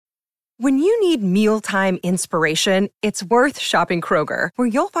When you need mealtime inspiration, it's worth shopping Kroger, where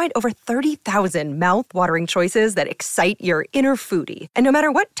you'll find over 30,000 mouth-watering choices that excite your inner foodie. And no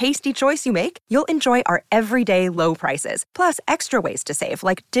matter what tasty choice you make, you'll enjoy our everyday low prices, plus extra ways to save,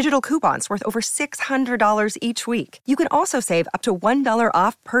 like digital coupons worth over $600 each week. You can also save up to $1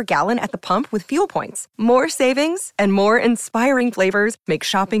 off per gallon at the pump with fuel points. More savings and more inspiring flavors make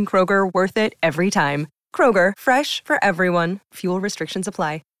shopping Kroger worth it every time. Kroger, fresh for everyone. Fuel restrictions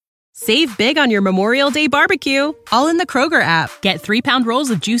apply. Save big on your Memorial Day barbecue, all in the Kroger app. Get 3-pound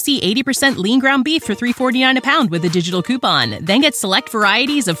rolls of juicy 80% lean ground beef for $3.49 a pound with a digital coupon. Then get select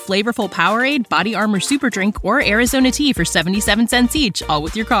varieties of flavorful Powerade, Body Armor Super Drink, or Arizona tea for 77 cents each, all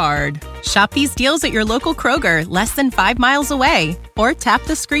with your card. Shop these deals at your local Kroger, less than 5 miles away. Or tap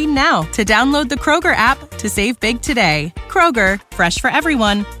the screen now to download the Kroger app to save big today. Kroger, fresh for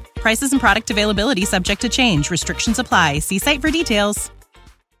everyone. Prices and product availability subject to change. Restrictions apply. See site for details.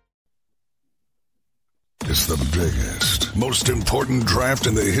 It's the biggest, most important draft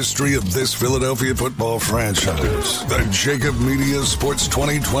in the history of this Philadelphia football franchise. The Jacob Media Sports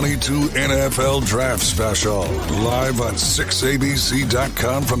 2022 NFL Draft Special. Live on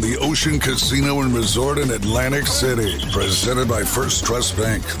 6abc.com from the Ocean Casino and Resort in Atlantic City. Presented by First Trust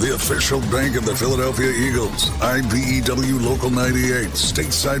Bank, the official bank of the Philadelphia Eagles. IBEW Local 98,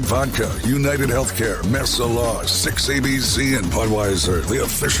 Stateside Vodka, United Healthcare, Mesa Law, 6ABC, and Budweiser, the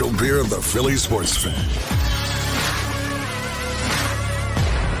official beer of the Philly sports fan.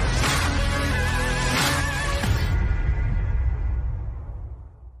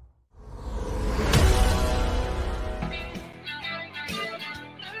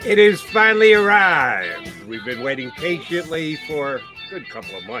 It has finally arrived. We've been waiting patiently for a good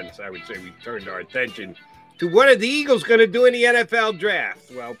couple of months. I would say we turned our attention to what are the Eagles going to do in the NFL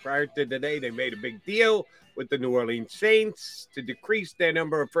draft. Well, prior to today, they made a big deal with the New Orleans Saints to decrease their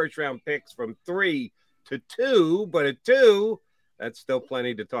number of first-round picks from 3 to 2. But at 2, that's still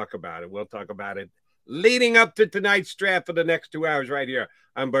plenty to talk about. And we'll talk about it leading up to tonight's draft for the next 2 hours right here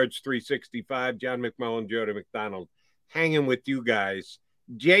on Birds 365. John McMullen, Jody McDonald, hanging with you guys.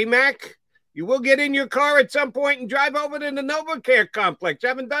 J-Mac, you will get in your car at some point and drive over to the NovaCare complex. You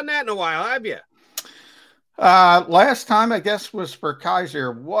haven't done that in a while, have you? Last time, I guess, was for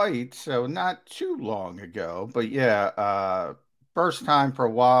Kaiser White, so not too long ago. But yeah, first time for a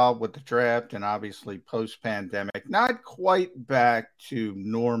while with the draft and obviously post-pandemic. Not quite back to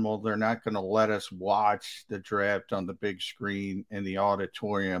normal. They're not going to let us watch the draft on the big screen in the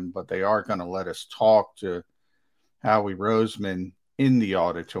auditorium, but they are going to let us talk to Howie Roseman in the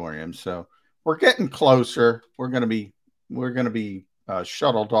auditorium. So we're getting closer. We're going to be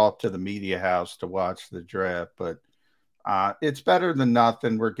shuttled off to the media house to watch the draft, but it's better than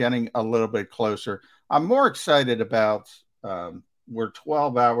nothing. We're getting a little bit closer. I'm more excited about we're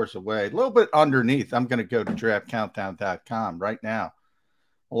 12 hours away, a little bit underneath. I'm going to go to draftcountdown.com right now.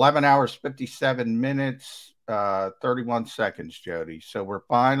 11 hours, 57 minutes, 31 seconds, Jody. So we're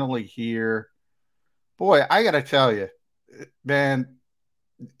finally here. Boy, I got to tell you, man,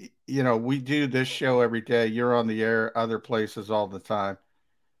 you know, we do this show every day. You're on the air, other places all the time.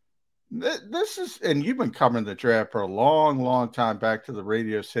 This is, and you've been covering the draft for a long, long time, back to the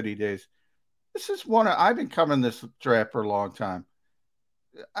Radio City days. This is I've been covering this draft for a long time.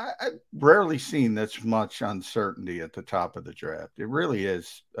 I've rarely seen this much uncertainty at the top of the draft. It really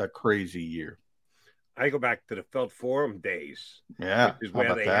is a crazy year. I go back to the Felt Forum days. Yeah. Which is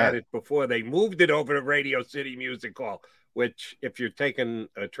where they had it before they moved it over to Radio City Music Hall, which if you're taking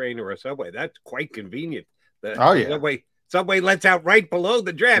a train or a subway, that's quite convenient. Subway lets out right below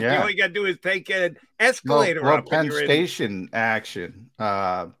the draft. Yeah. All you got to do is take an escalator up. Penn Station action.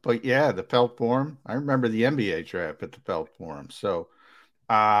 But yeah, the Felt Forum. I remember the NBA draft at the Felt Forum. So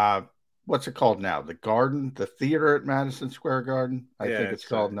what's it called now? The Garden, the theater at Madison Square Garden. I think it's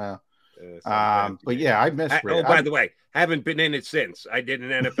called now. But yeah, I missed it. By the way, haven't been in it since. I did an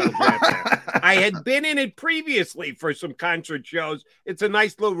NFL draft. I had been in it previously for some concert shows. It's a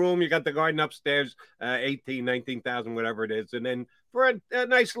nice little room. You got the garden upstairs, 19,000, whatever it is. And then for a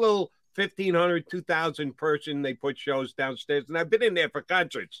nice little 1,500, 2,000 person, they put shows downstairs. And I've been in there for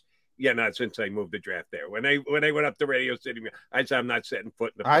concerts. Yeah, not since I moved the draft there. When they went up to Radio City, I said I'm not setting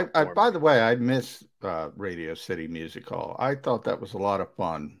foot in the by the way, I miss Radio City Music Hall. I thought that was a lot of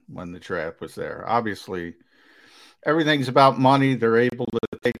fun when the draft was there. Obviously, everything's about money. They're able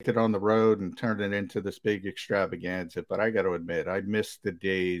to take it on the road and turn it into this big extravaganza. But I got to admit, I miss the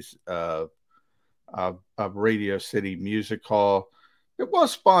days of Radio City Music Hall. It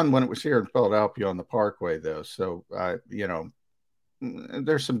was fun when it was here in Philadelphia on the Parkway, though. So,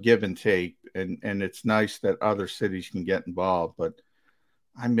 there's some give and take, and it's nice that other cities can get involved. But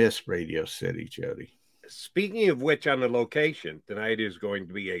I miss Radio City, Jody. Speaking of which, on the location, tonight is going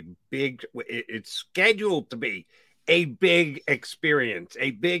to be it's scheduled to be a big experience,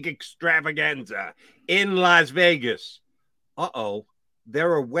 a big extravaganza in Las Vegas. Uh-oh,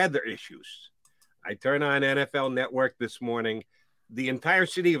 there are weather issues. I turn on NFL Network this morning. The entire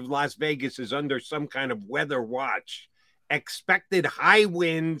city of Las Vegas is under some kind of weather watch. Expected high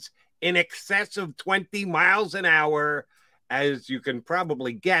winds in excess of 20 miles an hour. As you can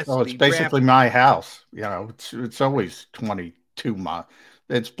probably guess. Oh, it's basically my house. It's always 22 miles.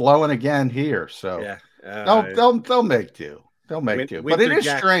 It's blowing again here. So yeah, they'll make do. They'll make do. But it is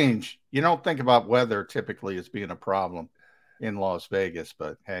strange. You don't think about weather typically as being a problem in Las Vegas,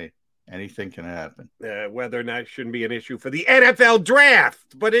 but hey, anything can happen. Weather shouldn't be an issue for the NFL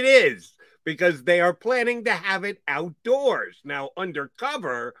draft, but it is because they are planning to have it outdoors. Now,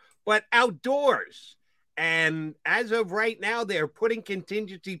 undercover, but outdoors. And as of right now, they're putting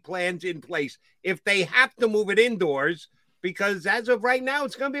contingency plans in place if they have to move it indoors, because as of right now,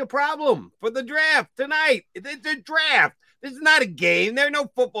 it's going to be a problem for the draft tonight. It's a draft. This is not a game. There are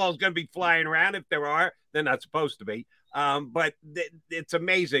no footballs going to be flying around. If there are, they're not supposed to be. But it's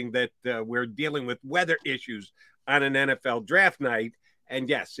amazing that we're dealing with weather issues on an NFL draft night. And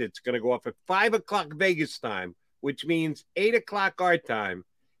yes, it's going to go off at 5 o'clock Vegas time, which means 8 o'clock our time.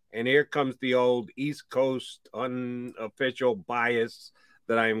 And here comes the old East Coast unofficial bias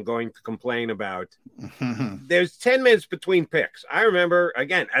that I am going to complain about. There's 10 minutes between picks. I remember,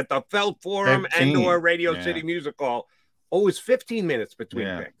 again, at the Felt Forum and/or Radio City Music Hall, it was 15 minutes between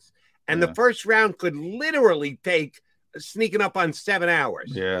picks. And the first round could literally take sneaking up on 7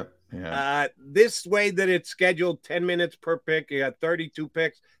 hours. This way that it's scheduled 10 minutes per pick, you got 32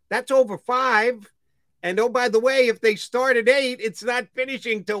 picks. That's over 5. And oh, by the way, if they start at 8, it's not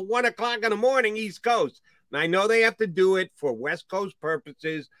finishing till 1 o'clock in the morning, East Coast. And I know they have to do it for West Coast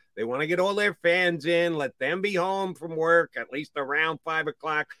purposes. They want to get all their fans in, let them be home from work at least around 5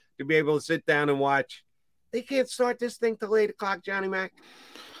 o'clock to be able to sit down and watch. They can't start this thing till 8 o'clock, Johnny Mac.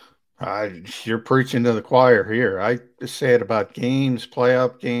 You're preaching to the choir here. I say it about games,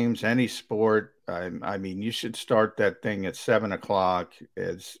 playoff games, any sport. I mean, you should start that thing at 7 o'clock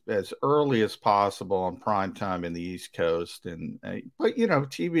as early as possible on prime time in the East Coast. But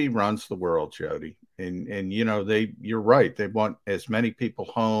TV runs the world, Jody. And you're right. They want as many people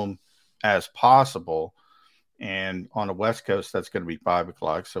home as possible. And on the West Coast, that's going to be 5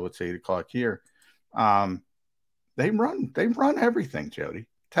 o'clock. So it's 8 o'clock here. They run everything, Jody.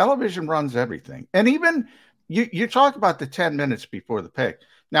 Television runs everything. And even you talk about the 10 minutes before the pick.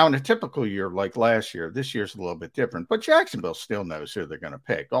 Now, in a typical year like last year, this year's a little bit different, but Jacksonville still knows who they're going to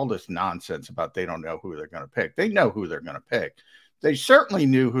pick. All this nonsense about they don't know who they're going to pick. They know who they're going to pick. They certainly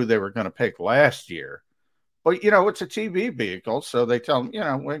knew who they were going to pick last year. But, it's a TV vehicle, so they tell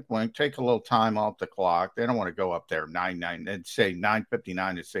them, wink, wink, take a little time off the clock. They don't want to go up there 9:09 and say 9:59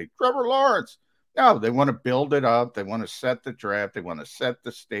 and say, Trevor Lawrence. No, they want to build it up. They want to set the draft. They want to set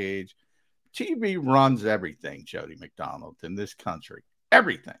the stage. TV runs everything, Jody McDonald, in this country.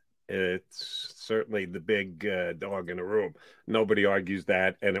 Everything. It's certainly the big dog in the room. Nobody argues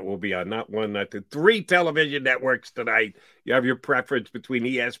that. And it will be on not one, not two, 3 television networks tonight. You have your preference between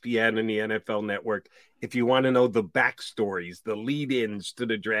ESPN and the NFL Network. If you want to know the backstories, the lead-ins to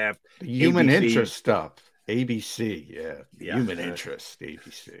the draft. The human interest stuff. ABC, yeah. Human interest,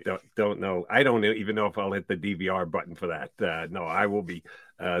 ABC. Don't know. I don't even know if I'll hit the DVR button for that. No, I will be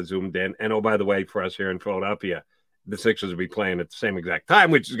zoomed in. And oh, by the way, for us here in Philadelphia, the Sixers will be playing at the same exact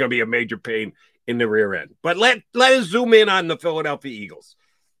time, which is going to be a major pain in the rear end. But let us zoom in on the Philadelphia Eagles.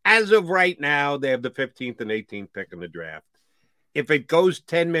 As of right now, they have the 15th and 18th pick in the draft. If it goes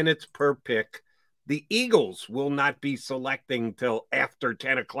 10 minutes per pick, the Eagles will not be selecting till after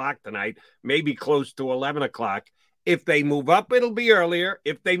 10 o'clock tonight, maybe close to 11 o'clock. If they move up, it'll be earlier.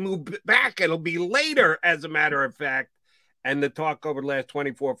 If they move back, it'll be later, as a matter of fact. And the talk over the last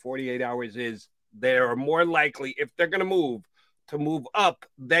 24, 48 hours is they are more likely, if they're going to move up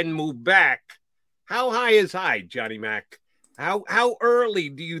than move back. How high is high, Johnny Mac? How early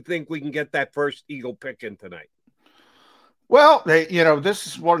do you think we can get that first Eagle pick in tonight? Well, this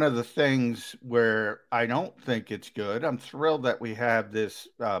is one of the things where I don't think it's good. I'm thrilled that we have this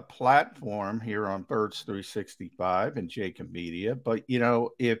platform here on Birds 365 and Jacob Media. But,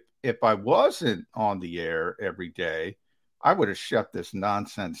 if I wasn't on the air every day, I would have shut this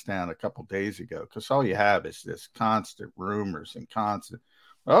nonsense down a couple days ago, because all you have is this constant rumors and constant,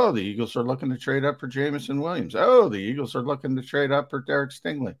 oh, the Eagles are looking to trade up for Jameson Williams. Oh, the Eagles are looking to trade up for Derek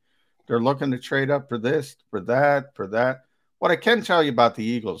Stingley. They're looking to trade up for this, for that, for that. What I can tell you about the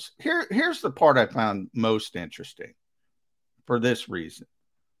Eagles, here's the part I found most interesting for this reason.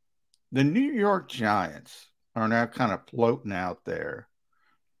 The New York Giants are now kind of floating out there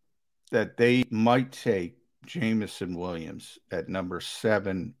that they might take Jameson Williams at number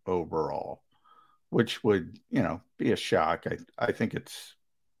 7 overall, which would, be a shock. I think it's,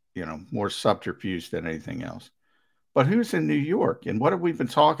 more subterfuge than anything else. But who's in New York? And what have we been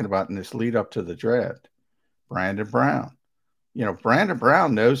talking about in this lead up to the draft? Brandon Brown. Brandon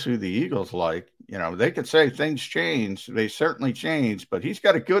Brown knows who the Eagles like. They could say things change. They certainly change, but he's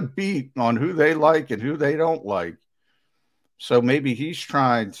got a good beat on who they like and who they don't like. So maybe he's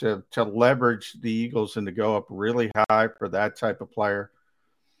trying to leverage the Eagles and to go up really high for that type of player.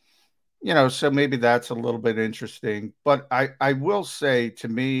 So maybe that's a little bit interesting. But I will say, to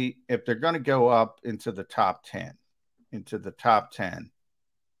me, if they're going to go up into the top 10,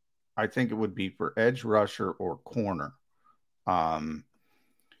 I think it would be for edge rusher or corner. I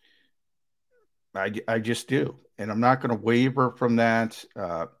just do. And I'm not going to waver from that.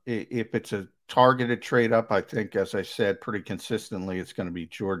 If it's a targeted trade up, I think, as I said, pretty consistently, it's going to be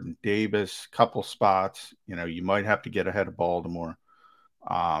Jordan Davis, couple spots. You might have to get ahead of Baltimore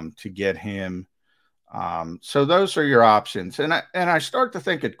to get him. So those are your options. And I start to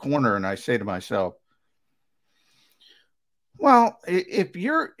think at corner, and I say to myself, well, if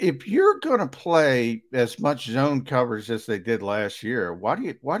you're going to play as much zone coverage as they did last year, why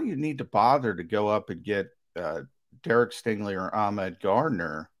do you need to bother to go up and get Derek Stingley or Ahmad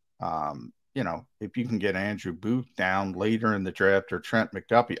Gardner? If you can get Andrew Booth down later in the draft or Trent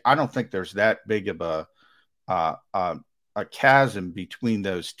McDuffie, I don't think there's that big of a chasm between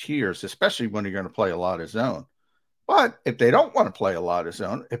those tiers, especially when you're going to play a lot of zone. But if they don't want to play a lot of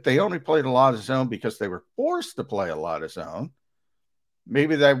zone, if they only played a lot of zone because they were forced to play a lot of zone,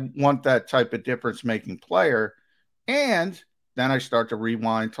 maybe they want that type of difference-making player. And then I start to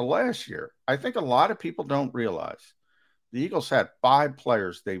rewind to last year. I think a lot of people don't realize the Eagles had 5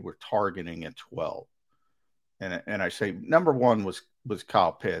 players they were targeting at 12. And I say number 1 was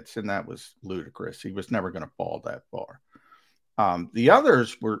Kyle Pitts, and that was ludicrous. He was never going to fall that far. The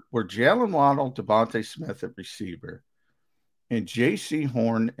others were Jalen Waddle, Devontae Smith at receiver, and J.C.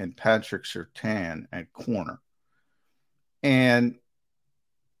 Horn and Patrick Surtain at corner. And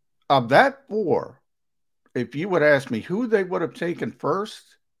of that 4, if you would ask me who they would have taken first,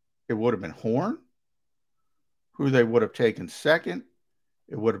 it would have been Horn. Who they would have taken second,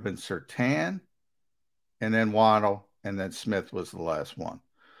 it would have been Surtain, and then Waddle, and then Smith was the last one.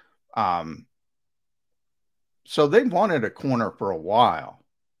 So they wanted a corner for a while,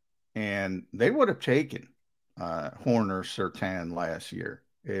 and they would have taken Horn or Surtain last year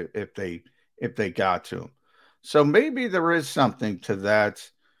if they got to him. So maybe there is something to that.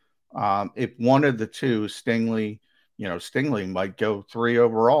 If one of the two, Stingley might go 3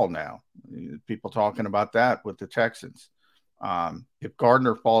 overall now. People talking about that with the Texans. If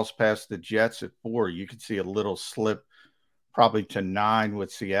Gardner falls past the Jets at 4, you could see a little slip probably to 9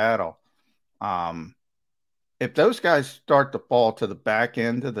 with Seattle. If those guys start to fall to the back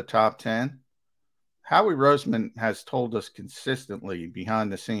end of the top 10, Howie Roseman has told us consistently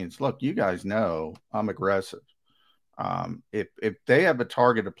behind the scenes, look, you guys know I'm aggressive. If they have a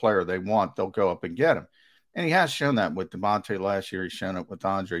targeted player they want, they'll go up and get him. And he has shown that with Devontae last year. He's shown it with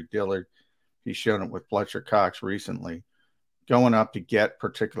Andre Dillard. He's shown it with Fletcher Cox recently, going up to get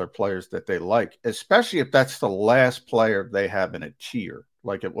particular players that they like, especially if that's the last player they have in a tier,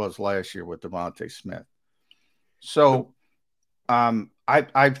 like it was last year with Devontae Smith. So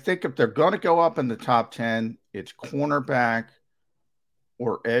I think if they're going to go up in the top 10, it's cornerback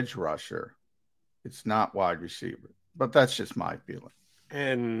or edge rusher. It's not wide receiver. But that's just my feeling.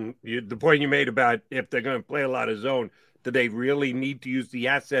 And the point you made about if they're going to play a lot of zone, do they really need to use the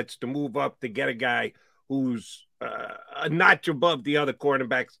assets to move up to get a guy who's a notch above the other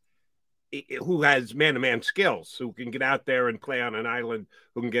cornerbacks, who has man-to-man skills, who can get out there and play on an island,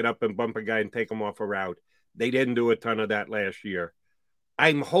 who can get up and bump a guy and take him off a route? They didn't do a ton of that last year.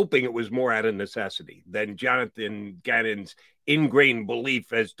 I'm hoping it was more out of necessity than Jonathan Gannon's ingrained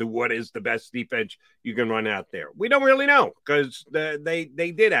belief as to what is the best defense you can run out there. We don't really know because they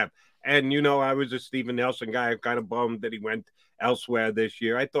did have. And, I was a Steven Nelson guy. I'm kind of bummed that he went elsewhere this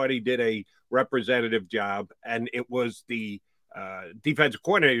year. I thought he did a representative job, and it was the defensive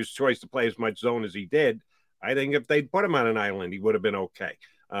coordinator's choice to play as much zone as he did. I think if they'd put him on an island, he would have been okay.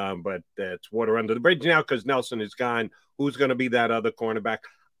 But it's water under the bridge now because Nelson is gone. Who's going to be that other cornerback?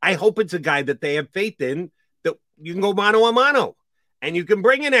 I hope it's a guy that they have faith in, that you can go mano a mano, and you can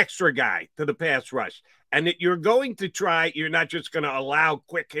bring an extra guy to the pass rush, and that you're going to try. You're not just going to allow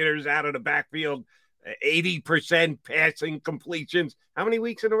quick hitters out of the backfield 80% passing completions. How many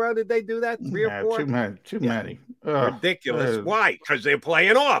weeks in a row did they do that? 3 or 4? Too many. Ridiculous. Why? Because they're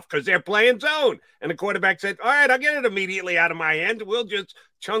playing off, because they're playing zone. And the quarterback said, all right, I'll get it immediately out of my hand. We'll just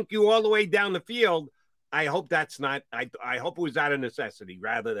chunk you all the way down the field. I hope that's not – I hope it was out of necessity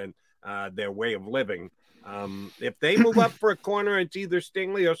rather than their way of living. If they move up for a corner, it's either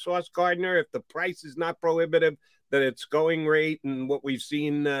Stingley or Sauce Gardner. If the price is not prohibitive, that it's going rate and what we've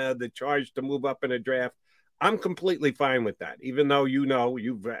seen the charge to move up in a draft, I'm completely fine with that. Even though,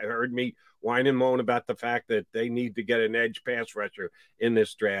 you've heard me whine and moan about the fact that they need to get an edge pass rusher in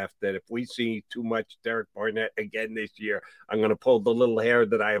this draft, that if we see too much Derek Barnett again this year, I'm going to pull the little hair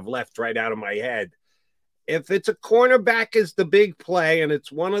that I have left right out of my head. If it's a cornerback is the big play and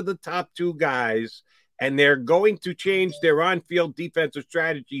it's one of the top 2 guys and they're going to change their on-field defensive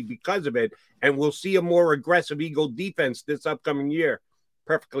strategy because of it, and we'll see a more aggressive Eagle defense this upcoming year,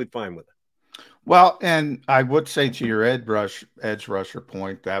 perfectly fine with it. Well, and I would say to your edge rusher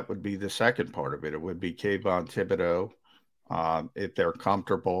point, that would be the second part of it. It would be Kayvon Thibodeau, if they're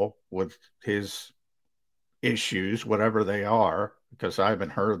comfortable with his issues, whatever they are, because I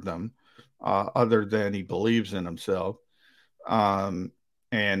haven't heard them, other than he believes in himself. And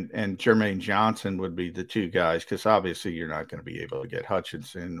Jermaine Johnson would be the 2 guys, because obviously you're not going to be able to get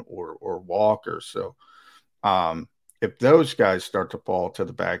Hutchinson or Walker. So if those guys start to fall to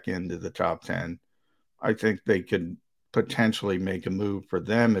the back end of the top 10, I think they could potentially make a move for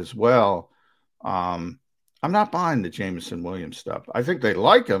them as well. I'm not buying the Jameson Williams stuff. I think they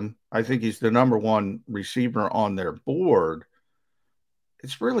like him. I think he's the number 1 receiver on their board.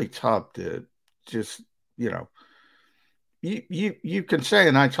 It's really tough to just, you can say,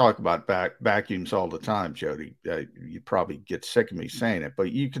 and I talk about vacuums all the time, Jody. You probably get sick of me saying it,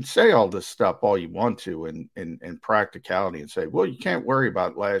 but you can say all this stuff all you want to in practicality and say, well, you can't worry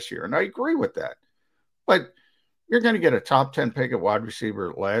about last year. And I agree with that. But you're going to get a top 10 pick at wide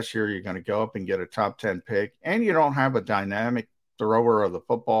receiver last year. You're going to go up and get a top 10 pick, and you don't have a dynamic thrower of the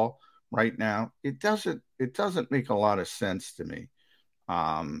football right now. It doesn't make a lot of sense to me.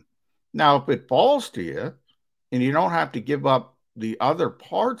 Now, if it falls to you, and you don't have to give up the other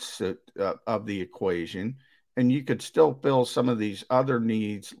parts of the equation, and you could still fill some of these other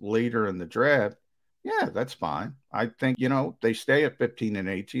needs later in the draft, yeah, that's fine. I think, they stay at 15 and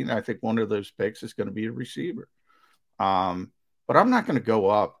 18. I think one of those picks is going to be a receiver. But I'm not going to go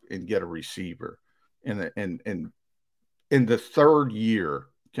up and get a receiver in the third year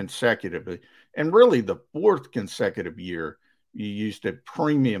consecutively. And really the 4th consecutive year, you used a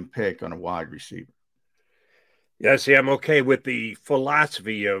premium pick on a wide receiver. Yeah, see, I'm okay with the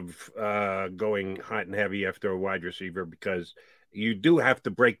philosophy of going hot and heavy after a wide receiver, because you do have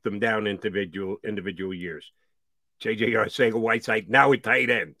to break them down individual years. J.J. Arcega-Whiteside, now at tight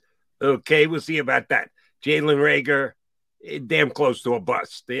end. Okay, we'll see about that. Jalen Reagor, damn close to a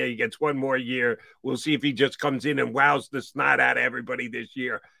bust. There, he gets 1 more year. We'll see if he just comes in and wows the snot out of everybody this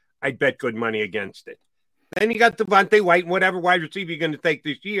year. I'd bet good money against it. Then you got Devontae White and whatever wide receiver you're going to take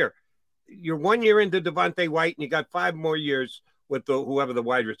this year. You're 1 year into Devontae White, and you got 5 more years with whoever the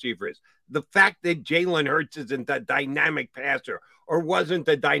wide receiver is. The fact that Jalen Hurts isn't a dynamic passer or wasn't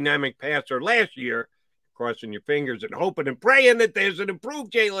a dynamic passer last year, crossing your fingers and hoping and praying that there's an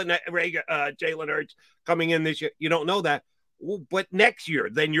improved Jalen Hurts coming in this year. You don't know that. But next year,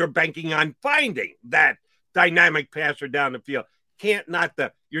 then you're banking on finding that dynamic passer down the field.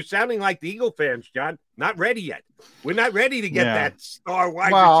 You're sounding like the Eagle fans, John. Not ready yet. We're not ready to get that star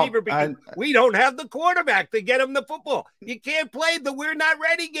wide receiver because we don't have the quarterback to get him the football. You can't play the we're not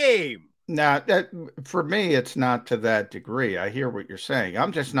ready game. Now, for me, it's not to that degree. I hear what you're saying.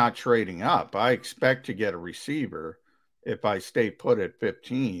 I'm just not trading up. I expect to get a receiver if I stay put at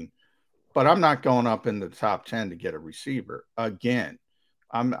 15, but I'm not going up in the top 10 to get a receiver again.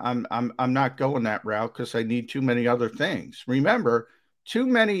 I'm not going that route because I need too many other things. Remember, too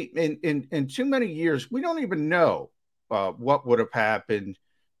many in too many years, we don't even know what would have happened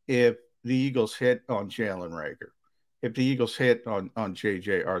if the Eagles hit on Jalen Reagor, if the Eagles hit on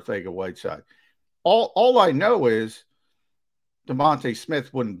J.J. Arcega-Whiteside. All I know is DeVonta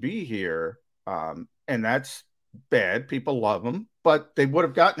Smith wouldn't be here, and that's bad. People love him, but they would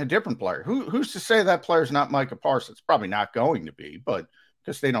have gotten a different player. Who's to say that player's not Micah Parsons? Probably not going to be, but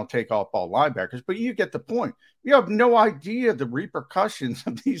because they don't take off all linebackers. But you get the point. You have no idea the repercussions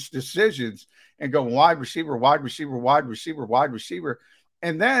of these decisions and go wide receiver, wide receiver, wide receiver, wide receiver.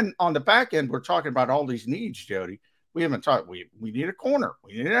 And then on the back end, we're talking about all these needs, Jody. We haven't talked. We need a corner.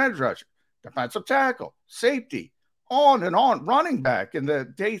 We need an edge rusher, defensive tackle, safety, on and on, running back in the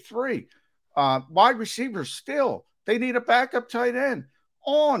day 3. Wide receivers still. They need a backup tight end.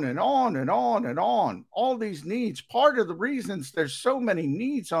 on and on and on and on. All these needs. Part of the reasons there's so many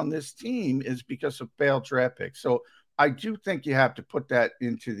needs on this team is because of failed draft picks. So I do think you have to put that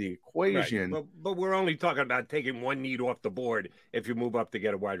into the equation. Right. But we're only talking about taking one need off the board if you move up to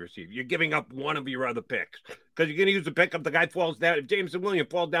get a wide receiver. You're giving up one of your other picks because you're going to use the pick if the guy falls down. If Jameson Williams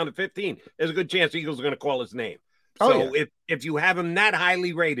falls down to 15, there's a good chance the Eagles are going to call his name. So if you have him that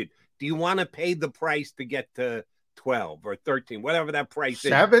highly rated, do you want to pay the price to get to 12 or 13, whatever that price is?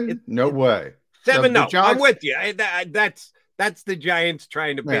 7? No way. 7, no. I'm with you. That's the Giants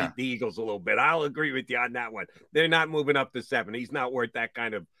trying to bait the Eagles a little bit. I'll agree with you on that one. They're not moving up to 7. He's not worth that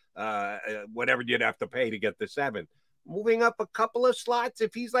kind of whatever you'd have to pay to get to 7. Moving up a couple of slots,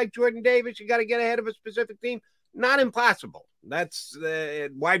 if he's like Jordan Davis, you got to get ahead of a specific team. Not impossible. That's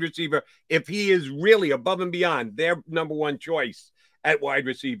wide receiver. If he is really above and beyond their number one choice at wide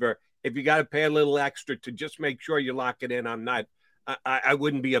receiver, if you got to pay a little extra to just make sure you lock it in, I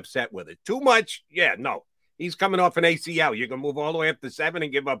wouldn't be upset with it. Too much? Yeah, no. He's coming off an ACL. You're going to move all the way up to 7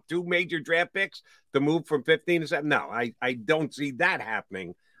 and give up 2 major draft picks to move from 15 to 7? No, I don't see that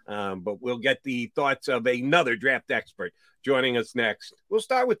happening. But we'll get the thoughts of another draft expert joining us next. We'll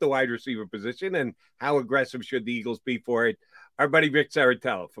start with the wide receiver position and how aggressive should the Eagles be for it. Our buddy Rick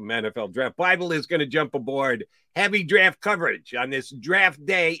Serritella from NFL Draft Bible is going to jump aboard heavy draft coverage on this draft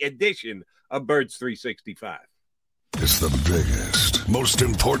day edition of Birds 365. It's the biggest, most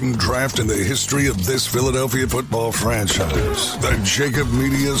important draft in the history of this Philadelphia football franchise. The Jacob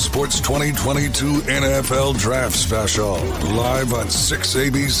Media Sports 2022 NFL Draft Special. Live on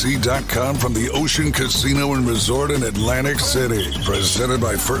 6abc.com from the Ocean Casino and Resort in Atlantic City. Presented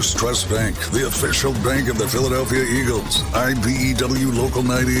by First Trust Bank, the official bank of the Philadelphia Eagles. IBEW Local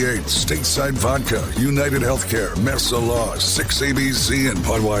 98, Stateside Vodka, United Healthcare, Mesa Law, 6ABC, and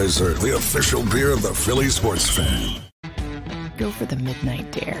Budweiser, the official beer of the Philly sports fan. Go for the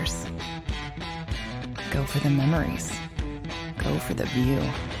midnight dares. Go for the memories. Go for the view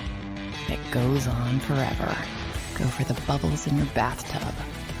that goes on forever. Go for the bubbles in your bathtub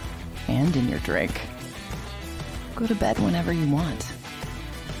and in your drink. Go to bed whenever you want.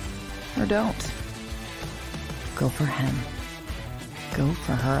 Or don't. Go for him. Go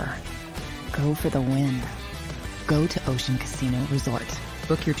for her. Go for the win. Go to Ocean Casino Resort.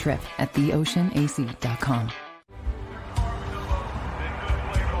 Book your trip at theoceanac.com.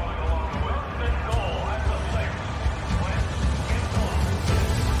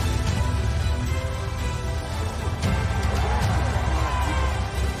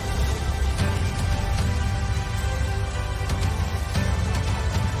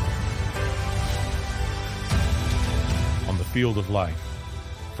 Field of life,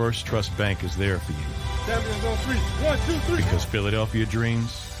 First Trust Bank is there for you. 7 on 3. 1, 2, 3. Because Philadelphia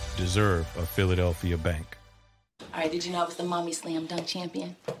dreams deserve a Philadelphia bank. All right, did you know I was the Mommy Slam Dunk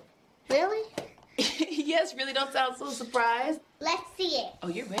champion? Really? Yes, really don't sound so surprised. Let's see it. Oh,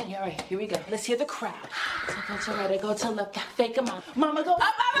 you're ready. All right, here we go. Let's hear the crowd. So go to right, I go to left, fake them out. Mama, go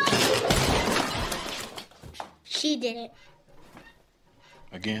up, mama! She did it.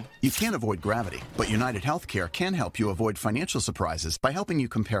 Again? You can't avoid gravity, but United Healthcare can help you avoid financial surprises by helping you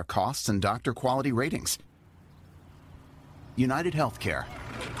compare costs and doctor quality ratings. United Healthcare.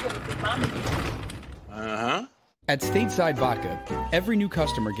 Uh-huh. At Stateside Vodka, every new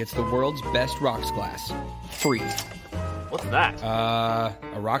customer gets the world's best rocks glass. Free. What's that?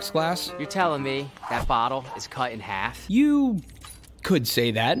 A rocks glass? You're telling me that bottle is cut in half? You could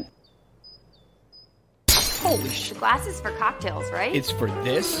say that. Holy shit. The glass is for cocktails, right? It's for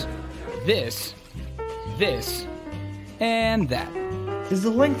this, this, this, and that. Is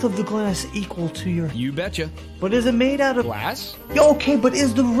the length of the glass equal to your... You betcha. But is it made out of... Glass? Okay, but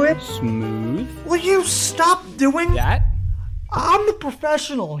is the rim... Smooth? Will you stop doing... That? I'm the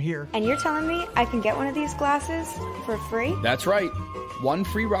professional here. And you're telling me I can get one of these glasses for free? That's right. 1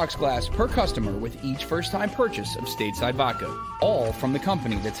 free rocks glass per customer with each first-time purchase of Stateside Vodka. All from the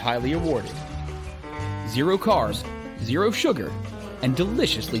company that's highly awarded. 0 carbs, 0 sugar, and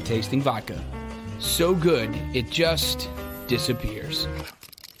deliciously tasting vodka. So good, it just disappears.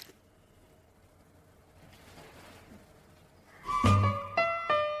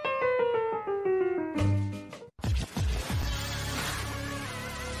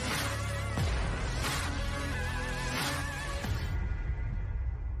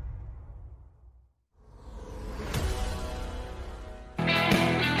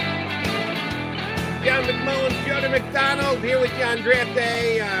 John McMullen, Jordan McDonald here with you on Draft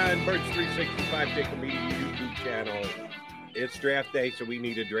Day on Birds 365, Jacob Media YouTube channel. It's draft day, so we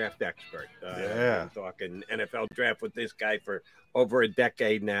need a draft expert. Yeah. I'm talking NFL draft with this guy for over a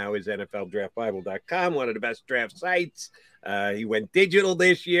decade now. Is NFLDraftBible.com, one of the best draft sites. He went digital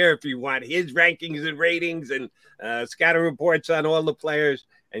this year. If you want his rankings and ratings and scatter reports on all the players,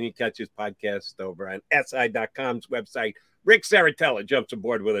 and you catch his podcast over on SI.com's website. Rick Saratella jumps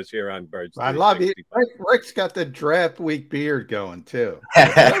aboard with us here on Birds. I love you. Rick's got the draft week beard going too.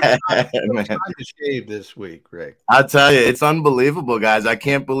 Time to shave this week, Rick. I'll tell you, it's unbelievable, guys. I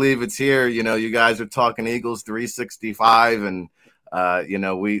can't believe it's here. You know, you guys are talking Eagles 365, and you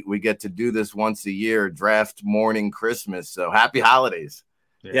know, we get to do this once a year, draft morning Christmas. So happy holidays.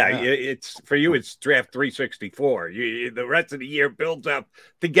 Yeah, it's for you. It's draft 364. The rest of the year builds up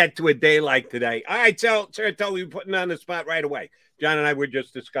to get to a day like today. All right, so Saratella, we're putting on the spot right away. John and I were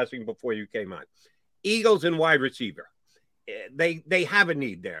just discussing before you came on. Eagles and wide receiver. They have a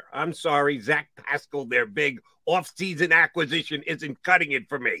need there. I'm sorry, Zach Pascal, their big offseason acquisition isn't cutting it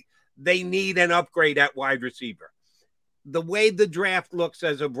for me. They need an upgrade at wide receiver. The way the draft looks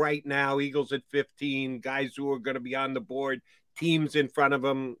as of right now, Eagles at 15, guys who are going to be on the board, teams in front of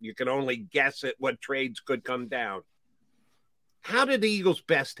them. You can only guess at what trades could come down. How did the Eagles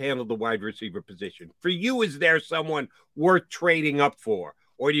best handle the wide receiver position? For you, is there someone worth trading up for?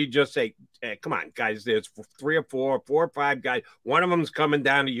 Or do you just say, hey, come on, guys, there's 3 or 4 or 5 guys. One of them's coming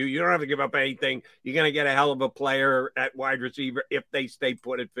down to you. You don't have to give up anything. You're going to get a hell of a player at wide receiver if they stay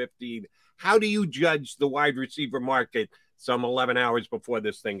put at 15. How do you judge the wide receiver market some 11 hours before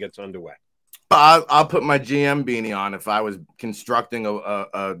this thing gets underway? I'll put my GM beanie on. If I was constructing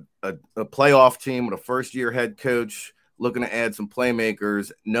a playoff team with a first-year head coach, looking to add some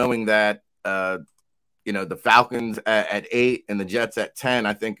playmakers, knowing that you know, the Falcons at 8 and the Jets at 10,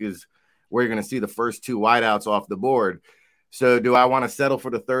 I think is where you're going to see the first 2 wideouts off the board. So do I want to settle for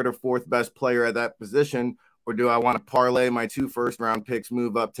the 3rd or 4th best player at that position, or do I want to parlay my 2 first-round picks,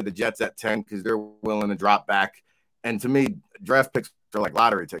 move up to the Jets at 10 because they're willing to drop back? And to me, draft picks are like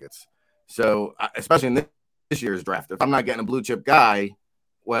lottery tickets. So especially in this year's draft, if I'm not getting a blue chip guy,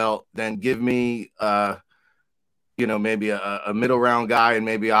 well, then give me, you know, maybe a middle round guy, and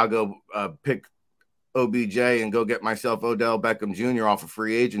maybe I'll go pick OBJ and go get myself Odell Beckham Jr. off of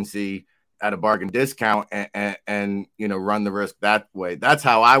free agency at a bargain discount and you know, run the risk that way. That's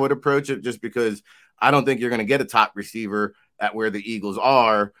how I would approach it, just because I don't think you're going to get a top receiver at where the Eagles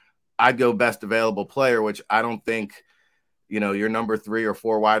are. I'd go best available player, which I don't think, you know, your number 3 or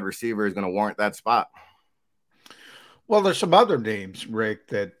 4 wide receiver is going to warrant that spot. Well, there's some other names, Rick,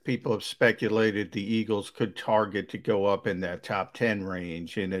 that people have speculated the Eagles could target to go up in that top 10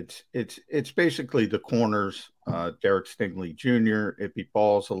 range. And it's basically the corners, Derek Stingley Jr., if he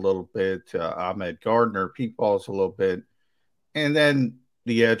falls a little bit, Ahmed Gardner, if he falls a little bit. And then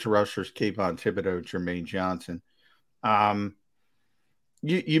the edge rushers, Kayvon Thibodeau, Jermaine Johnson.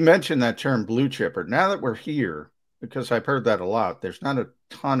 You mentioned that term blue chipper. Now that we're here, because I've heard that a lot, there's not a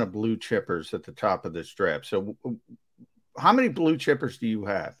ton of blue chippers at the top of this draft. So how many blue chippers do you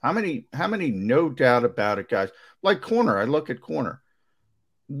have? How many no doubt about it guys? Like corner, I look at corner.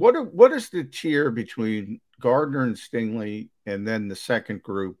 What is the tier between Gardner and Stingley, and then the second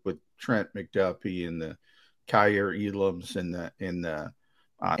group with Trent McDuffie and the Kyer Elams and the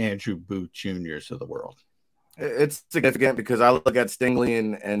Andrew Booth Jr.'s of the world? It's significant because I look at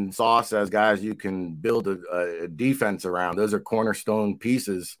Stingley and Sauce as guys you can build a defense around. Those are cornerstone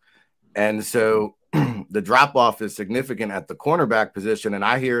pieces. And so the drop-off is significant at the cornerback position. And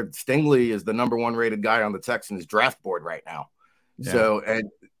I hear Stingley is the number 1 rated guy on the Texans draft board right now. Yeah. So, and,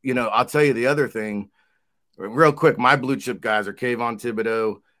 you know, I'll tell you the other thing real quick. My blue chip guys are Kayvon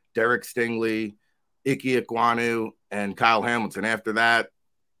Thibodeau, Derek Stingley, Ike Ekwonu, and Kyle Hamilton. After that,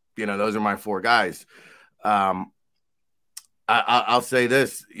 you know, those are my 4 guys. I'll say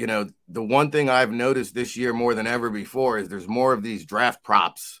this, you know, the one thing I've noticed this year more than ever before is there's more of these draft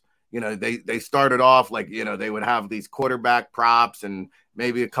props. You know, they started off like, you know, they would have these quarterback props and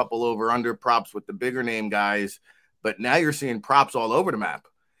maybe a couple over under props with the bigger name guys. But now you're seeing props all over the map,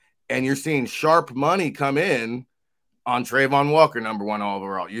 and you're seeing sharp money come in on Trayvon Walker, number 1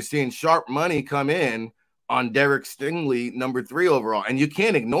 overall. You're seeing sharp money come in on Derek Stingley, number 3 overall. And you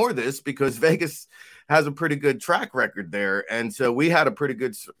can't ignore this because Vegas has a pretty good track record there. And so we had a pretty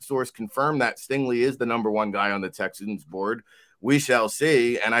good source confirm that Stingley is the number 1 guy on the Texans board. We shall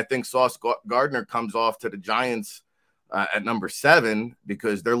see. And I think Sauce Gardner comes off to the Giants at number 7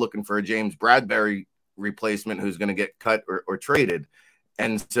 because they're looking for a James Bradbury replacement who's going to get cut or traded.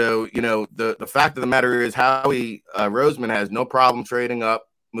 And so, you know, the fact of the matter is Howie Roseman has no problem trading up,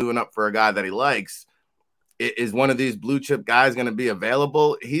 moving up for a guy that he likes. Is one of these blue chip guys going to be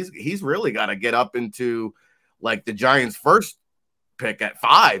available? He's really got to get up into like the Giants' first pick at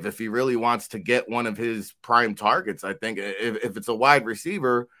 5 if he really wants to get one of his prime targets. I think if it's a wide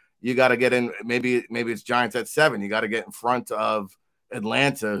receiver, you got to get in. Maybe it's Giants at 7. You got to get in front of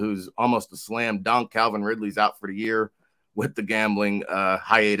Atlanta, who's almost a slam dunk. Calvin Ridley's out for the year with the gambling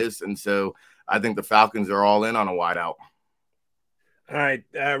hiatus, and so I think the Falcons are all in on a wideout. All right,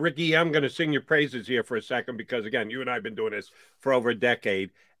 Ricky, I'm going to sing your praises here for a second because, again, you and I have been doing this for over a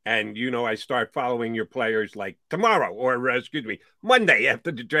decade. And, I start following your players like tomorrow or, Monday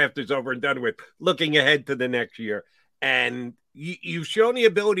after the draft is over and done with, looking ahead to the next year. And you've shown the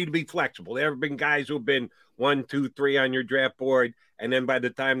ability to be flexible. There have been guys who have been 1, 2, 3 on your draft board. And then by the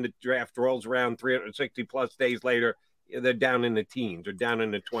time the draft rolls around 360 plus days later, they're down in the teens or down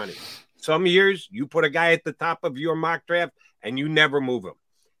in the 20s. Some years you put a guy at the top of your mock draft and you never move him.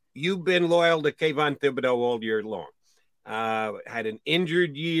 You've been loyal to Kayvon Thibodeau all year long. Had an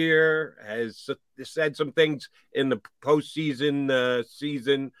injured year, has said some things in the postseason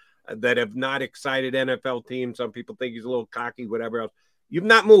season that have not excited NFL teams. Some people think he's a little cocky, whatever else. You've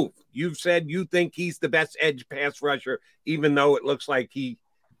not moved. You've said you think he's the best edge pass rusher, even though it looks like he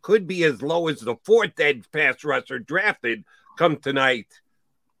could be as low as the 4th edge pass rusher drafted come tonight.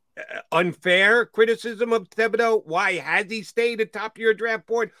 Unfair criticism of Thibodeau. Why has he stayed atop your draft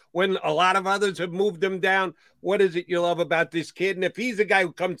board when a lot of others have moved him down? What is it you love about this kid? And if he's a guy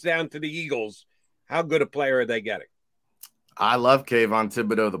who comes down to the Eagles, how good a player are they getting? I love Kayvon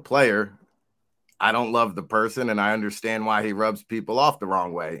Thibodeau, the player. I don't love the person, and I understand why he rubs people off the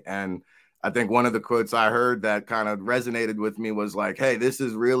wrong way. And I think one of the quotes I heard that kind of resonated with me was like, hey, this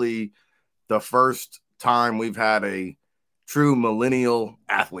is really the first time we've had a true millennial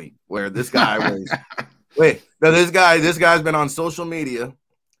athlete where this guy was this guy's been on social media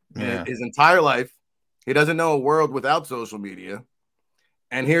his entire life. He doesn't know a world without social media,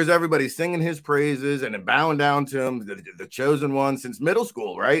 and here's everybody singing his praises and bowing down to him, the chosen one since middle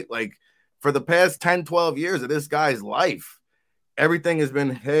school, right? Like for the past 10-12 years of this guy's life, everything has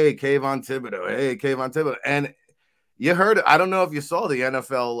been, hey, Kayvon Thibodeau. And you heard it. I don't know if you saw the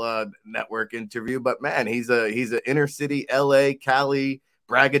NFL Network interview, but man, he's an inner city LA, Cali,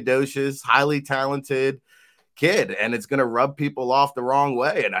 braggadocious, highly talented kid, and it's going to rub people off the wrong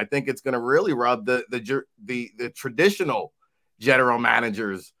way. And I think it's going to really rub the traditional general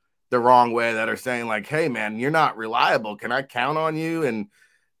managers the wrong way that are saying like, hey man, you're not reliable. Can I count on you? And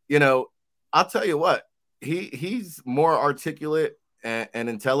I'll tell you what, he's more articulate and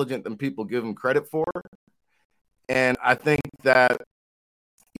intelligent than people give him credit for. And I think that,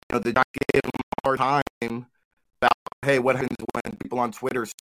 the Giants gave him a hard time about, hey, what happens when people on Twitter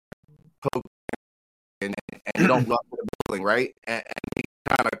poke and you don't love the bullying, right? And he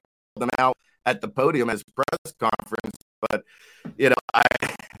kind of called them out at the podium as a press conference. But,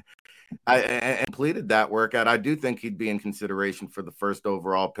 I completed that workout. I do think he'd be in consideration for the first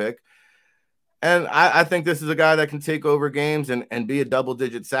overall pick. And I think this is a guy that can take over games and be a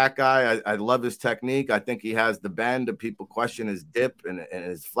double-digit sack guy. I love his technique. I think he has the bend. And people question his dip and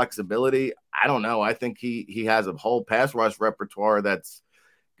his flexibility. I don't know. I think he has a whole pass rush repertoire that's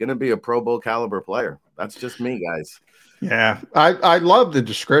going to be a Pro Bowl caliber player. That's just me, guys. Yeah, I love the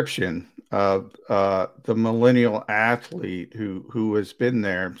description of the millennial athlete who has been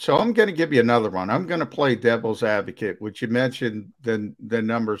there. So I'm going to give you another one. I'm going to play devil's advocate, which you mentioned the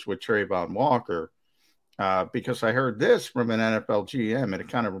numbers with Trayvon Walker, because I heard this from an NFL GM, and it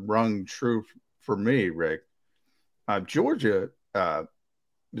kind of rung true for me, Rick. Georgia has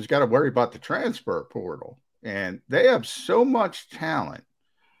got to worry about the transfer portal, and they have so much talent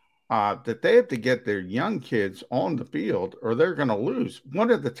that they have to get their young kids on the field or they're going to lose.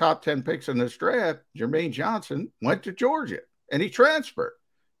 One of the top 10 picks in this draft, Jermaine Johnson, went to Georgia and he transferred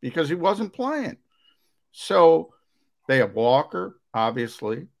because he wasn't playing. So they have Walker,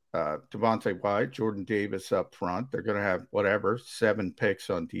 obviously, Devontae White, Jordan Davis up front. They're going to have 7 picks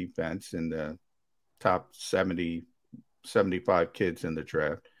on defense in the top 70, 75 kids in the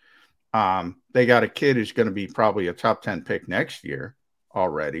draft. They got a kid who's going to be probably a top 10 pick next year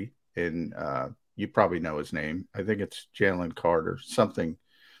already. And you probably know his name. I think it's Jalen Carter, something.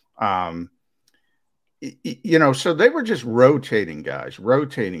 So they were just rotating guys.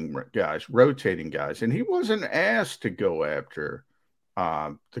 And he wasn't asked to go after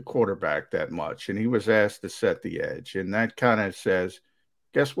the quarterback that much. And he was asked to set the edge. And that kind of says,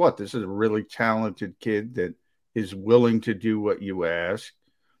 guess what? This is a really talented kid that is willing to do what you ask.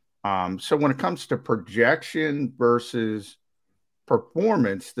 So when it comes to projection versus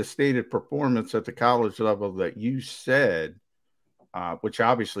performance, the stated performance at the college level that you said, which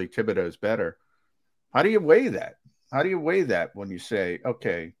obviously Thibodeau is better. How do you weigh that? How do you weigh that when you say,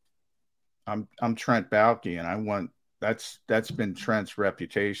 okay, I'm Trent Baalke, and that's been Trent's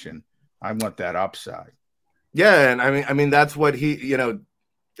reputation. I want that upside. Yeah, and I mean that's what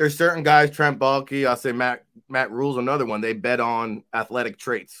there's certain guys, Trent Baalke, I'll say Matt Rule's another one. They bet on athletic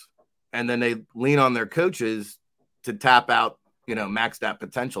traits, and then they lean on their coaches to tap out, max that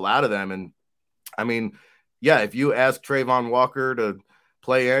potential out of them. And I mean, yeah, if you ask Trayvon Walker to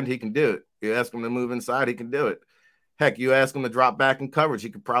play end, he can do it. You ask him to move inside, he can do it. Heck, you ask him to drop back in coverage, he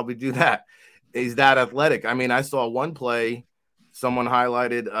could probably do that. He's that athletic. I mean, I saw one play, someone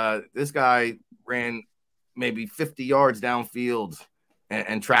highlighted, this guy ran maybe 50 yards downfield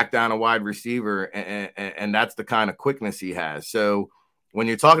and tracked down a wide receiver, and that's the kind of quickness he has. So when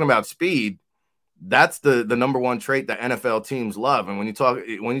you're talking about speed, that's the number one trait that NFL teams love. And when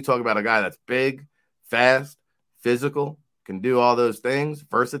you talk about a guy that's big, fast, physical, can do all those things,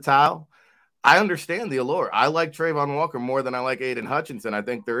 versatile, I understand the allure. I like Trayvon Walker more than I like Aiden Hutchinson. I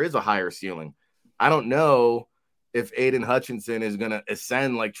think there is a higher ceiling. I don't know if Aiden Hutchinson is going to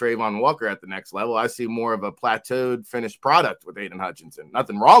ascend like Trayvon Walker at the next level. I see more of a plateaued finished product with Aiden Hutchinson.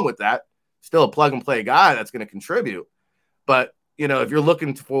 Nothing wrong with that. Still a plug and play guy that's going to contribute. But, if you're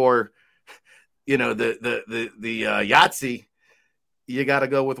looking for, the Yahtzee, you got to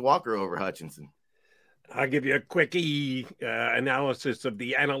go with Walker over Hutchinson. I'll give you a quickie analysis of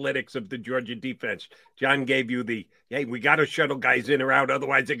the analytics of the Georgia defense. John gave you hey, we got to shuttle guys in or out,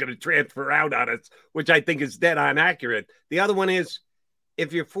 otherwise they're going to transfer out on us, which I think is dead on accurate. The other one is,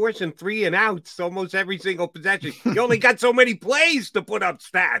 if you're forcing 3 and outs almost every single possession, you only got so many plays to put up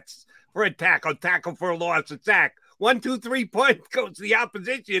stats for a tackle for a loss, a sack. 1, 2, 3 points goes to the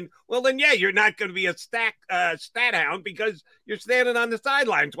opposition. Well, then, yeah, you're not going to be a stat hound because you're standing on the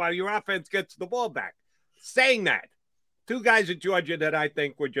sidelines while your offense gets the ball back. Saying that, 2 guys at Georgia that I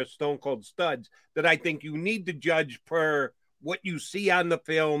think were just stone cold studs that I think you need to judge per what you see on the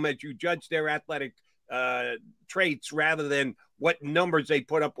film as you judge their athletic traits rather than what numbers they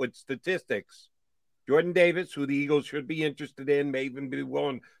put up with statistics. Jordan Davis, who the Eagles should be interested in, may even be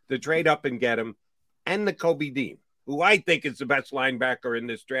willing to trade up and get him, and Nakobe Dean, who I think is the best linebacker in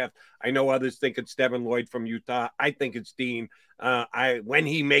this draft. I know others think it's Devin Lloyd from Utah. I think it's Dean. When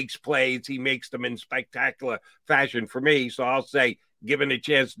he makes plays, he makes them in spectacular fashion for me. So I'll say, given a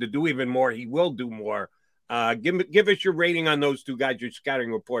chance to do even more, he will do more. Give us your rating on those 2 guys, your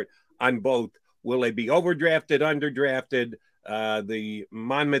scouting report on both. Will they be overdrafted, underdrafted? The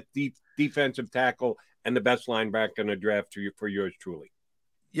Monmouth defensive tackle and the best linebacker in the draft for yours truly.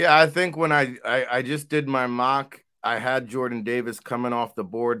 Yeah, I think when I just did my mock, I had Jordan Davis coming off the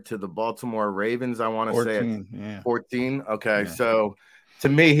board to the Baltimore Ravens. I want to say 14. Okay, yeah. So to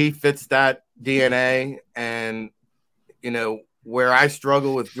me, he fits that DNA. And, where I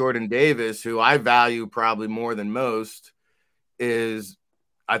struggle with Jordan Davis, who I value probably more than most, is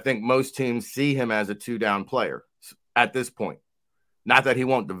I think most teams see him as a 2-down player at this point. Not that he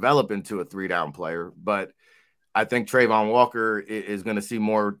won't develop into a 3-down player, but I think Trayvon Walker is going to see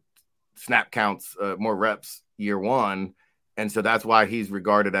more snap counts, more reps year 1. And so that's why he's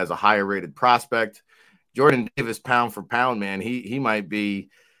regarded as a higher rated prospect. Jordan Davis, pound for pound, man, he might be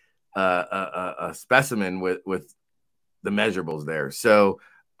a specimen with the measurables there. So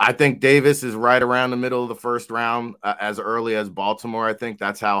I think Davis is right around the middle of the first round, as early as Baltimore. I think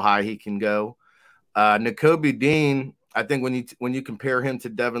that's how high he can go. Nakobe Dean, I think when you compare him to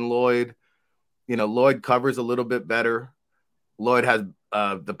Devin Lloyd, Lloyd covers a little bit better. Lloyd has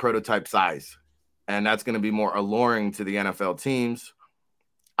the prototype size, and that's going to be more alluring to the NFL teams.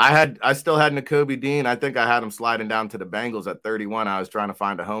 I still had Nakobe Dean. I think I had him sliding down to the Bengals at 31. I was trying to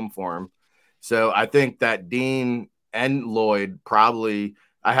find a home for him. So I think that Dean and Lloyd probably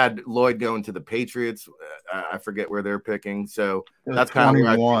 – I had Lloyd going to the Patriots. I forget where they're picking. So that's kind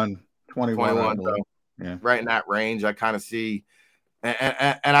of 21. So yeah. Right in that range, I kind of see –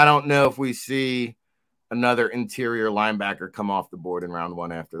 and I don't know if we see another interior linebacker come off the board in round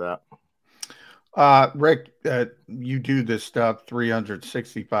 1 after that. Rick, you do this stuff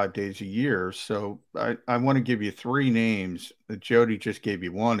 365 days a year. So I want to give you 3 names. Jody just gave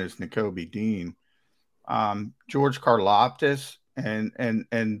you one is Nakobe Dean, George Karlaftis,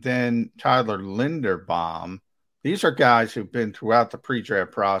 and then Tyler Linderbaum. These are guys who've been throughout the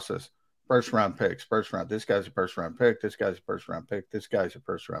pre-draft process. First round picks, first round. This guy's a first round pick. This guy's a first round pick. This guy's a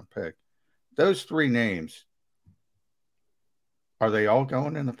first round pick. Those 3 names, are they all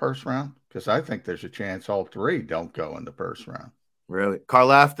going in the first round? Because I think there's a chance all 3 don't go in the first round. Really?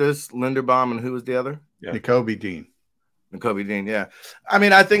 Karlaftis, Linderbaum, and who was the other? Yeah. Nakobe Dean. Nakobe Dean, yeah. I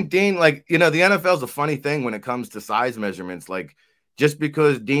mean, I think Dean, the NFL is a funny thing when it comes to size measurements. Like, just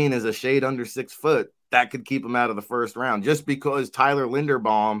because Dean is a shade under 6 foot, that could keep him out of the first round. Just because Tyler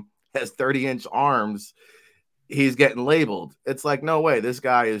Linderbaum has 30-inch arms, he's getting labeled. It's like, no way. This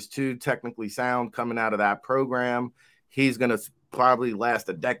guy is too technically sound coming out of that program. He's going to probably last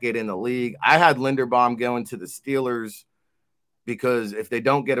a decade in the league. I had Linderbaum going to the Steelers because if they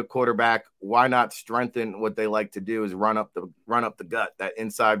don't get a quarterback, why not strengthen what they like to do is run up the gut, that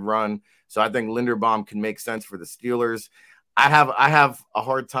inside run. So I think Linderbaum can make sense for the Steelers. I have a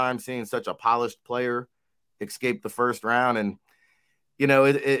hard time seeing such a polished player escape the first round. And, you know,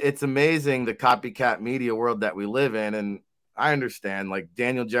 it's amazing the copycat media world that we live in. And I understand, like,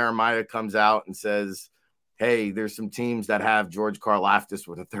 Daniel Jeremiah comes out and says, hey, there's some teams that have George Karlaftis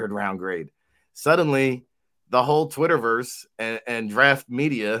with a third-round grade. Suddenly, the whole Twitterverse and draft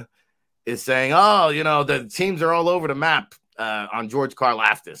media is saying, oh, you know, the teams are all over the map on George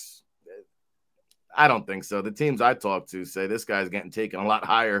Karlaftis. I don't think so. The teams I talk to say this guy's getting taken a lot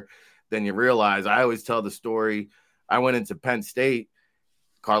higher than you realize. I always tell the story. I went into Penn State.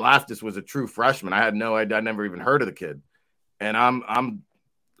 Karlaftis was a true freshman. I had no idea. I never even heard of the kid. And I'm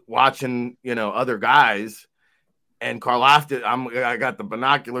watching, you know, other guys. And Karlaftis, I got the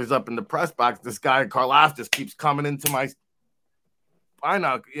binoculars up in the press box. This guy, Karlaftis, keeps coming into my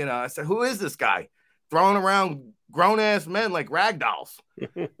binoc. You know, I said, who is this guy? Throwing around grown-ass men like ragdolls.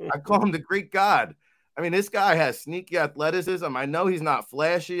 I call him the Greek god. I mean, this guy has sneaky athleticism. I know he's not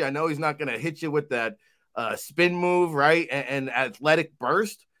flashy. I know he's not going to hit you with that spin move, right, and athletic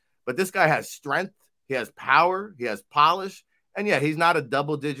burst. But this guy has strength. He has power. He has polish. And, yeah, he's not a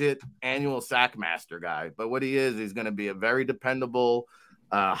double-digit annual sack master guy. But what he is, he's going to be a very dependable,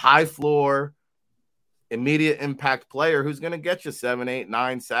 high-floor, immediate impact player who's going to get you 7, 8,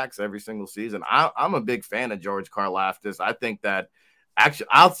 9 sacks every single season. I'm a big fan of George Karlaftis. I think that actually,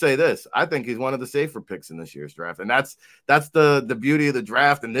 I'll say this. I think he's one of the safer picks in this year's draft. And that's the beauty of the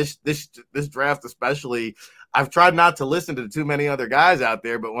draft. And this draft especially, I've tried not to listen to too many other guys out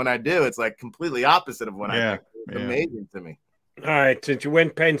there, but when I do, it's like completely opposite of what I think. It's amazing to me. All right, since you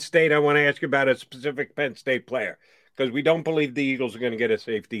went Penn State, I want to ask you about a specific Penn State player because we don't believe the Eagles are going to get a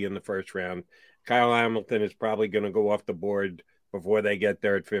safety in the first round. Kyle Hamilton is probably going to go off the board before they get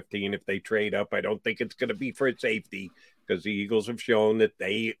there at 15. If they trade up, I don't think it's going to be for a safety because the Eagles have shown that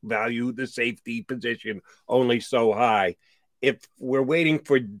they value the safety position only so high. If we're waiting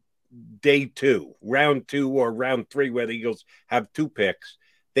for day 2, round 2 or round 3, where the Eagles have 2 picks,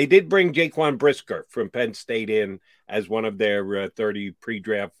 they did bring Jaquan Brisker from Penn State in as one of their 30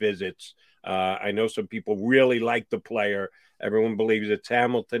 pre-draft visits. I know some people really like the player. Everyone believes it's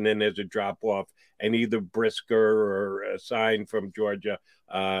Hamilton, and there's a drop-off, and either Brisker or a sign from Georgia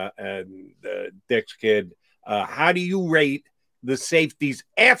and Dick's kid. How do you rate the safeties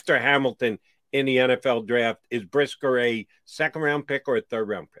after Hamilton in the NFL draft? Is Brisker a second-round pick or a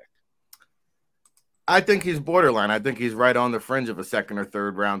third-round pick? I think he's borderline. I think he's right on the fringe of a second or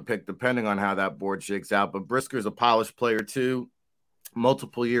third round pick, depending on how that board shakes out. But Brisker's a polished player too.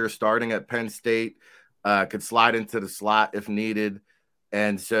 Multiple years starting at Penn State, could slide into the slot if needed.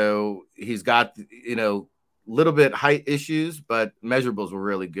 And so he's got, you know, little bit height issues, but measurables were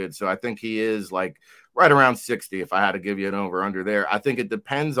really good. So I think he is like right around 60 if I had to give you an over under there. I think it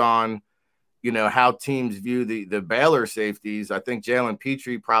depends on, you know, how teams view the Baylor safeties. I think Jalen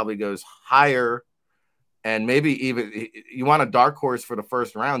Petrie probably goes higher. And maybe even you want a dark horse for the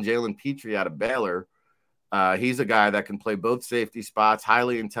first round, Jalen Petrie out of Baylor. He's a guy that can play both safety spots,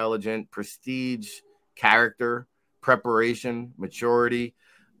 highly intelligent, prestige, character, preparation, maturity.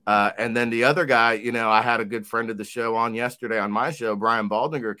 And then the other guy, you know, I had a good friend of the show on yesterday on my show, Brian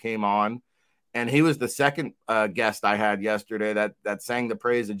Baldinger came on, and he was the second guest I had yesterday that sang the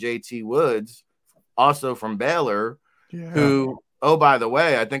praise of JT Woods, also from Baylor, who – oh, by the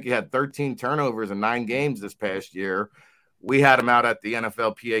way, I think he had 13 turnovers in 9 games this past year. We had him out at the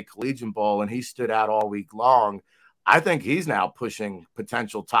NFLPA Collegiate Bowl, and he stood out all week long. I think he's now pushing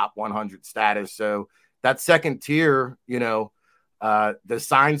potential top 100 status. So that second tier, you know, the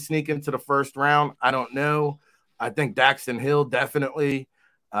signs sneak into the first round. I don't know. I think Daxton Hill definitely.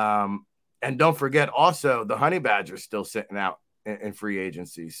 And don't forget also the Honey Badger's still sitting out in free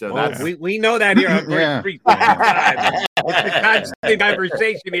agency. So that's we know that here on Great Street. It's a constant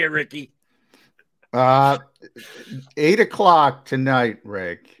conversation here, Ricky. 8:00 tonight,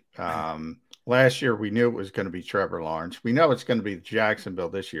 Rick. Last year we knew it was going to be Trevor Lawrence. We know it's going to be Jacksonville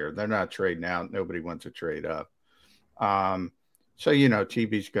this year. They're not trading out. Nobody wants to trade up. So, you know,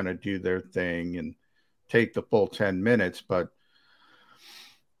 TV's going to do their thing and take the full 10 minutes. But,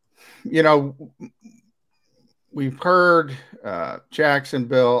 you know, we've heard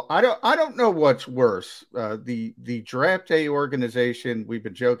Jacksonville. I don't know what's worse. The draft day organization, we've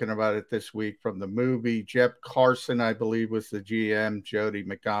been joking about it this week from the movie. Jeff Carson, I believe, was the GM. Jody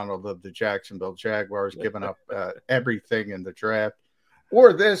McDonald of the Jacksonville Jaguars giving up everything in the draft.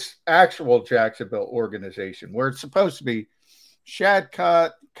 Or this actual Jacksonville organization where it's supposed to be Shad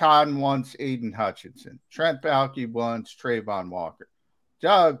Khan wants Aiden Hutchinson. Trent Baalke wants Trayvon Walker.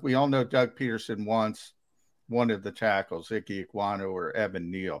 Doug, we all know Doug Peterson wants one of the tackles, Ike Ekwonu or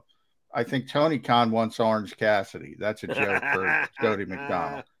Evan Neal. I think Tony Khan wants Orange Cassidy. That's a joke for Jody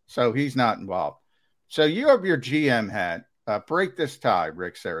McDonald. So he's not involved. So you have your GM hat. Break this tie,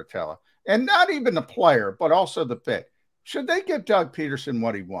 Rick Saratella. And not even the player, but also the fit. Should they give Doug Peterson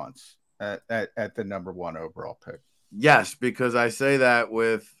what he wants at the number 1 overall pick? Yes, because I say that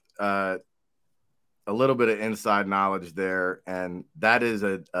with a little bit of inside knowledge there, and that is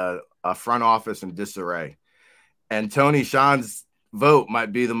a front office in disarray. And Tony Khan's vote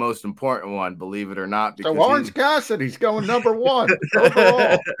might be the most important one, believe it or not. So Orange Cassidy's going number 1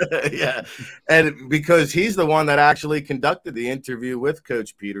 overall. Yeah, and because he's the one that actually conducted the interview with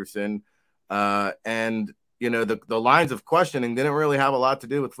Coach Peterson, and the lines of questioning didn't really have a lot to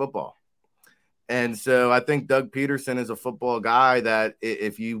do with football. And so I think Doug Peterson is a football guy that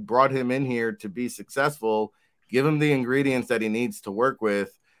if you brought him in here to be successful, give him the ingredients that he needs to work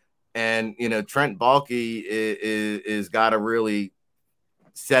with. And, Trent Baalke is got to really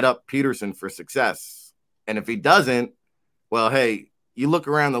set up Peterson for success. And if he doesn't, well, hey, you look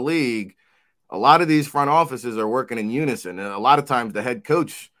around the league, a lot of these front offices are working in unison. And a lot of times the head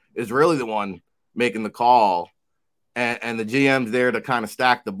coach is really the one making the call. And the GM's there to kind of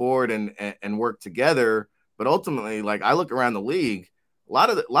stack the board and work together. But ultimately, like I look around the league, a lot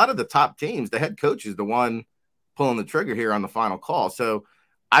of the top teams, the head coach is the one pulling the trigger here on the final call. So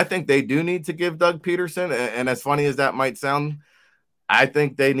I think they do need to give Doug Peterson, and as funny as that might sound, I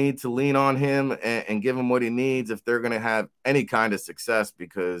think they need to lean on him and give him what he needs if they're going to have any kind of success,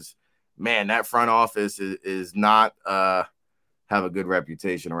 because, man, that front office is not have a good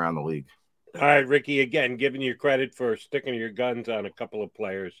reputation around the league. All right, Ricky, again, giving you credit for sticking your guns on a couple of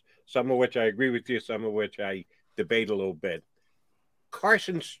players, some of which I agree with you, some of which I debate a little bit.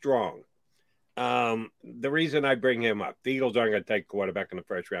 Carson Strong. The reason I bring him up, the Eagles aren't going to take quarterback in the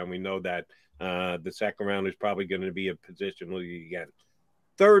first round. We know that. The second round is probably going to be a positional again.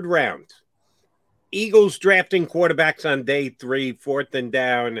 Third round, Eagles drafting quarterbacks on day 3, 4th and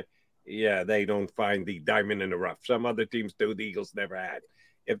down. Yeah, they don't find the diamond in the rough. Some other teams do. The Eagles never had.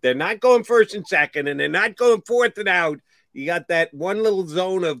 If they're not going 1st and 2nd and they're not going 4th and out, you got that one little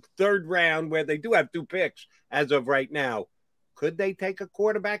zone of 3rd round where they do have 2 picks as of right now. Could they take a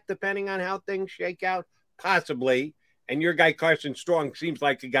quarterback depending on how things shake out? Possibly. And your guy Carson Strong seems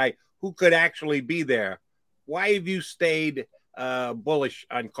like a guy who could actually be there. Why have you stayed bullish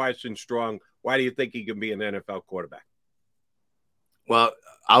on Carson Strong? Why do you think he can be an NFL quarterback? Well,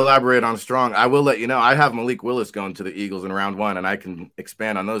 I'll elaborate on Strong. I will let you know, I have Malik Willis going to the Eagles in round 1, and I can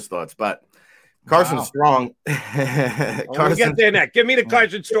expand on those thoughts. But Carson Strong. We'll get there next. Give me the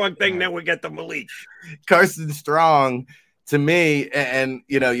Carson Strong thing, then we'll get to Malik. Carson Strong, to me, and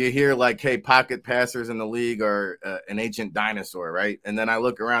you hear like, hey, pocket passers in the league are an ancient dinosaur, right? And then I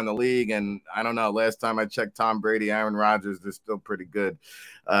look around the league, and I don't know, last time I checked Tom Brady, Aaron Rodgers, they're still pretty good.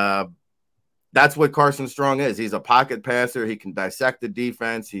 That's what Carson Strong is. He's a pocket passer. He can dissect the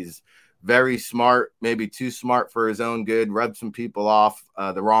defense. He's very smart, maybe too smart for his own good, rub some people off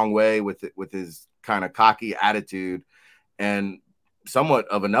the wrong way with his kind of cocky attitude and somewhat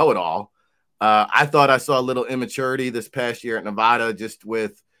of a know-it-all. I thought I saw a little immaturity this past year at Nevada, just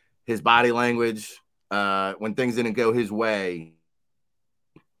with his body language when things didn't go his way.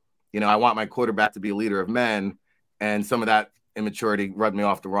 I want my quarterback to be a leader of men, and some of that immaturity rubbed me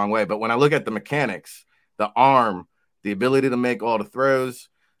off the wrong way. But when I look at the mechanics, the arm, the ability to make all the throws,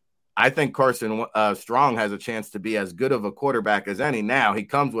 I think Carson Strong has a chance to be as good of a quarterback as any. Now, he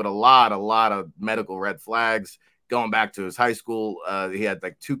comes with a lot of medical red flags. Going back to his high school, he had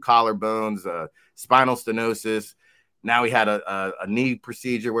like 2 collarbones, spinal stenosis. Now he had a knee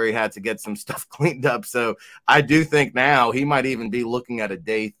procedure where he had to get some stuff cleaned up. So I do think now he might even be looking at a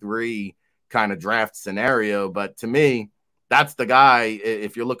day 3 kind of draft scenario. But to me, that's the guy.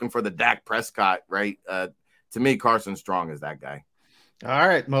 If you're looking for the Dak Prescott, right? To me, Carson Strong is that guy. All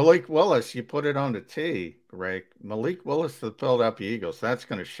right, Malik Willis, you put it on the tee, Rick. Malik Willis to the Philadelphia Eagles. That's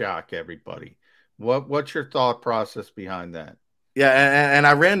going to shock everybody. What's your thought process behind that? Yeah, and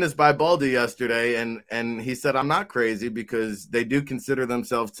I ran this by Baldy yesterday, and he said I'm not crazy because they do consider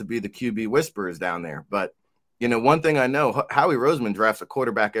themselves to be the QB whisperers down there. But, one thing I know, Howie Roseman drafts a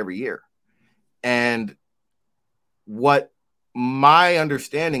quarterback every year. And what my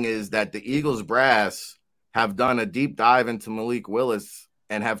understanding is that the Eagles brass have done a deep dive into Malik Willis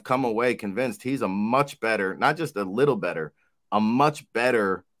and have come away convinced he's a much better, not just a little better, a much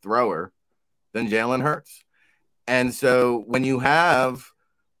better thrower than Jalen Hurts. And so when you have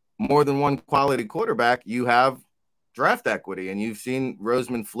more than one quality quarterback, you have draft equity. And you've seen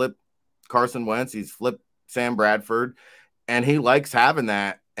Roseman flip Carson Wentz. He's flipped Sam Bradford, and he likes having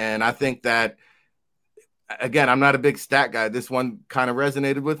that. And I think that, again, I'm not a big stat guy. This one kind of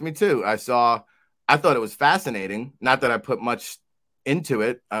resonated with me too. I thought it was fascinating. Not that I put much into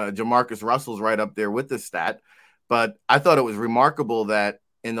it. Jamarcus Russell's right up there with the stat, but I thought it was remarkable that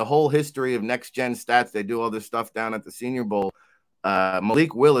in the whole history of next gen stats, they do all this stuff down at the Senior Bowl.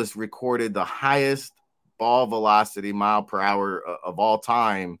 Malik Willis recorded the highest ball velocity mile per hour of all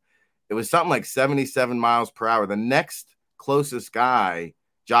time. It was something like 77 miles per hour. The next closest guy,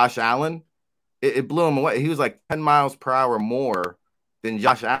 Josh Allen, it blew him away. He was like 10 miles per hour more than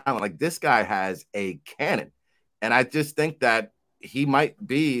Josh Allen. Like, this guy has a cannon. And I just think that he might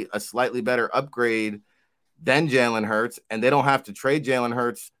be a slightly better upgrade than Jalen Hurts, and they don't have to trade Jalen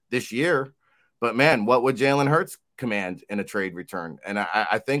Hurts this year. But, man, what would Jalen Hurts command in a trade return? And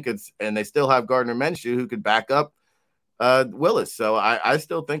I think and they still have Gardner Minshew who could back up Willis. So I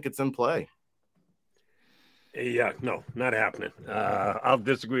still think it's in play. Yeah, no, not happening. I'll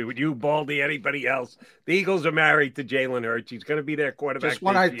disagree with you, Baldy. Anybody else? The Eagles are married to Jalen Hurts. He's going to be their quarterback. Just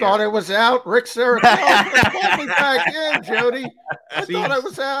when I thought it was out, Rick Serafel pulled me back in, Jody. I thought I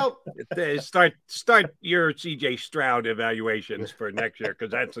was out. Start your C.J. Stroud evaluations for next year,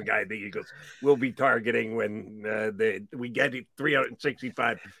 because that's the guy the Eagles will be targeting when we get it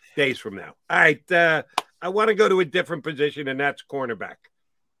 365 days from now. All right, I want to go to a different position, and that's cornerback.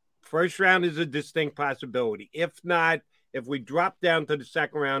 First round is a distinct possibility. If not, if we drop down to the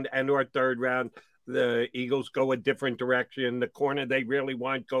second round and or third round, the Eagles go a different direction. The corner they really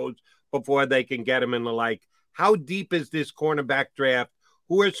want goes before they can get him and the like. How deep is this cornerback draft?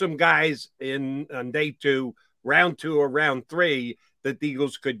 Who are some guys on day 2, round 2, or round 3 that the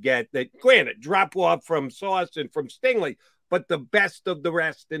Eagles could get that, granted, drop off from Sauce and from Stingley, but the best of the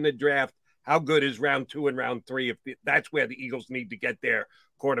rest in the draft? How good is round 2 and round 3 if that's where the Eagles need to get their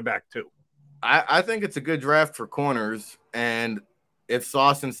quarterback too? I think it's a good draft for corners, and if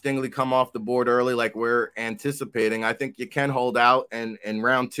Sauce and Stingley come off the board early like we're anticipating, I think you can hold out and in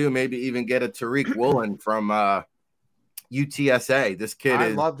round 2 maybe even get a Tariq Woolen from UTSA. This kid, I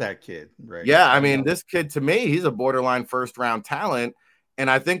love that kid. Right? Yeah, I mean, this kid, to me, he's a borderline first-round talent, and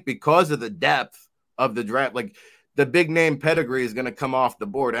I think because of the depth of the draft, like, the big name pedigree is going to come off the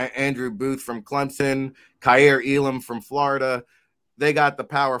board. Andrew Booth from Clemson, Kaiir Elam from Florida. They got the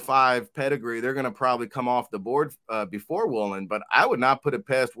Power 5 pedigree. They're going to probably come off the board before Woolen, but I would not put it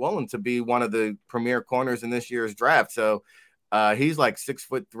past Woolen to be one of the premier corners in this year's draft. So he's like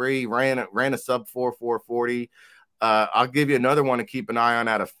 6'3", ran a sub 4.40. I'll give you another one to keep an eye on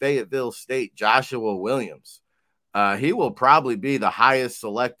out of Fayetteville State, Joshua Williams. He will probably be the highest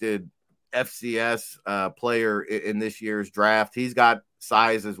selected FCS player in this year's draft. He's got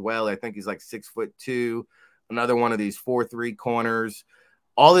size as well. I think he's like 6'2", another one of these 4.3 corners.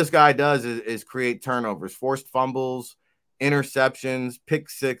 All this guy does is create turnovers, forced fumbles, interceptions, pick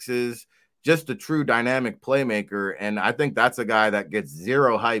sixes, just a true dynamic playmaker. And I think that's a guy that gets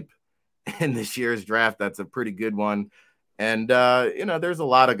zero hype in this year's draft. That's a pretty good one. And, there's a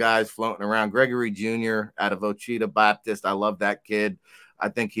lot of guys floating around. Gregory Jr. out of Ochita Baptist. I love that kid. I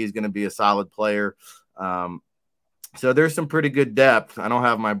think he's going to be a solid player. So there's some pretty good depth. I don't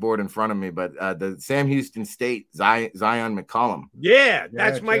have my board in front of me, but the Sam Houston State, Zion McCollum. Yeah,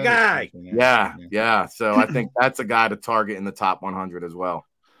 that's my guy. Yeah. So I think that's a guy to target in the top 100 as well.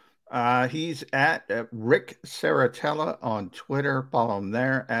 He's at Rick Saratella on Twitter. Follow him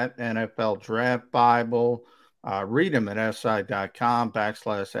there at NFL Draft Bible. Read him at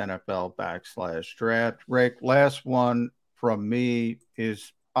si.com/NFL/draft. Rick, last one from me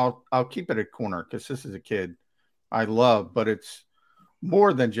is I'll keep it at corner because this is a kid I love, but it's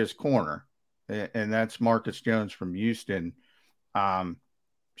more than just corner, and that's Marcus Jones from Houston. He's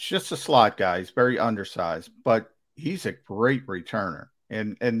just a slot guy. He's very undersized, but he's a great returner,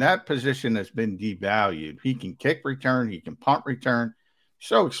 and that position has been devalued. He can kick return, he can punt return.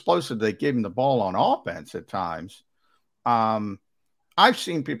 So explosive they gave him the ball on offense at times. I've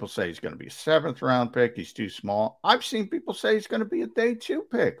seen people say he's going to be a 7th round pick. He's too small. I've seen people say he's going to be a day 2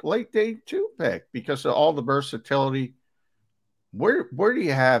 pick, late day 2 pick because of all the versatility. Where do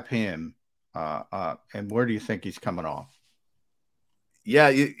you have him? And where do you think he's coming off? Yeah,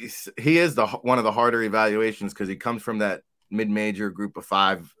 he is one of the harder evaluations because he comes from that mid-major group of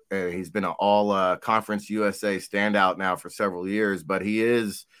five. He's been an all Conference USA standout now for several years, but he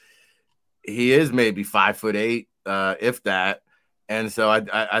is maybe 5'8", if that. And so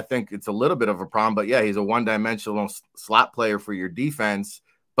I think it's a little bit of a problem, but yeah, he's a one-dimensional slot player for your defense,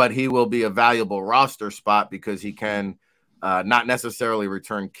 but he will be a valuable roster spot because he can not necessarily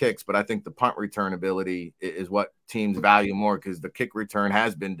return kicks, but I think the punt return ability is what teams value more because the kick return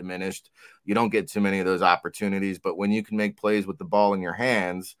has been diminished. You don't get too many of those opportunities, but when you can make plays with the ball in your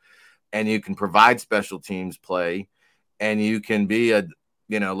hands and you can provide special teams play and you can be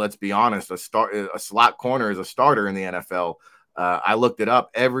let's be honest, a slot corner is a starter in the NFL. I looked it up.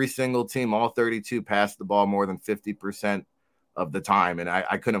 Every single team, all 32, passed the ball more than 50% of the time. And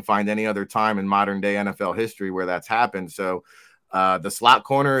I couldn't find any other time in modern day NFL history where that's happened. So the slot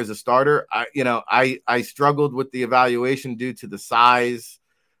corner is a starter. I struggled with the evaluation due to the size,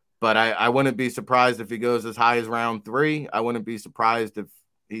 but I wouldn't be surprised if he goes as high as round 3. I wouldn't be surprised if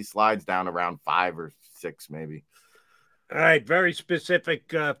he slides down to round 5 or 6, maybe. All right, very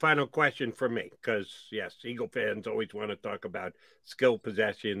specific final question for me, because, yes, Eagle fans always want to talk about skill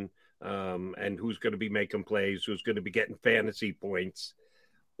possession and who's going to be making plays, who's going to be getting fantasy points.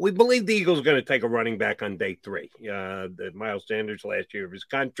 We believe the Eagles are going to take a running back on day 3. The Miles Sanders last year of his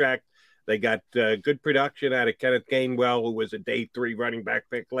contract. They got good production out of Kenneth Gainwell, who was a day 3 running back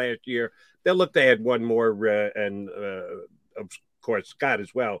pick last year. They'll look to add one more, and of course, Scott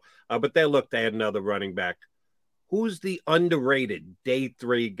as well. But they'll look to add another running back. Who's the underrated day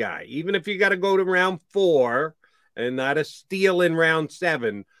 3 guy? Even if you got to go to round 4 and not a steal in round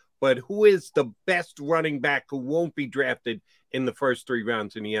 7, but who is the best running back who won't be drafted in the first 3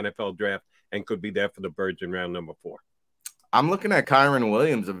 rounds in the NFL draft and could be there for the Birds in round number 4? I'm looking at Kyron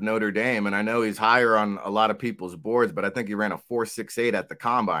Williams of Notre Dame, and I know he's higher on a lot of people's boards, but I think he ran a 4.68 at the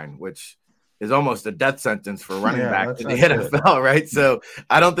Combine, which is almost a death sentence for running back in the NFL, right? So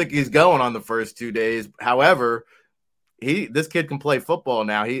I don't think he's going on the first 2 days. However, this kid can play football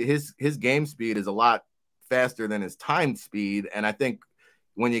now. His game speed is a lot faster than his time speed, and I think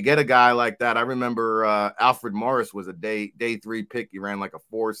when you get a guy like that, I remember Alfred Morris was a day 3 pick. He ran like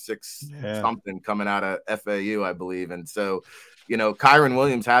a 4.6 something coming out of FAU, I believe. And so, Kyron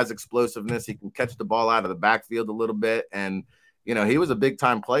Williams has explosiveness. He can catch the ball out of the backfield a little bit, and he was a big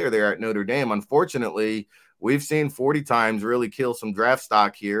time player there at Notre Dame. Unfortunately, we've seen 40 times really kill some draft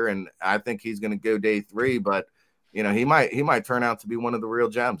stock here, and I think he's going to go day 3, but he might turn out to be one of the real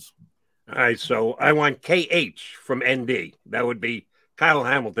gems. All right, so I want KH from ND. That would be Kyle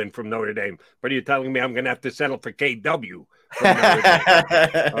Hamilton from Notre Dame. But you're telling me I'm going to have to settle for KW from Notre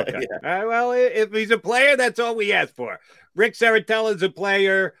Dame. Okay. Yeah. Well, if he's a player, that's all we ask for. Rick Saratella is a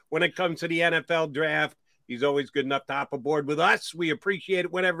player when it comes to the NFL draft. He's always good enough to hop aboard with us. We appreciate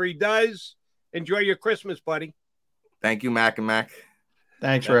it whenever he does. Enjoy your Christmas, buddy. Thank you, Mac and Mac.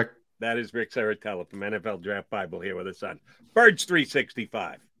 Thanks, Rick. That is Rick Saratella from NFL Draft Bible here with us on Birds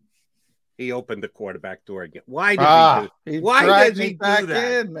 365. He opened the quarterback door again. Why does he do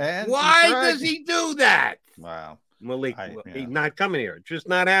that? Man. Why does he do that? Wow. Malik, he's not coming here. It's just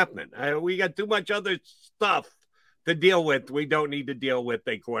not happening. We got too much other stuff to deal with. We don't need to deal with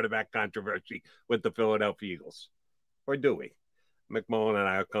a quarterback controversy with the Philadelphia Eagles. Or do we? McMullen and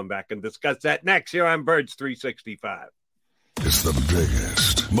I will come back and discuss that next here on Birds 365. It's the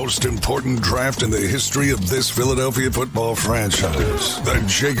biggest, most important draft in the history of this Philadelphia football franchise. The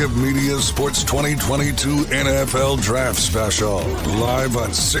Jacob Media Sports 2022 NFL Draft Special. Live on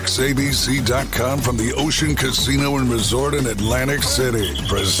 6abc.com from the Ocean Casino and Resort in Atlantic City.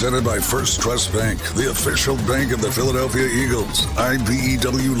 Presented by First Trust Bank, the official bank of the Philadelphia Eagles.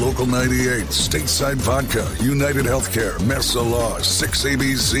 IBEW Local 98, Stateside Vodka, United Healthcare, Mesa Law,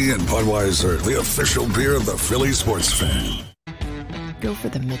 6ABC, and Budweiser, the official beer of the Philly sports fan. Go for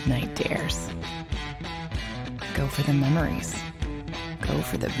the midnight dares. Go for the memories. Go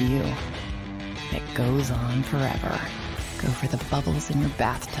for the view that goes on forever. Go for the bubbles in your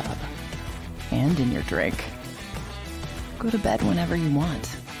bathtub and in your drink. Go to bed whenever you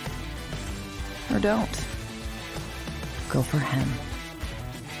want. Or don't. Go for him.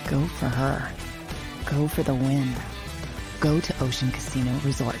 Go for her. Go for the win. Go to Ocean Casino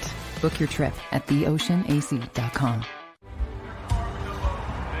Resort. Book your trip at theoceanac.com.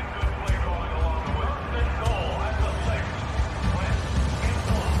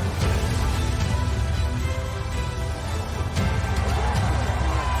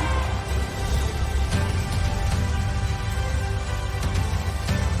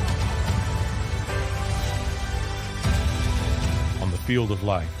 Field of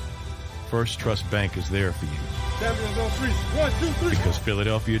life, First Trust Bank is there for you. 1, 2, 3. Because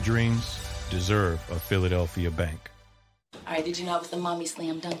Philadelphia dreams deserve a Philadelphia bank. All right, did you know I was the mommy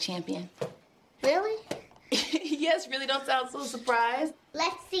slam dunk champion? Really? Yes, really don't sound so surprised.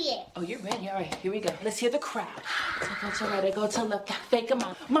 Let's see it. Oh, you're ready. All right, here we go. Let's hear the crowd. So go to right, I go to left, fake a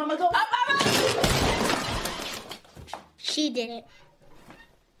mama. Mama, go up, mama! She did it.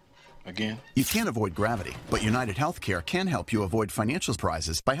 Again? You can't avoid gravity, but United Healthcare can help you avoid financial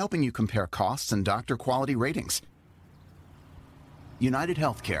surprises by helping you compare costs and doctor quality ratings. United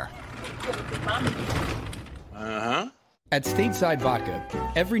Healthcare. Uh-huh. At Stateside Vodka,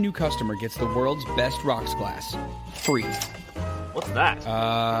 every new customer gets the world's best rocks glass. Free. What's that?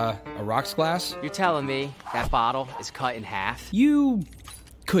 A rocks glass? You're telling me that bottle is cut in half? You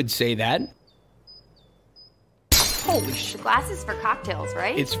could say that. Holy shit. The glass is for cocktails,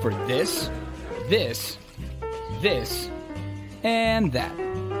 right? It's for this, this, and that.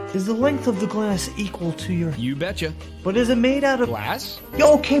 Is the length of the glass equal to your... You betcha. But is it made out of... Glass? Yeah,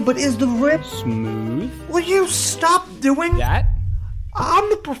 okay, but is the rip... Smooth? Will you stop doing... That? I'm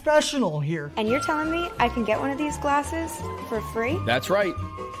the professional here. And you're telling me I can get one of these glasses for free? That's right.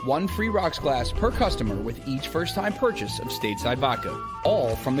 One free rocks glass per customer with each first-time purchase of Stateside Vodka.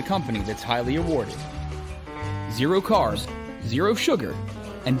 All from the company that's highly awarded. 0 carbs, 0 sugar,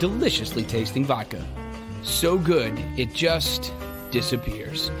 and deliciously tasting vodka. So good, it just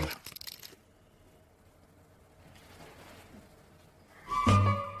disappears.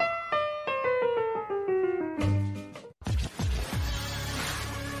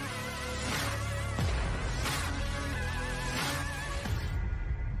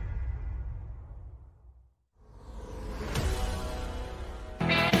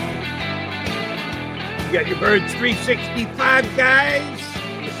 You got your Birds 365, guys.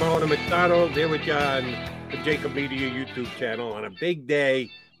 Ramona McDonald here with you on the Jacob Media YouTube channel on a big day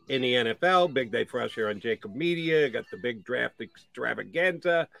in the NFL. Big day for us here on Jacob Media. Got the big draft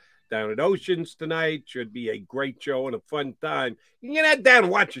extravaganza down at Oceans tonight. Should be a great show and a fun time. You can head down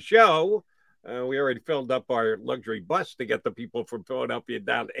and watch the show. We already filled up our luxury bus to get the people from Philadelphia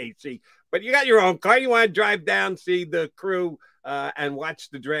down to AC. But you got your own car. You want to drive down, see the crew, and watch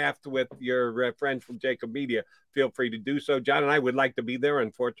the draft with your friends from Jacob Media, feel free to do so. John and I would like to be there.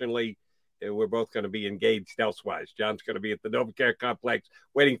 Unfortunately, we're both going to be engaged elsewise. John's going to be at the NovaCare Complex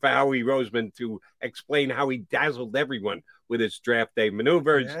waiting for Howie Roseman to explain how he dazzled everyone with his draft day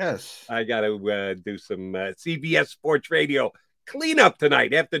maneuvers. Yes. I got to do some CBS Sports Radio cleanup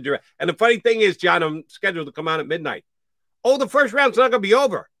tonight after draft. And the funny thing is, John, I'm scheduled to come out at midnight. Oh, the first round's not going to be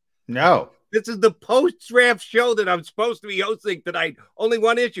over. No. This is the post-draft show that I'm supposed to be hosting tonight. Only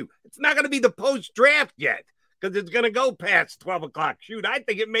one issue. It's not going to be the post-draft yet because it's going to go past 12 o'clock. Shoot, I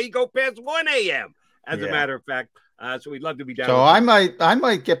think it may go past 1 a.m., as a matter of fact. So we'd love to be down. So I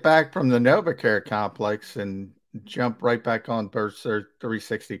might get back from the NovaCare Complex and jump right back on Burst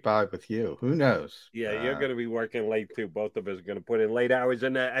 365 with you. Who knows? Yeah, you're going to be working late, too. Both of us are going to put in late hours,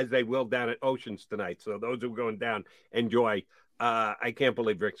 and as they will down at Oceans tonight. So those who are going down, enjoy. I can't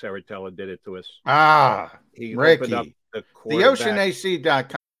believe Rick Saratella did it to us. He Ricky. opened up the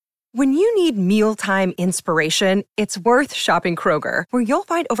TheOceanAC.com. When you need mealtime inspiration, it's worth shopping Kroger, where you'll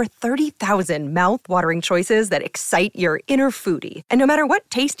find over 30,000 mouth-watering choices that excite your inner foodie. And no matter what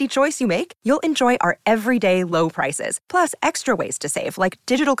tasty choice you make, you'll enjoy our everyday low prices, plus extra ways to save, like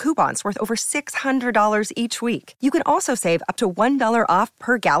digital coupons worth over $600 each week. You can also save up to $1 off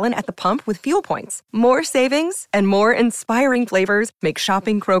per gallon at the pump with fuel points. More savings and more inspiring flavors make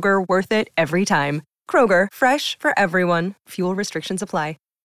shopping Kroger worth it every time. Kroger, fresh for everyone. Fuel restrictions apply.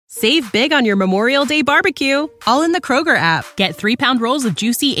 Save big on your Memorial Day barbecue, all in the Kroger app. Get 3-pound rolls of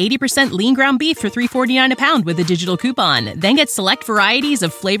juicy 80% lean ground beef for $3.49 a pound with a digital coupon. Then get select varieties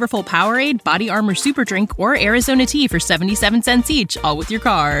of flavorful Powerade, Body Armor Super Drink, or Arizona tea for 77 cents each, all with your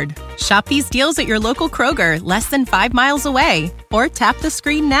card. Shop these deals at your local Kroger, less than 5 miles away. Or tap the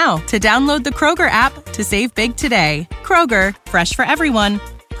screen now to download the Kroger app to save big today. Kroger, fresh for everyone.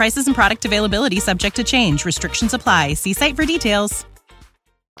 Prices and product availability subject to change. Restrictions apply. See site for details.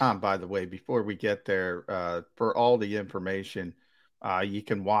 By the way, before we get there, for all the information, you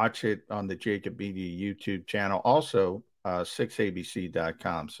can watch it on the Jacob Media YouTube channel, also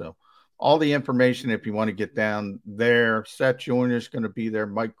 6abc.com. So all the information, if you want to get down there, Seth Joyner's going to be there,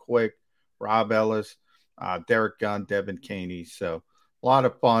 Mike Quick, Rob Ellis, Derek Gunn, Devin Caney. So a lot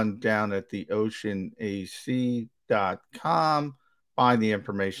of fun down at the oceanac.com. Find the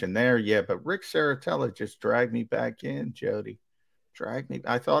information there. Yeah, but Rick Saratella just dragged me back in, Jody. Drag me.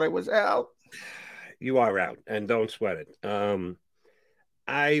 I thought I was out. You are out, and don't sweat it.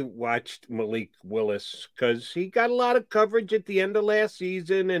 I watched Malik Willis because he got a lot of coverage at the end of last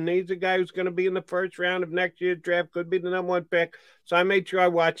season, and he's a guy who's going to be in the first round of next year's draft, could be the number 1 pick. So I made sure I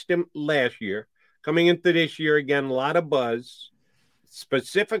watched him last year coming into this year, again, a lot of buzz,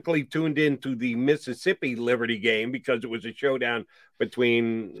 specifically tuned into the Mississippi Liberty game because it was a showdown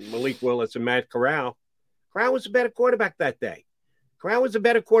between Malik Willis and Matt Corral. Corral was a better quarterback that day. Corral was a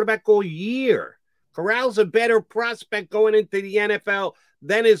better quarterback all year. Corral's a better prospect going into the NFL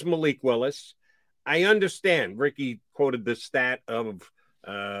than is Malik Willis. I understand. Ricky quoted the stat of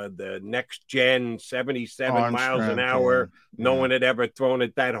the next gen 77 miles an hour. No one had ever thrown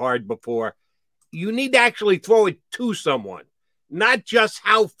it that hard before. You need to actually throw it to someone, not just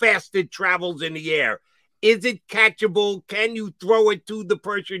how fast it travels in the air. Is it catchable? Can you throw it to the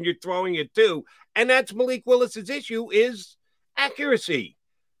person you're throwing it to? And that's Malik Willis's issue, is accuracy.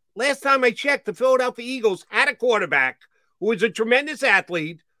 Last time I checked, the Philadelphia Eagles had a quarterback who was a tremendous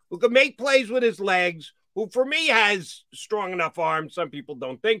athlete, who could make plays with his legs, who for me has strong enough arms. Some people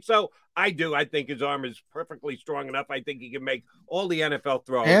don't think so. I do. I think his arm is perfectly strong enough. I think he can make all the NFL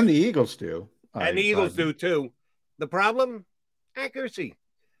throws. And the Eagles do. And the Eagles do too. The problem? Accuracy.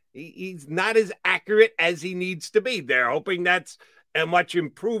 He's not as accurate as he needs to be. They're hoping that's a much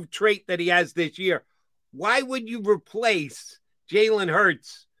improved trait that he has this year. Why would you replace Jalen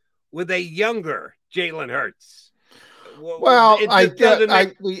Hurts with a younger Jalen Hurts? Well, it doesn't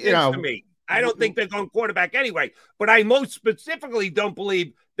make sense to me. I don't think they're going quarterback anyway, but I most specifically don't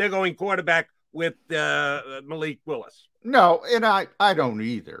believe they're going quarterback with Malik Willis. No, and I don't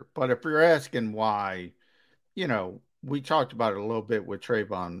either. But if you're asking why, we talked about it a little bit with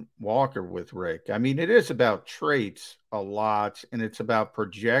Trayvon Walker with Rick. I mean, it is about traits a lot, and it's about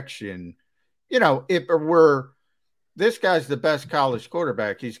projection. If it were this guy's the best college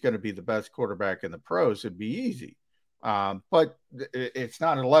quarterback, he's going to be the best quarterback in the pros, it'd be easy. But it's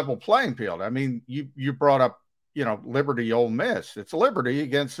not a level playing field. I mean, you brought up, Liberty Ole Miss. It's Liberty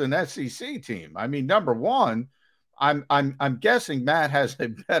against an SEC team. I mean, number one, I'm guessing Matt has a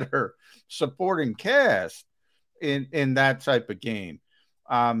better supporting cast in that type of game.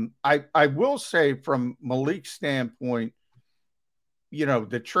 I will say from Malik's standpoint,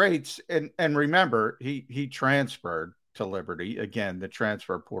 the traits, and remember, he transferred to Liberty, again, the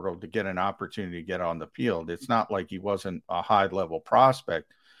transfer portal, to get an opportunity to get on the field. It's not like he wasn't a high-level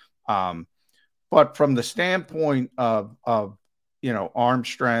prospect. But from the standpoint of arm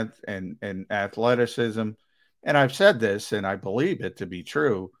strength and athleticism, and I've said this, and I believe it to be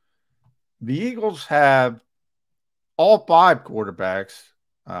true, the Eagles have all five quarterbacks,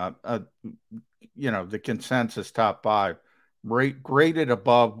 the consensus top five, graded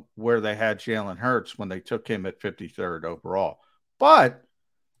above where they had Jalen Hurts when they took him at 53rd overall. But,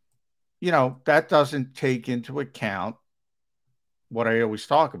 that doesn't take into account what I always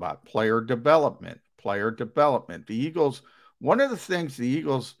talk about, player development. The Eagles, one of the things the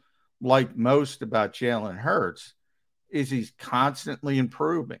Eagles like most about Jalen Hurts is he's constantly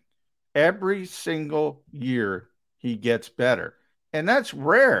improving. Every single year he gets better. And that's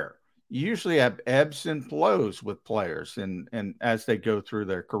rare. You usually have ebbs and flows with players and as they go through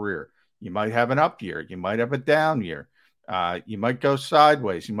their career. You might have an up year. You might have a down year. You might go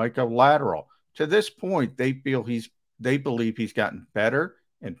sideways. You might go lateral. To this point, they believe he's gotten better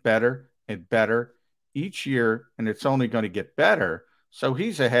and better and better each year, and it's only going to get better. So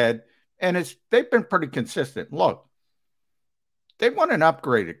he's ahead, and they've been pretty consistent. Look, they want an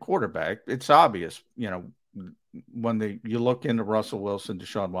upgraded quarterback. It's obvious, when you look into Russell Wilson,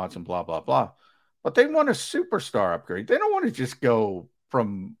 Deshaun Watson, blah, blah, blah. But they want a superstar upgrade. They don't want to just go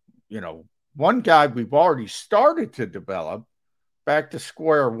from, one guy we've already started to develop back to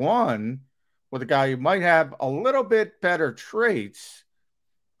square one with a guy who might have a little bit better traits.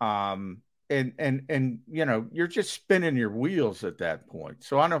 And you're just spinning your wheels at that point.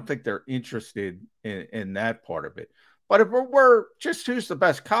 So I don't think they're interested in that part of it. But if it were just who's the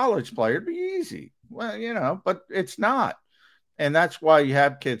best college player, it'd be easy. Well, but it's not. And that's why you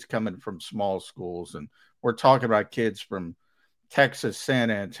have kids coming from small schools. And we're talking about kids from Texas,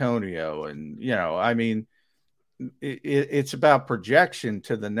 San Antonio. And, it's about projection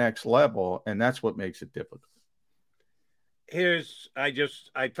to the next level. And that's what makes it difficult.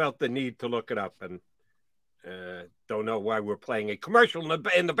 I felt the need to look it up, and don't know why we're playing a commercial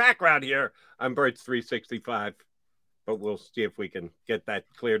in the background here on Birds 365, but we'll see if we can get that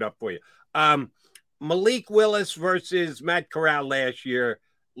cleared up for you. Malik Willis versus Matt Corral last year,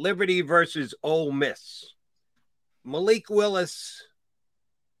 Liberty versus Ole Miss. Malik Willis,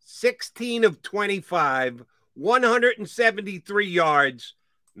 16 of 25, 173 yards,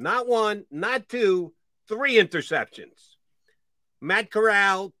 not one, not two, 3 interceptions. Matt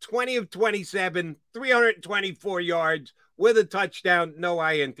Corral, 20 of 27, 324 yards with a touchdown, no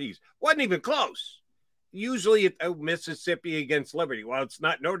INTs. Wasn't even close. usually it's Mississippi against Liberty. Well, it's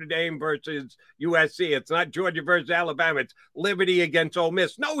not Notre Dame versus USC. It's not Georgia versus Alabama. It's Liberty against Ole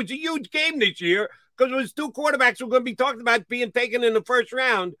Miss. No, it's a huge game this year because it was two quarterbacks who are going to be talked about being taken in the first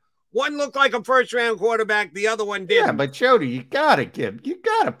round. One looked like a first-round quarterback. The other one didn't. Yeah, but Jody, you got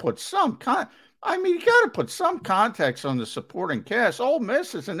to put some context on the supporting cast. Ole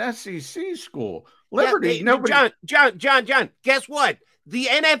Miss is an SEC school. Liberty, yeah, nobody. John, guess what? The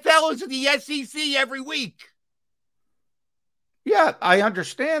NFL is the SEC every week. Yeah, I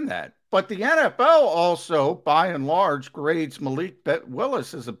understand that. But the NFL also, by and large, grades Malik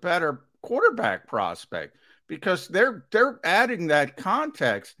Willis as a better quarterback prospect because they're adding that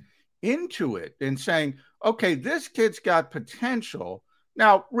context into it and saying, okay, this kid's got potential.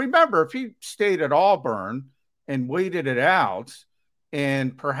 Now, remember, if he stayed at Auburn and waited it out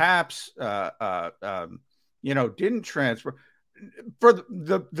and perhaps, didn't transfer, for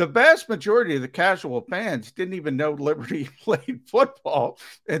the vast majority of the casual fans didn't even know Liberty played football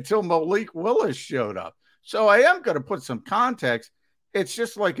until Malik Willis showed up. So I am going to put some context. It's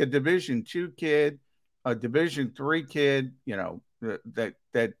just like a Division II kid, a Division III kid, that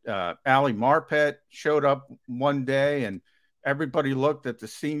Ali Marpet showed up one day and everybody looked at the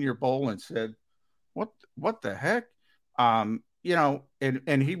Senior Bowl and said, what the heck? And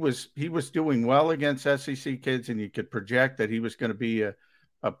he was doing well against SEC kids, and you could project that he was going to be a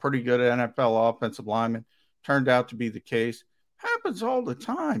pretty good NFL offensive lineman. Turned out to be the case. Happens all the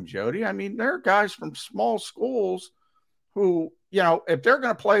time, Jody. I mean, there are guys from small schools who, if they're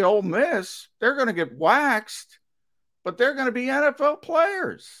going to play Ole Miss, they're going to get waxed, but they're going to be NFL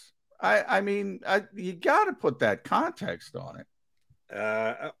players. You got to put that context on it.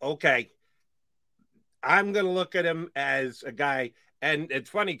 Okay. I'm going to look at him as a guy, and it's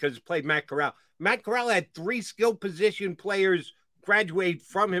funny because he played Matt Corral. Matt Corral had 3 skill position players graduate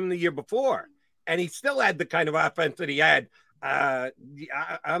from him the year before, and he still had the kind of offense that he had.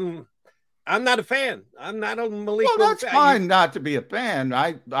 I'm not a fan. I'm not a Malik. Well, that's fine not to be a fan.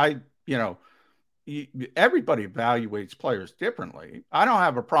 Everybody evaluates players differently. I don't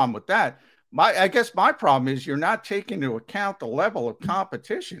have a problem with that. I guess my problem is you're not taking into account the level of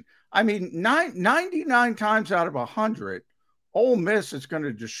competition. I mean, 99 times out of 100, Ole Miss is going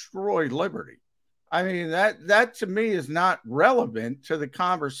to destroy Liberty. I mean, that to me is not relevant to the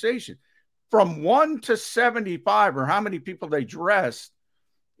conversation. From 1 to 75, or how many people they dressed,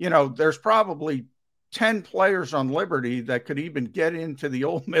 there's probably 10 players on Liberty that could even get into the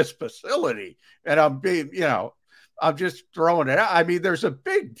Ole Miss facility. And I'm just throwing it out. I mean, there's a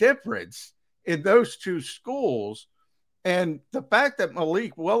big difference in those two schools. And the fact that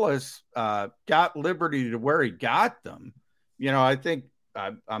Malik Willis got Liberty to where he got them, I think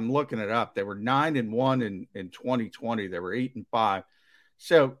I'm looking it up. They were 9-1 in 2020. They were 8-5.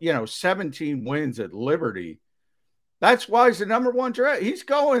 So, 17 wins at Liberty. That's why he's the number 1 draft. He's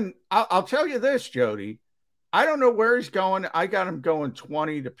going, I'll tell you this, Jody. I don't know where he's going. I got him going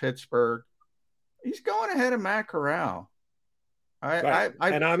 20 to Pittsburgh. He's going ahead of Matt Corral.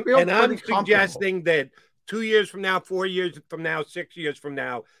 I'm suggesting that 2 years from now, 4 years from now, 6 years from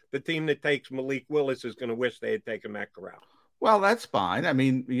now, the team that takes Malik Willis is going to wish they had taken Matt Corral. Well, that's fine. I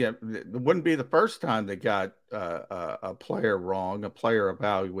mean, it wouldn't be the first time they got a player wrong, a player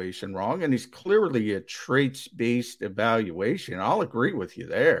evaluation wrong, and he's clearly a traits-based evaluation. I'll agree with you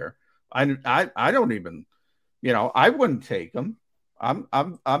there. I don't even, I wouldn't take him.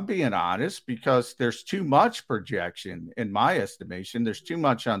 I'm being honest because there's too much projection in my estimation. There's too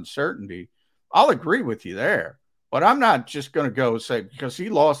much uncertainty. I'll agree with you there. But I'm not just going to go say because he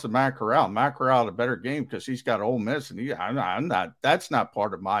lost to Matt Corral. Matt Corral had a better game because he's got Ole Miss, and I'm not. That's not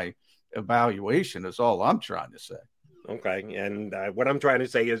part of my evaluation. Is all I'm trying to say. Okay, and what I'm trying to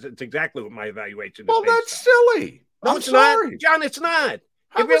say is it's exactly what my evaluation is. Well, that's silly. No, it's not, John. It's not.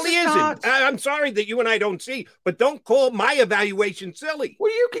 It really isn't. I'm sorry that you and I don't see, but don't call my evaluation silly.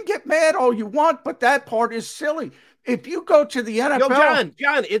 Well, you can get mad all you want, but that part is silly. If you go to the NFL,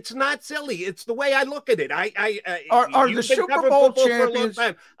 John, it's not silly. It's the way I look at it. Are the Super Bowl champions?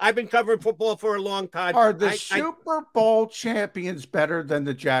 I've been covering football for a long time. Are the Super Bowl champions better than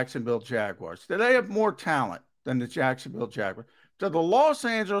the Jacksonville Jaguars? Do they have more talent than the Jacksonville Jaguars? Do the Los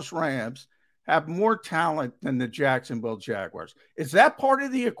Angeles Rams have more talent than the Jacksonville Jaguars? Is that part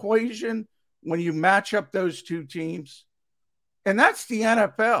of the equation when you match up those two teams? And that's the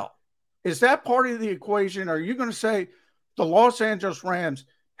NFL. Is that part of the equation? Are you going to say the Los Angeles Rams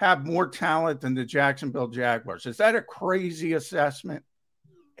have more talent than the Jacksonville Jaguars? Is that a crazy assessment?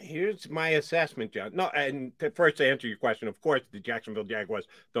 Here's my assessment, John. No, and first to answer your question, of course, the Jacksonville Jaguars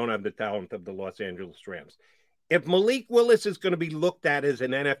don't have the talent of the Los Angeles Rams. If Malik Willis is going to be looked at as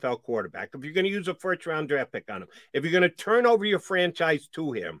an NFL quarterback, if you're going to use a first-round draft pick on him, if you're going to turn over your franchise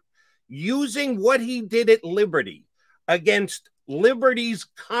to him, using what he did at Liberty against Liberty's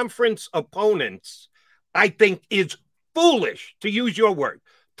conference opponents, I think is foolish, to use your word.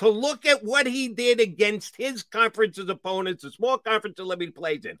 To look at what he did against his conference's opponents, the small conference that Liberty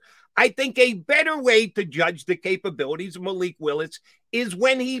plays in, I think a better way to judge the capabilities of Malik Willis is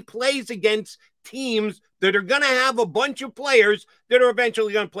when he plays against teams that are going to have a bunch of players that are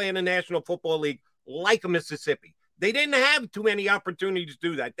eventually going to play in the National Football League, like Mississippi. They didn't have too many opportunities to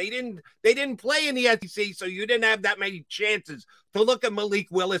do that. They didn't play in the SEC, so you didn't have that many chances to look at Malik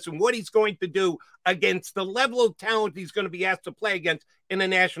Willis and what he's going to do against the level of talent he's going to be asked to play against in the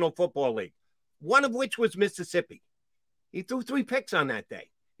National Football League, one of which was Mississippi. He threw 3 picks on that day.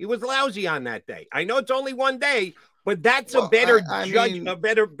 He was lousy on that day. I know it's only one day, but that's a better judgment. A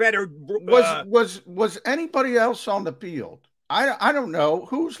better. Was anybody else on the field? I don't know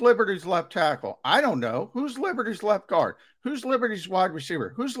who's Liberty's left tackle. I don't know who's Liberty's left guard. Who's Liberty's wide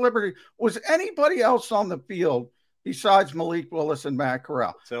receiver? Who's Liberty? Was anybody else on the field besides Malik Willis and Matt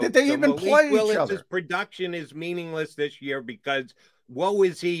Corral? Did they even play each other? His production is meaningless this year because woe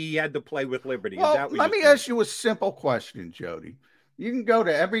is he had to play with Liberty. Well, let me ask you a simple question, Jody. You can go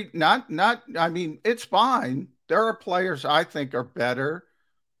to every I mean, it's fine. There are players I think are better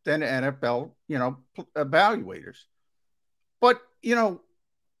than NFL, evaluators. But, if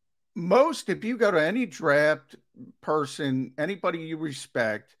you go to any draft person, anybody you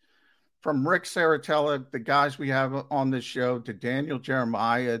respect, from Rick Saratella, the guys we have on this show, to Daniel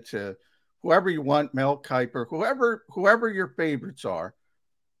Jeremiah, to whoever you want, Mel Kiper, whoever your favorites are,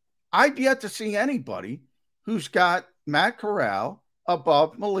 I've yet to see anybody who's got Matt Corral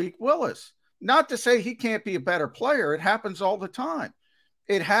above Malik Willis. Not to say he can't be a better player. It happens all the time.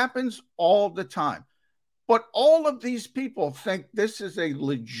 But all of these people think this is a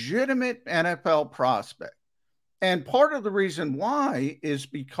legitimate NFL prospect. And part of the reason why is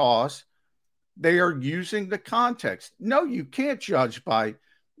because they are using the context. No, you can't judge by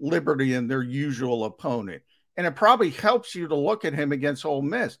Liberty and their usual opponent. And it probably helps you to look at him against Ole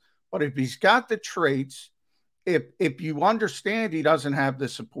Miss. But if he's got the traits, if you understand he doesn't have the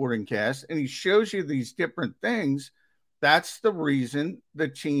supporting cast and he shows you these different things, that's the reason the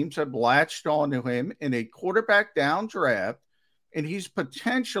teams have latched onto him in a quarterback down draft, and he's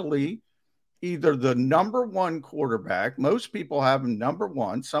potentially either the number 1 quarterback. Most people have him number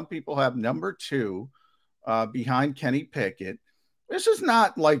 1. Some people have number 2 behind Kenny Pickett. This is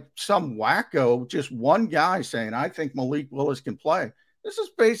not like some wacko, just one guy saying, I think Malik Willis can play. This is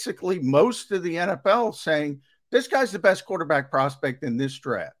basically most of the NFL saying, this guy's the best quarterback prospect in this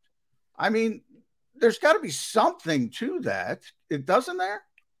draft. I mean, there's got to be something to that. It doesn't there?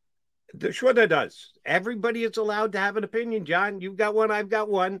 Sure there does. Everybody is allowed to have an opinion, John. You've got one, I've got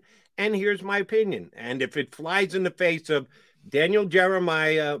one, and here's my opinion. And if it flies in the face of Daniel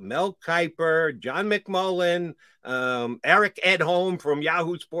Jeremiah, Mel Kiper, John McMullen, Eric Edholm from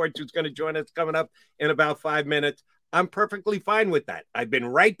Yahoo Sports, who's going to join us coming up in about 5 minutes, I'm perfectly fine with that. I've been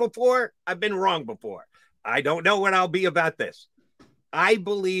right before. I've been wrong before. I don't know what I'll be about this. I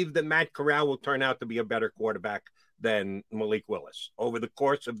believe that Matt Corral will turn out to be a better quarterback than Malik Willis over the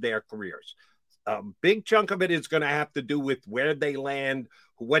course of their careers. A big chunk of it is going to have to do with where they land,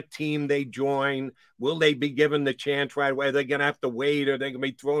 what team they join. Will they be given the chance right away? Are they going to have to wait? Or are they going to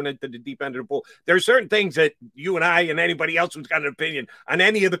be thrown into the deep end of the pool? There are certain things that you and I and anybody else who's got an opinion on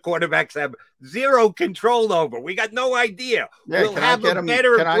any of the quarterbacks have zero control over. We got no idea. Yeah, we'll have a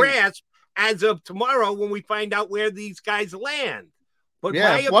better grasp as of tomorrow when we find out where these guys land. But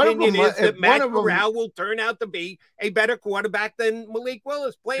my opinion is that Matt Corral will turn out to be a better quarterback than Malik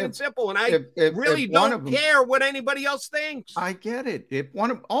Willis, plain and simple. And I really don't care what anybody else thinks. I get it.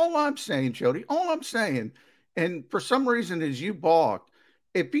 All I'm saying, Jody, and for some reason as you balked,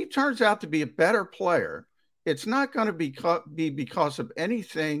 if he turns out to be a better player, it's not going to be because of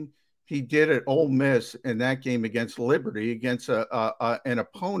anything he did at Ole Miss in that game against Liberty, against an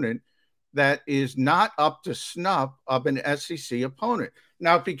opponent that is not up to snuff of an SEC opponent.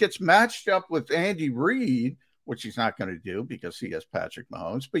 Now, if he gets matched up with Andy Reid, which he's not going to do because he has Patrick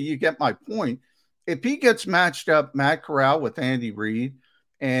Mahomes, but you get my point. If he gets matched up, Matt Corral with Andy Reid,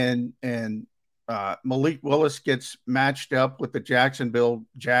 and Malik Willis gets matched up with the Jacksonville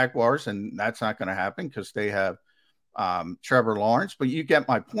Jaguars, and that's not going to happen because they have Trevor Lawrence, but you get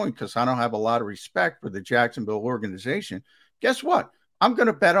my point because I don't have a lot of respect for the Jacksonville organization. Guess what? I'm going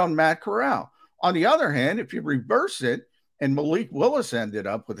to bet on Matt Corral. On the other hand, if you reverse it and Malik Willis ended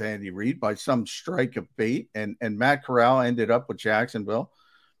up with Andy Reid by some strike of fate and Matt Corral ended up with Jacksonville,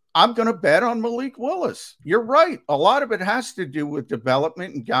 I'm going to bet on Malik Willis. You're right. A lot of it has to do with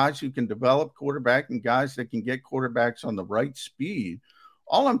development and guys who can develop quarterback and guys that can get quarterbacks on the right speed.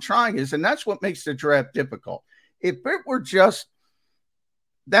 All I'm trying is, and that's what makes the draft difficult. If it were just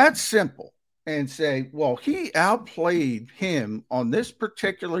that simple and say, well, he outplayed him on this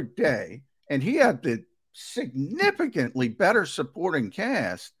particular day and he had the significantly better supporting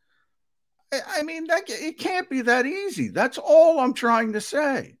cast, I mean, it can't be that easy. That's all I'm trying to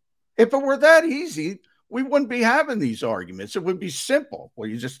say. If it were that easy, we wouldn't be having these arguments. It would be simple. Well,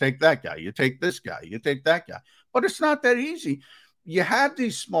 you just take that guy, you take this guy, you take that guy. But it's not that easy. You have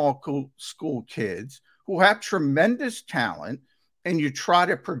these small school kids who have tremendous talent, and you try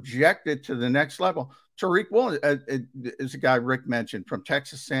to project it to the next level. Tariq Woolen is a guy Rick mentioned from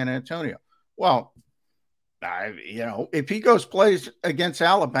Texas, San Antonio. Well, if he plays against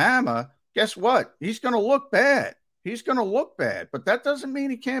Alabama, guess what? He's going to look bad. He's going to look bad, but that doesn't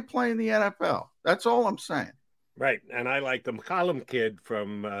mean he can't play in the NFL. That's all I'm saying. Right, and I like the McCollum kid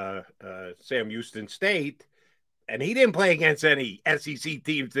from Sam Houston State, and he didn't play against any SEC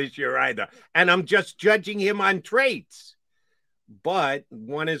teams this year either. And I'm just judging him on traits. But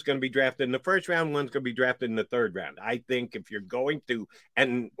one is going to be drafted in the first round, one's going to be drafted in the third round. I think if you're going to,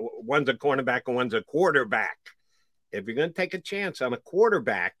 and one's a cornerback and one's a quarterback, if you're going to take a chance on a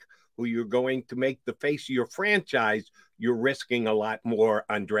quarterback who you're going to make the face of your franchise, you're risking a lot more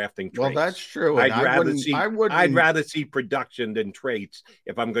on drafting traits. Well, that's true. I'd rather see production than traits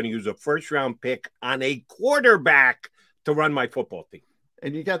if I'm going to use a first-round pick on a quarterback to run my football team.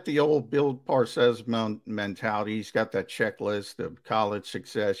 And you got the old Bill Parcells mentality. He's got that checklist of college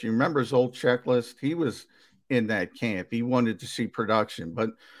success. You remember his old checklist? He was in that camp. He wanted to see production. But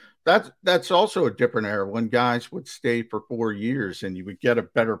that's also a different era when guys would stay for 4 years and you would get a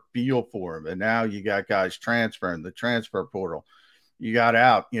better feel for them. And now you got guys transferring, the transfer portal. You got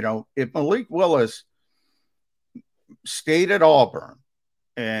out. If Malik Willis stayed at Auburn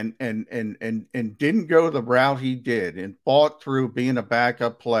and didn't go the route he did and fought through being a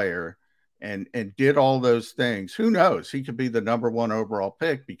backup player and did all those things, who knows? He could be the number one overall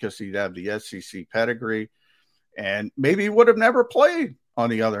pick because he'd have the SEC pedigree, and maybe he would have never played on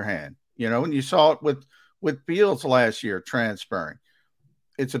the other hand, and you saw it with Fields last year transferring.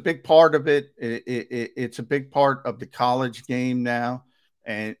 It's a big part of it. It's a big part of the college game now,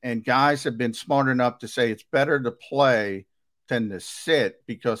 and guys have been smart enough to say it's better to play than to sit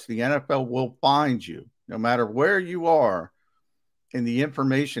because the NFL will find you no matter where you are in the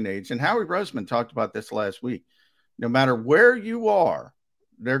information age. And Howie Roseman talked about this last week. No matter where you are,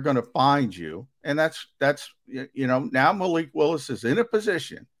 they're going to find you. And that's now Malik Willis is in a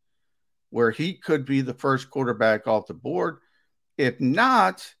position where he could be the first quarterback off the board. If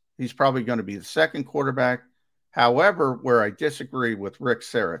not, he's probably going to be the second quarterback. However, where I disagree with Rick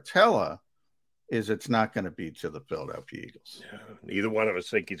Saratella is it's not going to be to the Philadelphia Eagles. No, neither one of us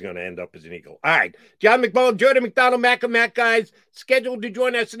think he's going to end up as an Eagle. All right. John McMullen, Jordan McDonald, Mac and Mac guys, scheduled to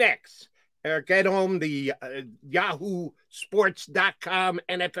join us next. Eric Edholm, the YahooSports.com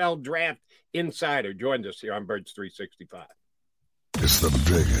NFL Draft Insider, joins us here on Birds 365. It's the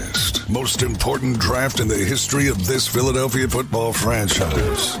biggest, most important draft in the history of this Philadelphia football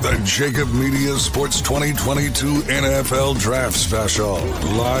franchise. The Jacob Media Sports 2022 NFL Draft Special.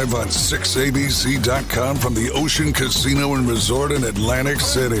 Live on 6abc.com from the Ocean Casino and Resort in Atlantic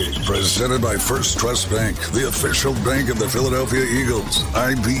City. Presented by First Trust Bank, the official bank of the Philadelphia Eagles.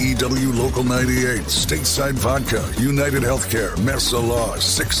 IBEW Local 98, Stateside Vodka, United Healthcare, Mesa Law,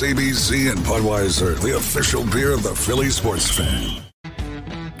 6ABC, and Budweiser, the official beer of the Philly sports fan.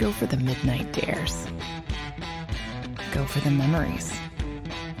 Go for the midnight dares. Go for the memories.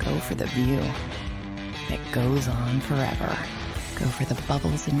 Go for the view that goes on forever. Go for the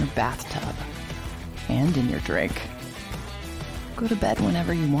bubbles in your bathtub and in your drink. Go to bed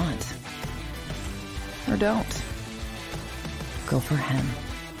whenever you want. Or don't. Go for him.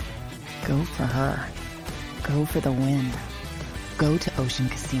 Go for her. Go for the win. Go to Ocean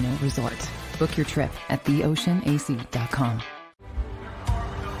Casino Resort. Book your trip at theoceanac.com.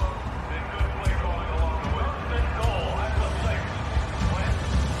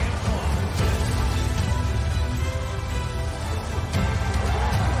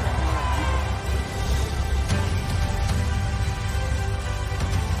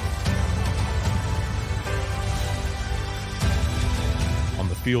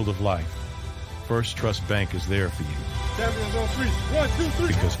 Field of life, First Trust Bank is there for you. Champions on three. 1, 2, 3.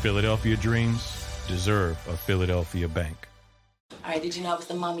 Because Philadelphia dreams deserve a Philadelphia bank. All right, did you know I was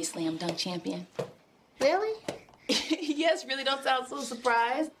the Mommy Slam Dunk champion? Really? Yes, really don't sound so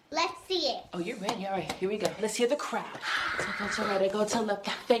surprised. Let's see it. Oh, you're ready. All right, here we go. Let's hear the crowd. So go to right, go to left,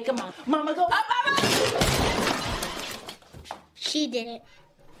 fake a mama. Mama, go up, mama! She did it.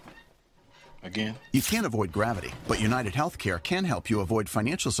 Again? You can't avoid gravity, but United Healthcare can help you avoid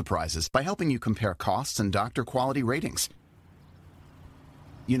financial surprises by helping you compare costs and doctor quality ratings.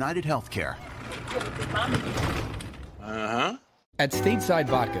 United Healthcare. Uh-huh. At Stateside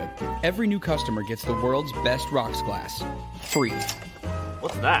Vodka, every new customer gets the world's best rocks glass. Free.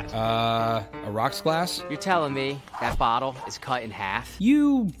 What's that? A rocks glass? You're telling me that bottle is cut in half?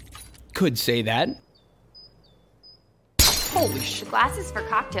 You could say that. Holy shit. The glass is for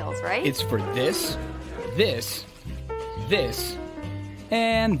cocktails, right? It's for this, this, this,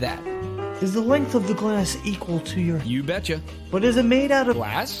 and that. Is the length of the glass equal to your... You betcha. But is it made out of...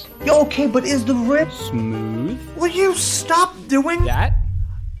 Glass? Yeah, okay, but is the rip... Smooth? Will you stop doing... That?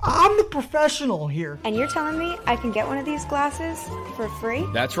 I'm the professional here. And you're telling me I can get one of these glasses for free?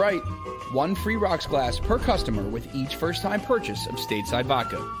 That's right. One free rocks glass per customer with each first-time purchase of Stateside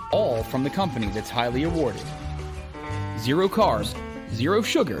Vodka. All from the company that's highly awarded. 0 carbs, 0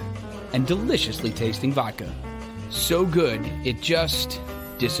 sugar, and deliciously tasting vodka. So good, it just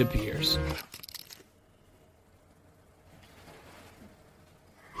disappears.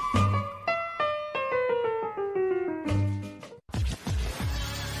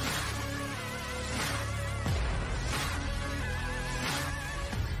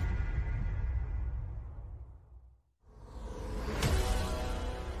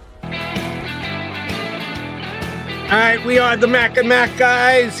 All right, we are the Mac and Mac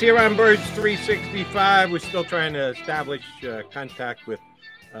guys here on Birds 365. We're still trying to establish contact with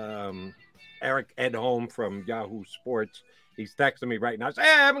Eric Edholm from Yahoo Sports. He's texting me right now. Hey,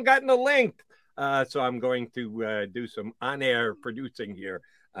 I haven't gotten the link. So I'm going to do some on-air producing here.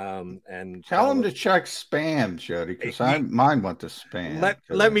 And tell him to check spam, Jody, because mine went to spam.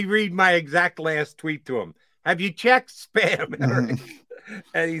 Let me read my exact last tweet to him. Have you checked spam, Eric?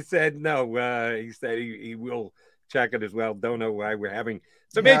 And he said no. He said he will check it as well. Don't know why we're having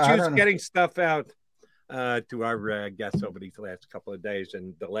some issues getting stuff out to our guests over these last couple of days.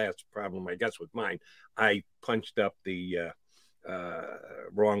 And the last problem, I guess, was mine. I punched up the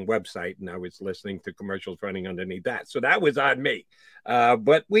wrong website, and I was listening to commercials running underneath that. So that was on me.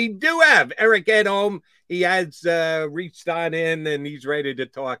 But we do have Eric Edholm. He has reached on in, and he's ready to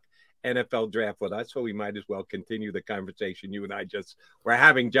talk NFL draft with us, so we might as well continue the conversation you and I just were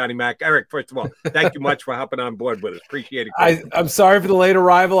having, Johnny Mac. Eric, first of all, thank you much for hopping on board with us. Appreciate it. I'm sorry for the late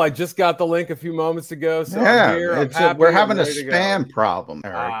arrival. I just got the link a few moments ago, so I'm here. I'm happy. We're having a spam problem,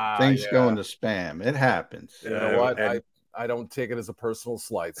 Eric. Things go into spam. It happens. You know what? I don't take it as a personal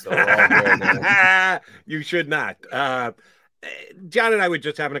slight, so we're all good. You should not. John and I were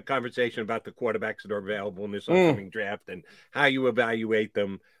just having a conversation about the quarterbacks that are available in this upcoming draft and how you evaluate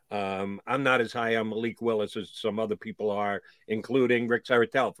them. I'm not as high on Malik Willis as some other people are, including Rick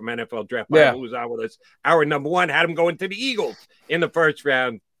Serratel from NFL Draft Bible, who's out with us. Our number one had him going to the Eagles in the first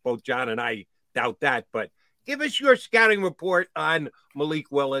round. Both John and I doubt that, but give us your scouting report on Malik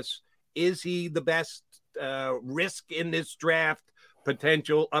Willis. Is he the best risk in this draft?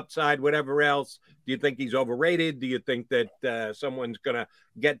 Potential, upside, whatever else? Do you think he's overrated? Do you think that someone's going to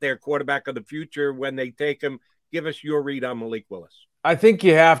get their quarterback of the future when they take him? Give us your read on Malik Willis. I think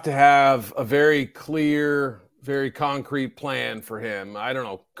you have to have a very clear, very concrete plan for him. I don't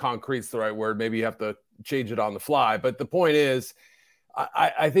know, concrete's the right word. Maybe you have to change it on the fly. But the point is,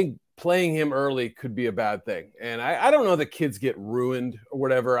 I think playing him early could be a bad thing. And I don't know that kids get ruined or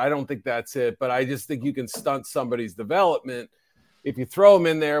whatever. I don't think that's it. But I just think you can stunt somebody's development if you throw them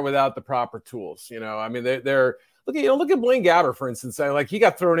in there without the proper tools. You know, I mean, they're look at Blaine Gabbert, for instance. Like, he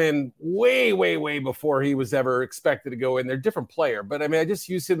got thrown in way before he was ever expected to go in. They're a different player. But I mean, I just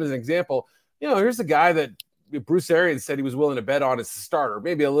use him as an example. You know, here's a guy that Bruce Arians said he was willing to bet on as a starter.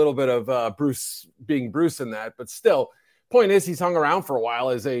 Maybe a little bit of Bruce being Bruce in that, but still. Point is, he's hung around for a while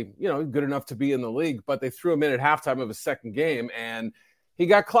as good enough to be in the league, but they threw him in at halftime of his second game, and he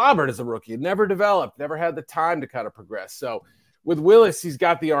got clobbered as a rookie. Never developed, never had the time to kind of progress. So with Willis, he's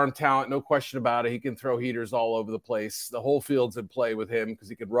got the arm talent, no question about it. He can throw heaters all over the place. The whole field's in play with him because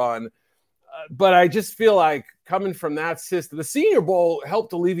he could run. But I just feel like coming from that system, the Senior Bowl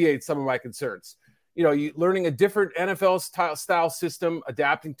helped alleviate some of my concerns. You know, learning a different NFL style system,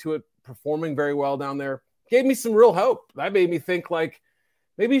 adapting to it, performing very well down there, gave me some real hope. That made me think, like,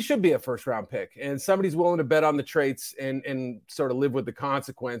 maybe he should be a first-round pick, and somebody's willing to bet on the traits and sort of live with the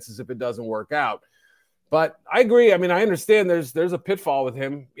consequences if it doesn't work out. But I agree. I mean, I understand there's a pitfall with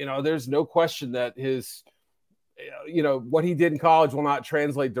him. You know, there's no question that his what he did in college will not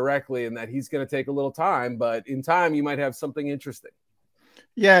translate directly, and that he's going to take a little time, but in time you might have something interesting.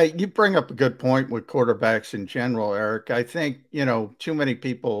 Yeah, you bring up a good point with quarterbacks in general, Eric. I think, too many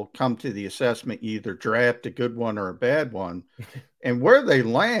people come to the assessment, you either draft a good one or a bad one, and where they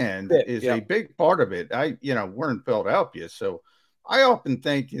land is a big part of it. We're in Philadelphia, so I often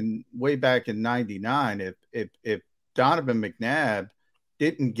think way back in 99, if Donovan McNabb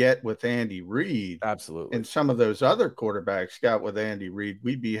didn't get with Andy Reid, absolutely, and some of those other quarterbacks got with Andy Reid,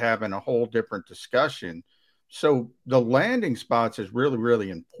 we'd be having a whole different discussion. So the landing spots is really, really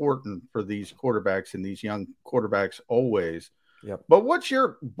important for these quarterbacks and these young quarterbacks always. Yep. But what's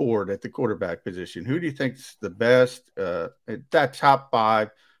your board at the quarterback position? Who do you think is the best? That top 5,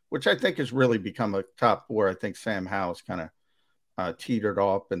 which I think has really become a top 4. I think Sam Howell's kind of teetered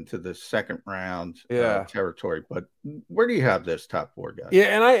off into the second round territory. But where do you have this top 4 guys? Yeah,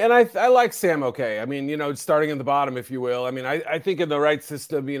 and I like Sam. Okay, I mean, starting at the bottom, if you will. I mean, I think in the right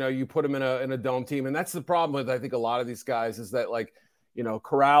system, you put him in a dome team, and that's the problem with I think a lot of these guys is that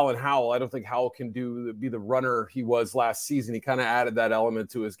Corral and Howell. I don't think Howell can be the runner he was last season. He kind of added that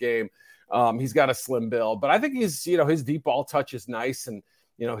element to his game. He's got a slim build, but I think he's his deep ball touch is nice, and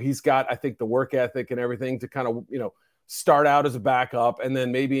he's got I think the work ethic and everything to kind of start out as a backup, and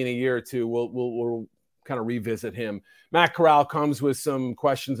then maybe in a year or two we'll kind of revisit him. Matt Corral comes with some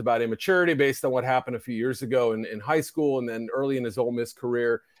questions about immaturity based on what happened a few years ago in high school and then early in his Ole Miss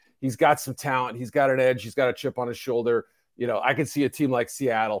career. He's got some talent. He's got an edge. He's got a chip on his shoulder. I could see a team like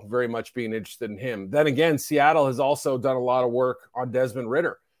Seattle very much being interested in him. Then again, Seattle has also done a lot of work on Desmond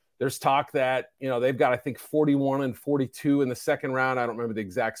Ridder. There's talk that, they've got, I think, 41 and 42 in the second round. I don't remember the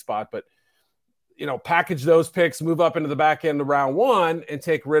exact spot, but package those picks, move up into the back end of round 1 and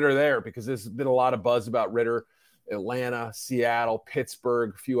take Ridder there, because there's been a lot of buzz about Ridder, Atlanta, Seattle,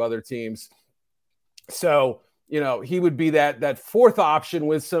 Pittsburgh, a few other teams. So, he would be that fourth option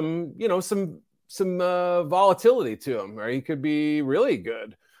with some volatility to him, or he could be really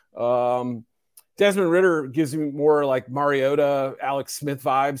good. Desmond Ridder gives me more like Mariota, Alex Smith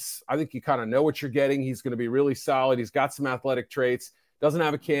vibes. I think you kind of know what you're getting. He's going to be really solid. He's got some athletic traits, doesn't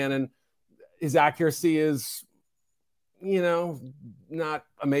have a cannon. His accuracy is, not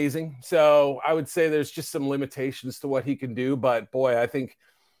amazing. So I would say there's just some limitations to what he can do. But, boy, I think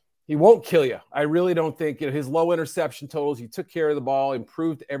he won't kill you. I really don't think his low interception totals, he took care of the ball,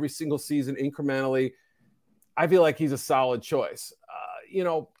 improved every single season incrementally. I feel like he's a solid choice.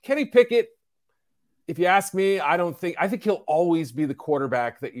 Kenny Pickett, if you ask me, I think he'll always be the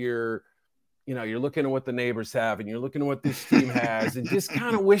quarterback that you're looking at what the neighbors have and you're looking at what this team has and just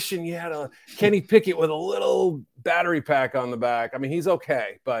kind of wishing you had a Kenny Pickett with a little battery pack on the back. I mean, he's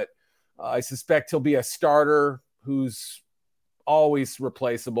okay, but I suspect he'll be a starter who's always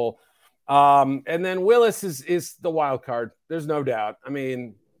replaceable. And then Willis is the wild card. There's no doubt. I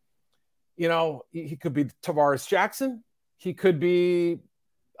mean, he could be Tavares Jackson. He could be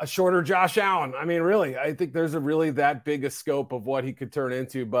a shorter Josh Allen. I mean, really, I think there's that big a scope of what he could turn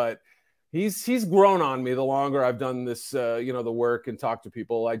into, but he's grown on me the longer I've done this, the work and talked to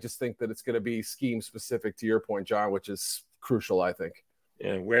people. I just think that it's going to be scheme specific to your point, John, which is crucial, I think.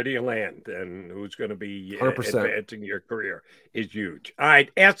 And where do you land and who's going to be 100%. Advancing your career is huge. All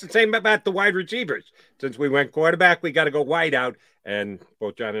right. Ask the same about the wide receivers. Since we went quarterback, we got to go wide out. And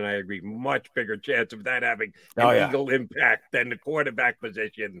both John and I agree, much bigger chance of that having an Eagle impact than the quarterback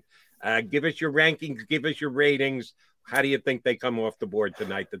position. Give us your rankings. Give us your ratings. How do you think they come off the board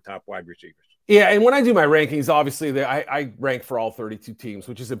tonight, the top wide receivers? Yeah, and when I do my rankings, obviously I rank for all 32 teams,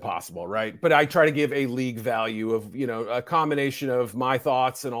 which is impossible, right? But I try to give a league value of, a combination of my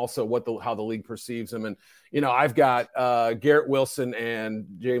thoughts and also how the league perceives them. And, I've got Garrett Wilson and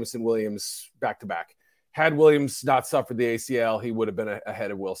Jameson Williams back-to-back. Had Williams not suffered the ACL, he would have been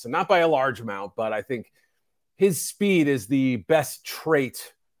ahead of Wilson. Not by a large amount, but I think his speed is the best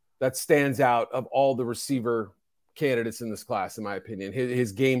trait that stands out of all the receiver candidates in this class, in my opinion,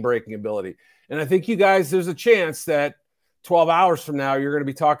 his game-breaking ability. And I think you guys, there's a chance that 12 hours from now, you're going to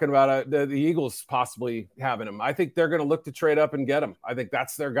be talking about the Eagles possibly having him. I think they're going to look to trade up and get him. I think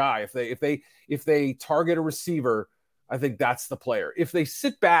that's their guy. If they target a receiver, I think that's the player. If they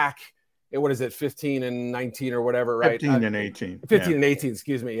sit back at, 15 and 19 or whatever, right? 15 and 18. 15 and 18,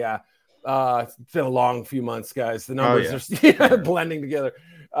 excuse me. Yeah. It's been a long few months, guys. The numbers are blending together.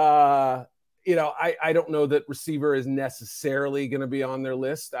 I don't know that receiver is necessarily going to be on their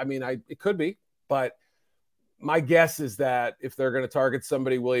list. I mean, it could be, but my guess is that if they're going to target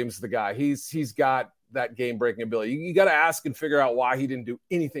somebody, Williams is the guy. He's got that game-breaking ability. You got to ask and figure out why he didn't do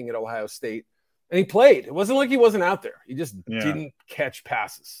anything at Ohio State. And he played. It wasn't like he wasn't out there. He just didn't catch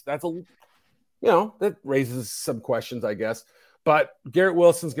passes. that raises some questions, I guess. But Garrett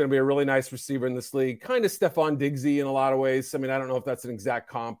Wilson's going to be a really nice receiver in this league, kind of Stephon Diggsy in a lot of ways. I mean, I don't know if that's an exact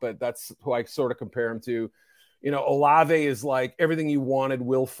comp, but that's who I sort of compare him to. Olave is like everything you wanted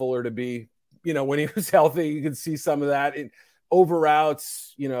Will Fuller to be. When he was healthy, you could see some of that. Over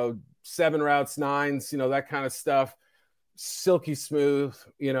routes, 7 routes, 9s, that kind of stuff. Silky smooth,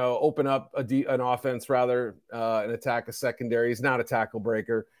 open up an offense rather and attack a secondary. He's not a tackle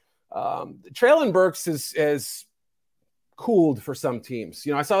breaker. Treylon Burks has cooled for some teams.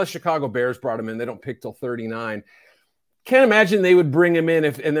 I saw the Chicago Bears brought him in. They don't pick till 39. Can't imagine they would bring him in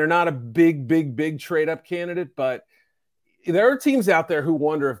and they're not a big trade up candidate, but there are teams out there who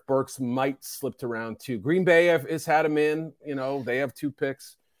wonder if Burks might slip to round 2. Green Bay has had him in, they have 2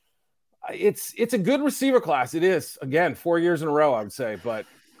 picks. It's a good receiver class. It is, again, 4 years in a row, I would say, but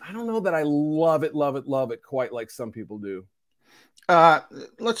I don't know that I love it quite like some people do.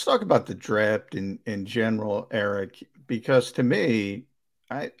 Let's talk about the draft in general, Eric, because to me,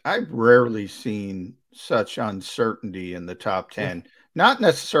 I've rarely seen such uncertainty in the top 10. Yeah. Not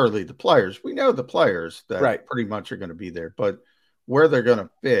necessarily the players. We know the players that pretty much are going to be there, but where they're going to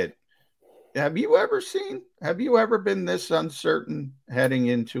fit. Have you ever been this uncertain heading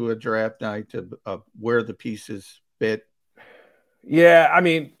into a draft night of where the pieces fit? Yeah, I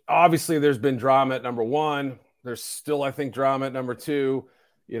mean, obviously there's been drama at number 1. There's still, I think, drama at number 2,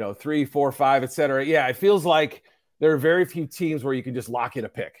 3, 4, 5, et cetera. Yeah, it feels like there are very few teams where you can just lock in a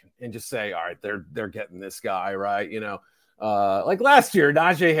pick and just say, all right, they're getting this guy, right? Like last year,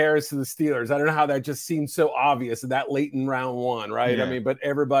 Najee Harris to the Steelers. I don't know how that just seemed so obvious that late in round 1, right? Yeah. I mean, but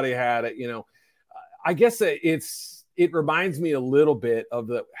everybody had it, I guess it reminds me a little bit of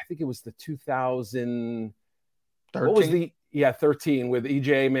I think it was the 2013. What was 13 with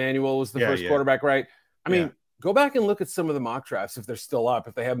EJ Manuel was the first quarterback, right? I mean, go back and look at some of the mock drafts if they're still up,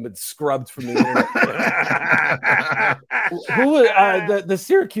 if they haven't been scrubbed from the internet. The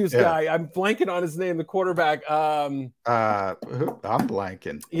Syracuse guy, I'm blanking on his name, the quarterback. I'm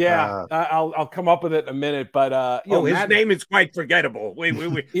blanking. Yeah, I'll come up with it in a minute. But his name is quite forgettable. We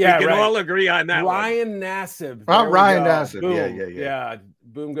can all agree on that. Ryan Nassib. Ryan Nassib. Yeah.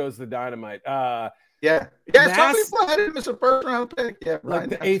 Boom goes the dynamite. Some people had him as a first-round pick. Yeah, like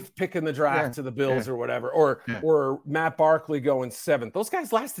the 8th pick in the draft to the Bills or whatever, or Matt Barkley going 7th. Those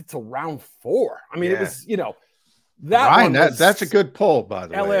guys lasted till round 4. I mean, it was that's a good pull, by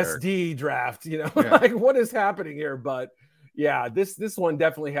the way. LSD draft, like what is happening here? But yeah, this one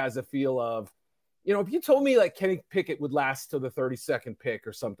definitely has a feel of, if you told me like Kenny Pickett would last till the 32nd pick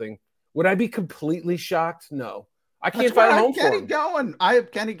or something, would I be completely shocked? No. I can't find a home for him. I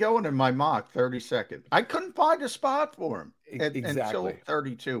have Kenny going in my mock 32nd. I couldn't find a spot for him until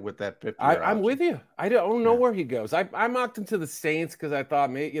 32 with that 50. I'm with you. I don't know where he goes. I mocked him to the Saints because I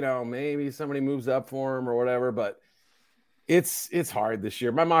thought maybe somebody moves up for him or whatever. But it's hard this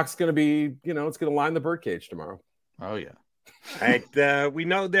year. My mock's going to be it's going to line the birdcage tomorrow. Oh yeah. Right. We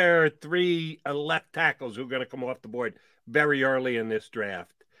know there are 3 left tackles who are going to come off the board very early in this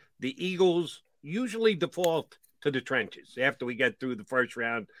draft. The Eagles usually default to the trenches after we get through the first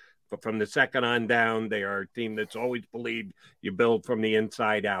round, but from the second on down, they are a team that's always believed you build from the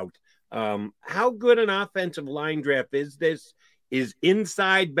inside out. How good an offensive line draft is this? Is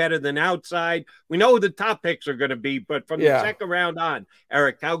inside better than outside? We know who the top picks are going to be, but from the second round on,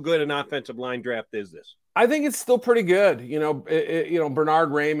 Eric, how good an offensive line draft is this? I think it's still pretty good. Bernard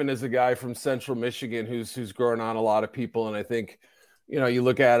Raymond is a guy from Central Michigan who's growing on a lot of people, and I think you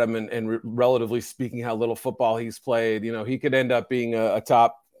look at him and relatively speaking, how little football he's played, he could end up being a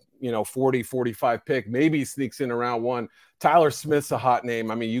top, 40, 45 pick. Maybe he sneaks in around 1. Tyler Smith's a hot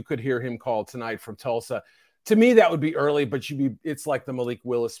name. I mean, you could hear him called tonight from Tulsa. To me, that would be early, but it's like the Malik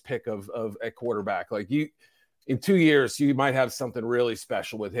Willis pick of a quarterback. Like in 2 years, you might have something really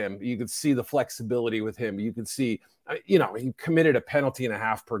special with him. You could see the flexibility with him. You could see, he committed a penalty and a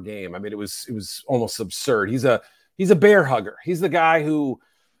half per game. I mean, it was almost absurd. He's a bear hugger. He's the guy who,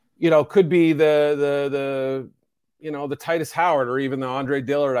 could be the Titus Howard or even the Andre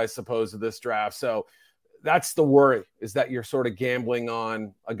Dillard, I suppose, of this draft. So that's the worry, is that you're sort of gambling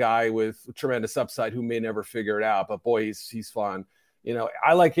on a guy with tremendous upside who may never figure it out. But boy, he's fun.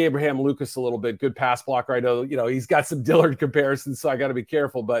 I like Abraham Lucas a little bit. Good pass blocker. I know, he's got some Dillard comparisons, so I got to be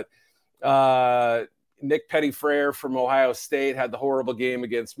careful. But Nick Petty-Frere from Ohio State had the horrible game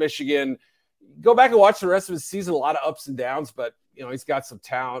against Michigan. Go back and watch the rest of his season, a lot of ups and downs, but he's got some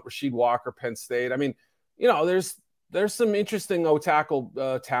talent. Rasheed Walker, Penn State. I mean, there's some interesting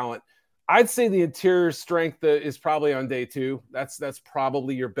tackle talent. I'd say the interior strength is probably on day 2. That's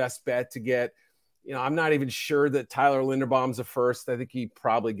probably your best bet to get. I'm not even sure that Tyler Linderbaum's a first. I think he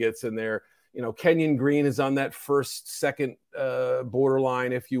probably gets in there. Kenyon Green is on that second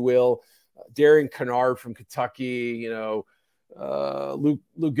borderline, if you will. Darian Kennard from Kentucky, Luke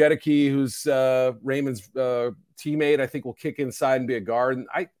Gedeke, who's Raymond's teammate, I think will kick inside and be a guard. And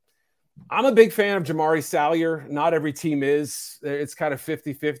I'm a big fan of Jamari Salyer. Not every team is. It's kind of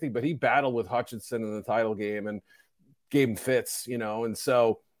 50-50, but he battled with Hutchinson in the title game and gave him fits, and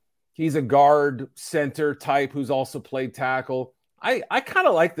so he's a guard center type who's also played tackle. I kind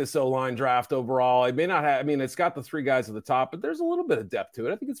of like this O-line draft overall. It may not have, it's got the 3 guys at the top, but there's a little bit of depth to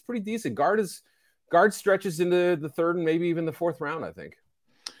it. I think it's pretty decent. Guard stretches into the 3rd and maybe even the 4th round, I think.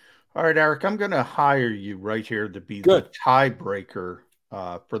 All right, Eric, I'm going to hire you right here to be the tiebreaker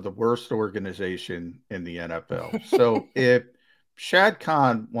for the worst organization in the NFL. So if Shad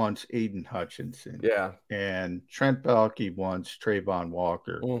Khan wants Aiden Hutchinson, and Trent Baalke wants Trayvon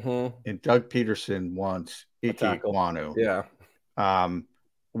Walker, and Doug Peterson wants Ike Ekwonu,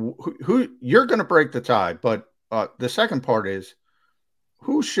 who you're going to break the tie, but the second part is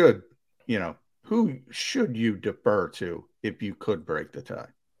who should you defer to if you could break the tie?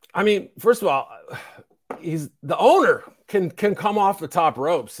 First of all, he's the owner can come off the top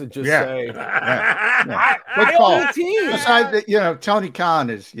ropes and just say, I own the team. Besides that, Tony Khan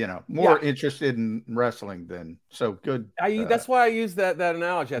is, more interested in wrestling than so good. That's why I use that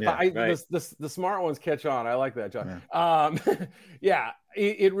analogy. The smart ones catch on. I like that, John.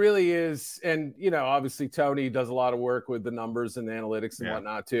 It really is. And, obviously Tony does a lot of work with the numbers and the analytics and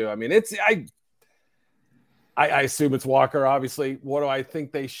whatnot too. I assume it's Walker, obviously. What do I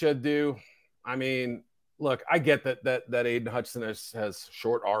think they should do? Look, I get that Aiden Hutchinson has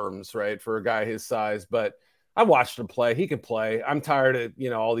short arms, right, for a guy his size, but I watched him play. He can play. I'm tired of,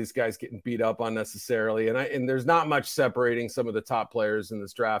 all these guys getting beat up unnecessarily. And there's not much separating some of the top players in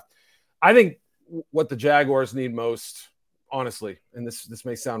this draft. I think what the Jaguars need most, honestly, and this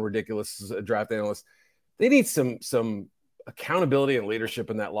may sound ridiculous as a draft analyst, they need some accountability and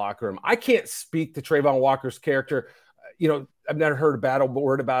leadership in that locker room. I can't speak to Trayvon Walker's character. I've never heard a bad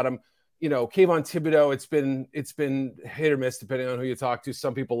word about him. Kayvon Thibodeau, it's been hit or miss depending on who you talk to.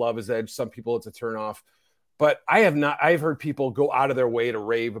 Some people love his edge. Some people it's a turnoff. But I've heard people go out of their way to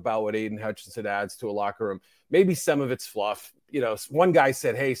rave about what Aiden Hutchinson adds to a locker room. Maybe some of it's fluff. One guy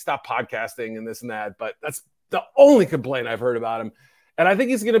said, hey, stop podcasting and this and that. But that's the only complaint I've heard about him. And I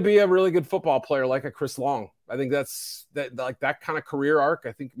think he's going to be a really good football player like a Chris Long. I think that kind of career arc,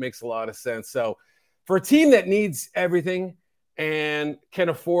 I think makes a lot of sense. So for a team that needs everything and can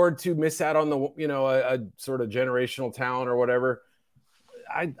afford to miss out on a sort of generational talent or whatever,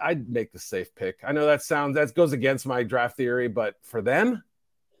 I'd make the safe pick. I know that goes against my draft theory, but for them,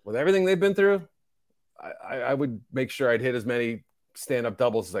 with everything they've been through, I would make sure I'd hit as many stand-up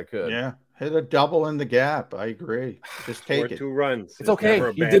doubles as I could. Yeah, hit a double in the gap. I agree. Just take it. 2 runs. It's okay.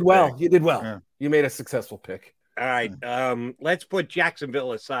 You did well. You did well. Yeah. You made a successful pick. All right. Let's put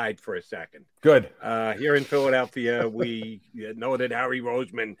Jacksonville aside for a second. Good. Here in Philadelphia, we know that Harry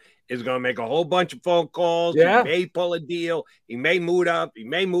Roseman is going to make a whole bunch of phone calls. Yeah. He may pull a deal. He may move up. He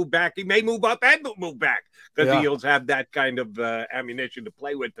may move back. He may move up and move back because the Eagles have that kind of ammunition to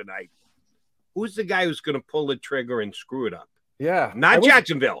play with tonight. Who's the guy who's going to pull the trigger and screw it up? Yeah. Not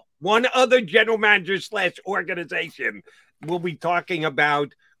Jacksonville. One other general manager / organization we'll be talking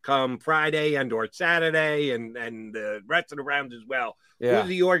about come Friday and or Saturday and the rest of the rounds as well. Yeah. Who's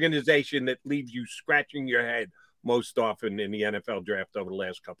the organization that leaves you scratching your head most often in the NFL draft over the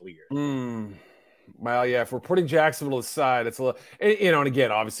last couple of years? Well, yeah, if we're putting Jacksonville aside, it's a little, and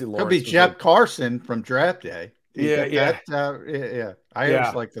again, obviously, Lawrence could be Jeff Carson from draft day. Yeah. I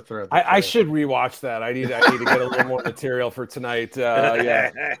always like to throw that. I should rewatch that. I need to get a little more material for tonight.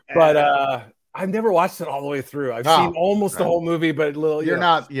 But I've never watched it all the way through. I've seen almost the whole movie, but you're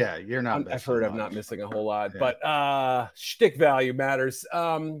not. I've heard I'm not missing a whole lot, but shtick value matters.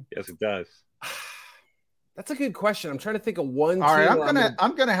 Yes, it does. That's a good question. I'm trying to think of one. All right,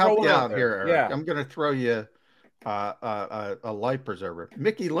 I'm gonna help you out here, Eric. Yeah. I'm gonna throw you a life preserver.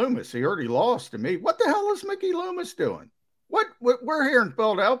 Mickey Loomis. He already lost to me. What the hell is Mickey Loomis doing? What we're here in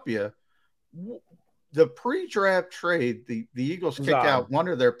Philadelphia. The pre-draft trade, the Eagles kick out one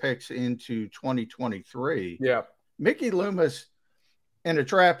of their picks into 2023. Yeah. Mickey Loomis in a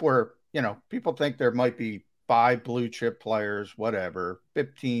draft where, people think there might be 5 blue chip players, whatever,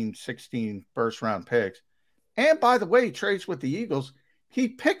 15, 16 first round picks. And by the way, he trades with the Eagles. He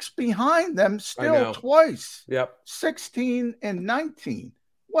picks behind them still twice. Yep. 16 and 19.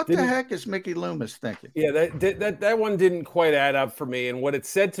 What the heck is Mickey Loomis thinking? Yeah, that one didn't quite add up for me. And what it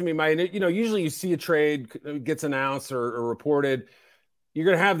said to me, usually you see a trade gets announced or reported, you're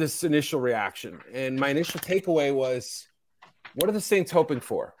going to have this initial reaction. And my initial takeaway was, what are the Saints hoping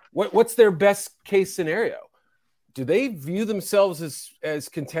for? What's their best case scenario? Do they view themselves as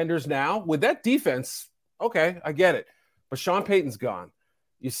contenders now? With that defense, okay, I get it. But Sean Payton's gone.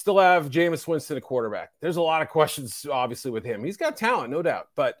 You still have Jameis Winston, a quarterback. There's a lot of questions, obviously, with him. He's got talent, no doubt.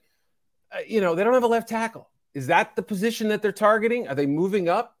 But, they don't have a left tackle. Is that the position that they're targeting? Are they moving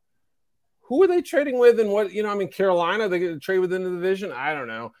up? Who are they trading with? And what, Carolina, they going to trade within the division? I don't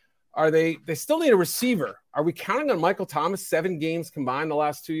know. They still need a receiver. Are we counting on Michael Thomas 7 games combined the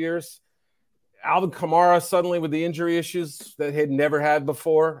last 2 years? Alvin Kamara suddenly with the injury issues that he'd never had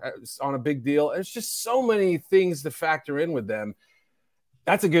before on a big deal. There's just so many things to factor in with them.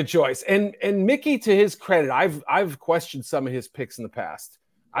 That's a good choice. And Mickey, to his credit, I've questioned some of his picks in the past.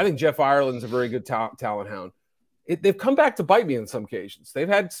 I think Jeff Ireland's a very good talent hound. They've come back to bite me on some occasions. They've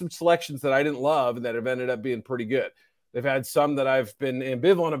had some selections that I didn't love and that have ended up being pretty good. They've had some that I've been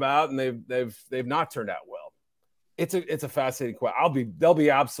ambivalent about, and they've not turned out well. It's a fascinating question. There'll be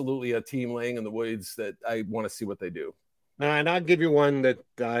absolutely a team laying in the woods that I want to see what they do. And I'll give you one that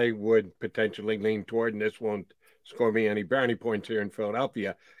I would potentially lean toward, and this won't score me any brownie points here in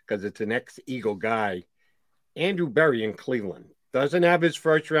Philadelphia because it's an ex-Eagle guy. Andrew Berry in Cleveland doesn't have his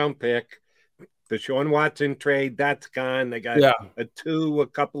first-round pick. The Deshaun Watson trade, that's gone. They got a 2, a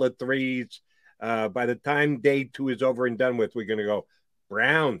couple of 3s. By the time day 2 is over and done with, we're going to go,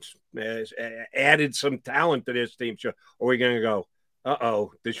 Browns added some talent to this team. Or we're going to go,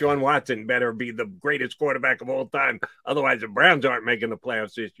 Deshaun Watson better be the greatest quarterback of all time. Otherwise, the Browns aren't making the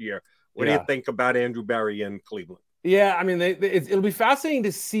playoffs this year. What do you think about Andrew Berry in Cleveland? Yeah, I mean, it'll be fascinating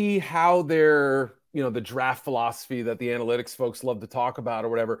to see how their, the draft philosophy that the analytics folks love to talk about or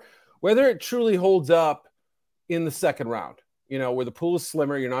whatever, whether it truly holds up in the second round, where the pool is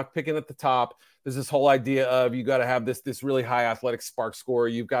slimmer, you're not picking at the top. There's this whole idea of you got to have this really high athletic spark score.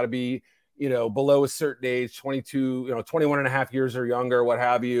 You've got to be, below a certain age, 22, 21 and a half years or younger, what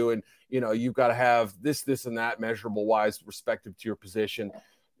have you. And, you've got to have this, and that measurable wise respective to your position,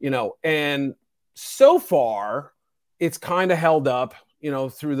 and so far it's kind of held up,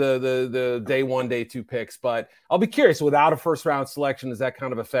 through the day 1, day 2 picks. But I'll be curious, without a first round selection, does that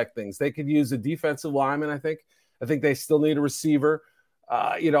kind of affect things? They could use a defensive lineman. I think they still need a receiver.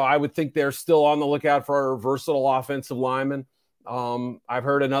 I would think they're still on the lookout for a versatile offensive lineman. I've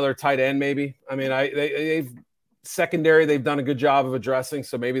heard another tight end, maybe. I mean, they've secondary, they've done a good job of addressing.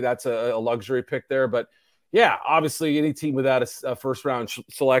 So maybe that's a luxury pick there, but yeah, obviously any team without a first round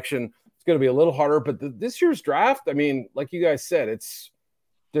selection, it's going to be a little harder, but this year's draft, I mean, like you guys said,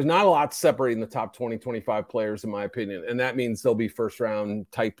 there's not a lot separating the top 20, 25 players, in my opinion. And that means there'll be first round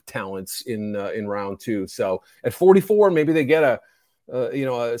type talents in round 2. So at 44, maybe they get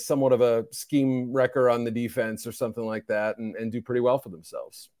a somewhat of a scheme wrecker on the defense or something like that and do pretty well for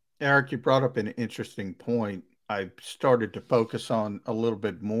themselves. Eric, you brought up an interesting point. I started to focus on a little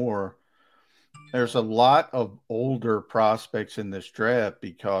bit more. There's a lot of older prospects in this draft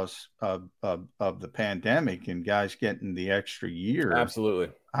because of the pandemic and guys getting the extra year.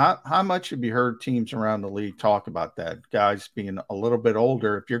 Absolutely. How much have you heard teams around the league talk about that? Guys being a little bit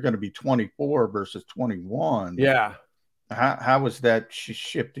older, if you're going to be 24 versus 21. Yeah. How was that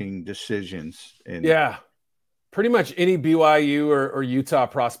shifting decisions? Yeah. Pretty much any BYU or Utah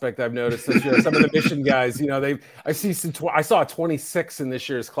prospect I've noticed this year. Some of the Mission guys, I saw a 26 in this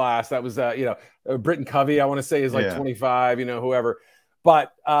year's class. That was, Britton Covey, I want to say, is like 25, whoever.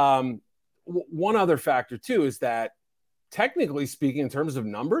 But one other factor, too, is that technically speaking, in terms of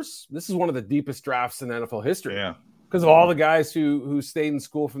numbers, this is one of the deepest drafts in NFL history. Yeah. Because of all the guys who stayed in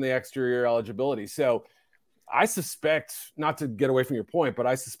school from the extra year eligibility. So I suspect, not to get away from your point, but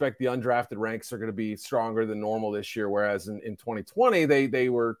I suspect the undrafted ranks are going to be stronger than normal this year, whereas in 2020, they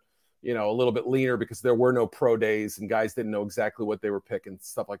were, a little bit leaner because there were no pro days and guys didn't know exactly what they were picking,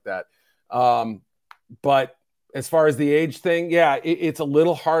 stuff like that. But as far as the age thing, it's a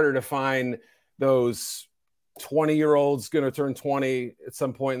little harder to find those 20-year-olds going to turn 20 at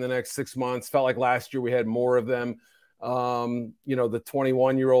some point in the next 6 months. Felt like last year we had more of them. The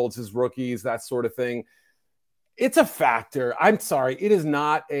 21-year-olds as rookies, that sort of thing. It's a factor. I'm sorry. It is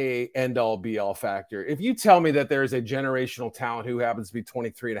not a end-all be-all factor. If you tell me that there's a generational talent who happens to be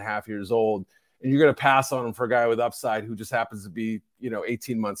 23 and a half years old, and you're going to pass on him for a guy with upside who just happens to be,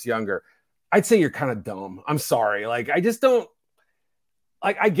 18 months younger, I'd say you're kind of dumb. I'm sorry. I just don't –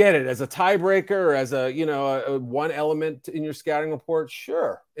 I get it. As a tiebreaker or as a one element in your scouting report,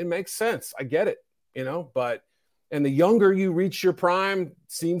 sure, it makes sense. I get it, but – and the younger you reach your prime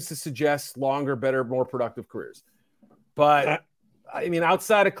seems to suggest longer, better, more productive careers. But I mean,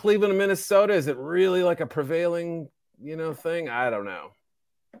 outside of Cleveland and Minnesota, is it really like a prevailing, thing? I don't know.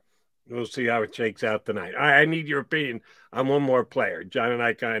 We'll see how it shakes out tonight. I need your opinion on one more player. John and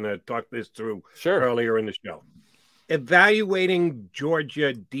I kind of talked this through earlier in the show. Evaluating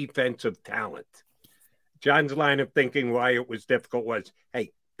Georgia defensive talent. John's line of thinking why it was difficult was,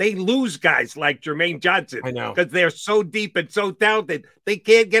 hey, they lose guys like Jermaine Johnson. I know. Because they're so deep and so talented. They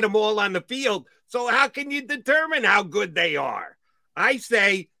can't get them all on the field. So how can you determine how good they are? I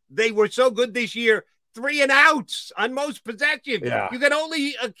say they were so good this year, 3 and outs on most possessions. Yeah. You can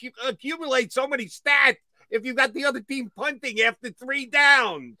only accumulate so many stats if you've got the other team punting after 3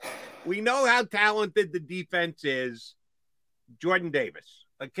 downs. We know how talented the defense is. Jordan Davis,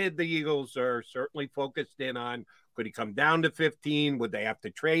 a kid the Eagles are certainly focused in on. Could he come down to 15? Would they have to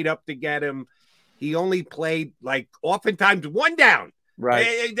trade up to get him? He only played like oftentimes 1 down.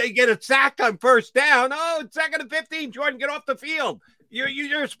 Right. They get a sack on first down. Oh, it's 2nd and 15. Jordan, get off the field.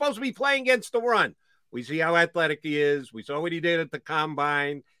 You're supposed to be playing against the run. We see how athletic he is. We saw what he did at the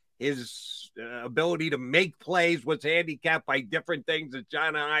combine. His ability to make plays was handicapped by different things that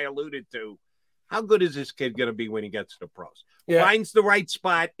John and I alluded to. How good is this kid going to be when he gets to the pros? Yeah. Finds the right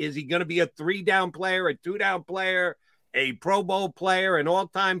spot. Is he going to be a 3-down player, a 2-down player, a Pro Bowl player, an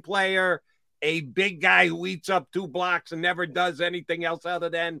all-time player, a big guy who eats up 2 blocks and never does anything else other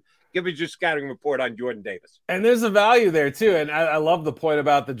than give us your scouting report on Jordan Davis? And there's a value there, too. And I love the point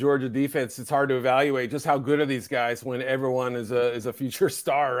about the Georgia defense. It's hard to evaluate just how good are these guys when everyone is a future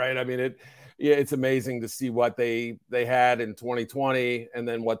star, right? I mean, it's amazing to see what they had in 2020 and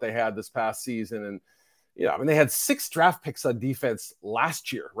then what they had this past season. And, I mean, they had 6 draft picks on defense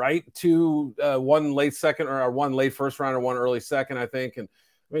last year, right? 2, 1 late second or 1 late first round or 1 early second, I think. And,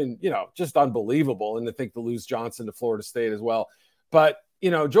 I mean, just unbelievable. And to think to lose Johnson to Florida State as well. But,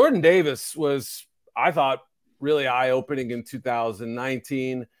 Jordan Davis was, I thought, really eye-opening in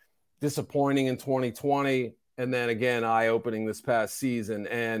 2019, disappointing in 2020, and then again, eye-opening this past season.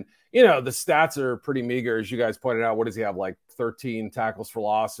 And, the stats are pretty meager, as you guys pointed out. What does he have, like 13 tackles for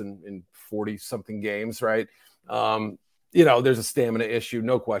loss in 40-something games, right? There's a stamina issue,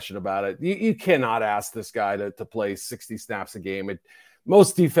 no question about it. You cannot ask this guy to play 60 snaps a game.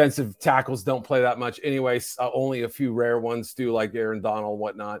 Most defensive tackles don't play that much anyway. Only a few rare ones do, like Aaron Donald and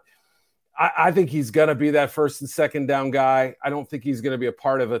whatnot. I think he's going to be that 1st and 2nd down guy. I don't think he's going to be a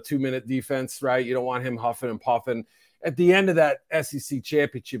part of a 2-minute defense, right? You don't want him huffing and puffing. At the end of that SEC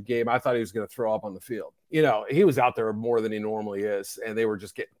championship game, I thought he was going to throw up on the field. He was out there more than he normally is, and they were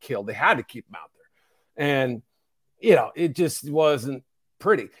just getting killed. They had to keep him out there. And, it just wasn't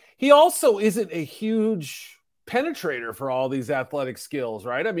pretty. He also isn't a huge penetrator for all these athletic skills,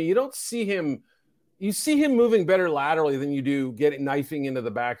 right? I mean, you see him moving better laterally than you do knifing into the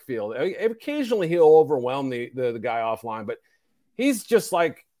backfield. Occasionally he'll overwhelm the guy offline, but he's just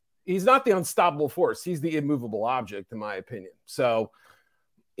like, he's not the unstoppable force. He's the immovable object, in my opinion. So,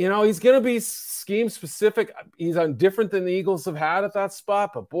 he's going to be scheme specific. He's on different than the Eagles have had at that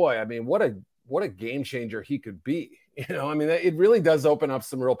spot, but boy, I mean, what a game changer he could be. I mean, it really does open up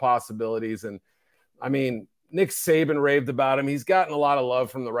some real possibilities. And I mean, Nick Saban raved about him. He's gotten a lot of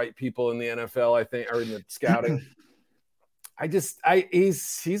love from the right people in the NFL, I think, or in the scouting.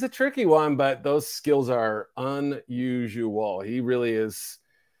 He's a tricky one, but those skills are unusual. He really is,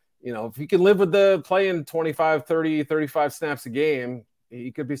 if he can live with the playing 25, 30, 35 snaps a game,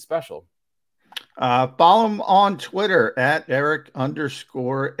 he could be special. Follow him on Twitter at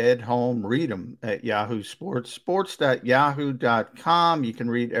Eric_Edholm. Read him at Yahoo Sports, sports.yahoo.com. You can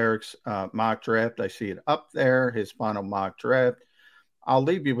read Eric's mock draft. I see it up there, his final mock draft. I'll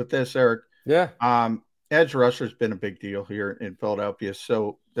leave you with this, Eric. Yeah. Edge rusher's been a big deal here in Philadelphia.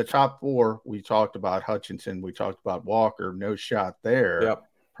 So the top 4, we talked about Hutchinson. We talked about Walker. No shot there. Yep.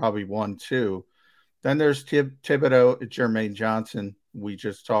 Probably 1, 2. Then there's Thibodeaux, Jermaine Johnson. We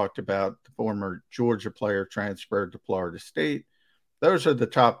just talked about the former Georgia player transferred to Florida State. Those are the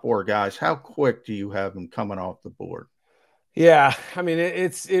top 4 guys. How quick do you have them coming off the board? Yeah, I mean,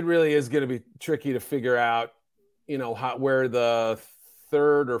 it really is going to be tricky to figure out, where the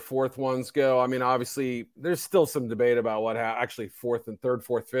 3rd or 4th ones go. I mean, obviously, there's still some debate about actually 4th and 3rd,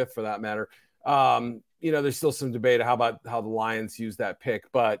 4th, 5th for that matter. There's still some debate how the Lions use that pick.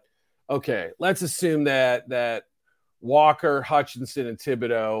 But okay, let's assume that Walker, Hutchinson, and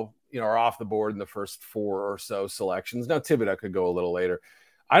Thibodeaux, are off the board in the first 4 or so selections. Now, Thibodeaux could go a little later.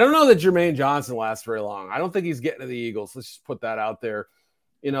 I don't know that Jermaine Johnson lasts very long. I don't think he's getting to the Eagles. Let's just put that out there.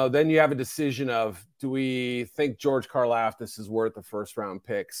 Then you have a decision of, do we think George Karlaftis is worth a first-round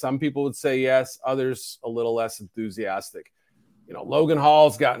pick? Some people would say yes, others a little less enthusiastic. Logan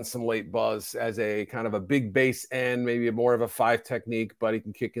Hall's gotten some late buzz as a kind of a big base end, maybe more of a 5 technique, but he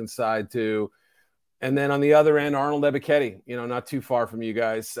can kick inside too. And then on the other end, Arnold Ebiketie, not too far from you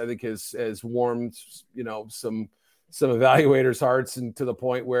guys, I think has warmed, some evaluators' hearts, and to the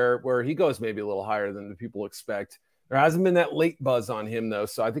point where he goes maybe a little higher than the people expect. There hasn't been that late buzz on him, though,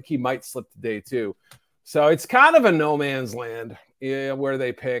 so I think he might slip to day 2. So it's kind of a no man's land where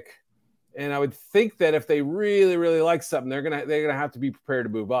they pick. And I would think that if they really, really like something, they're gonna have to be prepared to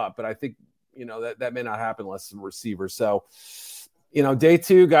move up. But I think that may not happen unless some receivers. So day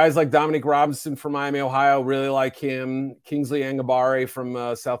 2, guys like Dominique Robinson from Miami, Ohio, really like him. Kingsley Enagbare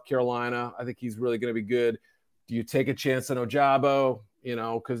from South Carolina, I think he's really going to be good. Do you take a chance on Ojabo?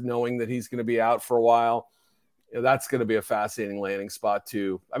 Because knowing that he's going to be out for a while. That's going to be a fascinating landing spot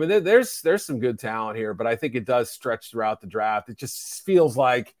too. I mean, there's some good talent here, but I think it does stretch throughout the draft. It just feels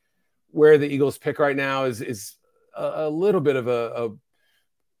like where the Eagles pick right now is a little bit of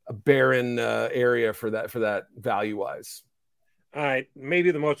a barren area for that value wise. All right,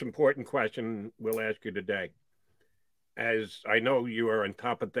 maybe the most important question we'll ask you today, as I know you are on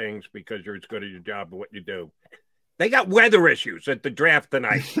top of things because you're as good at your job at what you do. They got weather issues at the draft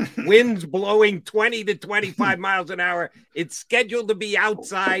tonight. Winds blowing 20 to 25 miles an hour. It's scheduled to be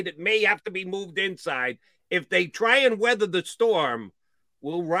outside. It may have to be moved inside. If they try and weather the storm,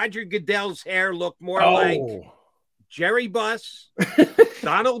 will Roger Goodell's hair look more like Jerry Buss,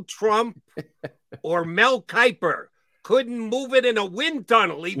 Donald Trump, or Mel Kiper? Couldn't move it in a wind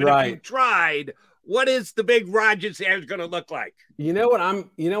tunnel even if you tried. What is the big Rodgers hair going to look like? You know what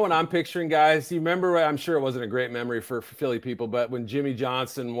I'm picturing, guys? You remember, I'm sure it wasn't a great memory for Philly people, but when Jimmy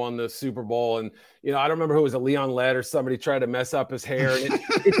Johnson won the Super Bowl, and I don't remember who was it, Leon Lett or somebody tried to mess up his hair, and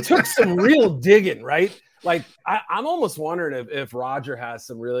it took some real digging, right? Like I'm almost wondering if Roger has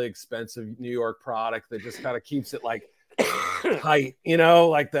some really expensive New York product that just kind of keeps it like tight,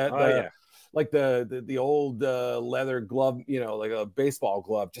 like that. Like the old leather glove, like a baseball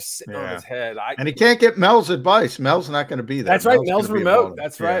glove just sitting on his head. And he can't get Mel's advice. Mel's not going to be there. That's right. Mel's remote.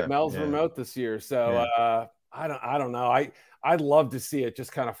 That's right. Mel's remote this year. So I don't know. I'd love to see it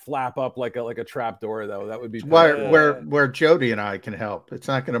just kind of flap up like a trap door, though. That would be where Jody and I can help. It's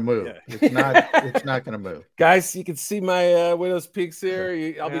not going to move. Yeah. It's not going to move. Guys, you can see my widow's peaks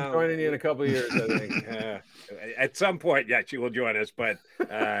here. I'll be joining you in a couple of years, I think. At some point, yes, you will join us. But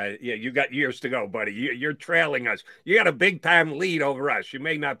you got years to go, buddy. You're trailing us. You got a big time lead over us. You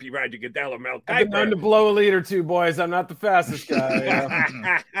may not be Roger Goodell or Mel Kiper. I've been known to blow a lead or two, boys. I'm not the fastest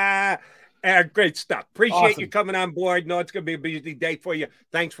guy. Great stuff. Appreciate you coming on board. Know it's going to be a busy day for you.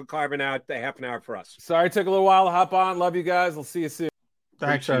 Thanks for carving out the half an hour for us. Sorry it took a little while to hop on. Love you guys. We'll see you soon.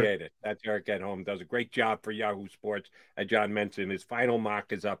 Thanks, appreciate it. That's Eric at home. Does a great job for Yahoo Sports. As John mentioned, his final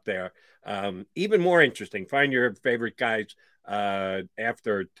mock is up there. Even more interesting, find your favorite guys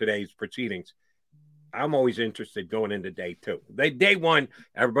after today's proceedings. I'm always interested going into day 2. Day 1,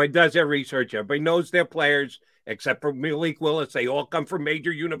 everybody does their research. Everybody knows their players, except for Malik Willis. They all come from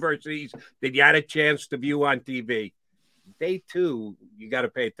major universities that you had a chance to view on TV. Day 2, you got to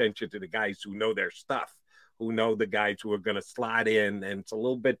pay attention to the guys who know their stuff, who know the guys who are going to slide in, and it's a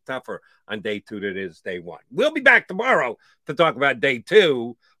little bit tougher on day 2 than it is day 1. We'll be back tomorrow to talk about day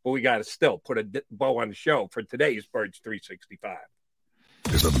 2, but we got to still put a bow on the show for today's Birds 365.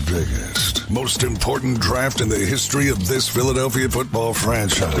 Is the biggest, most important draft in the history of this Philadelphia football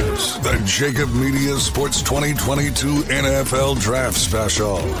franchise. The Jacob Media Sports 2022 NFL Draft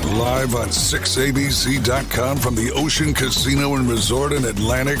Special. Live on 6abc.com from the Ocean Casino and Resort in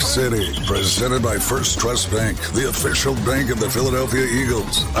Atlantic City. Presented by First Trust Bank, the official bank of the Philadelphia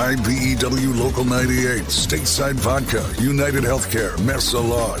Eagles. IBEW Local 98, Stateside Vodka, United Healthcare, Mesa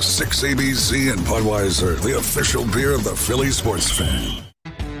Law, 6ABC, and Budweiser, the official beer of the Philly sports fan.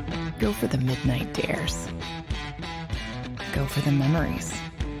 Go for the midnight dares. Go for the memories.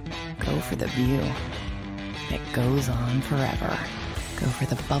 Go for the view that goes on forever. Go for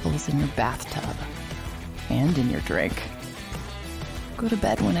the bubbles in your bathtub and in your drink. Go to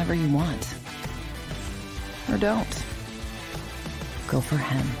bed whenever you want. Or don't. Go for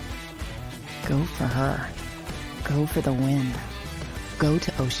him. Go for her. Go for the win. Go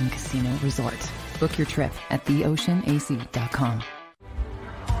to Ocean Casino Resort. Book your trip at theoceanac.com.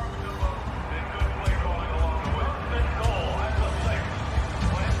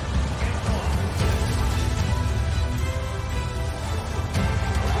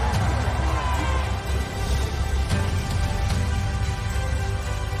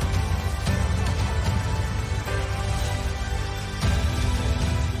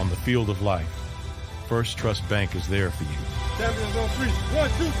 Field of life, First Trust Bank is there for you. Champions on 3. 1,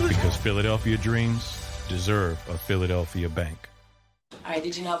 2, 3. Because Philadelphia dreams deserve a Philadelphia bank. All right,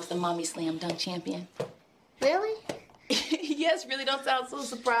 did you know I was the Mommy Slam Dunk champion? Really? Yes, really don't sound so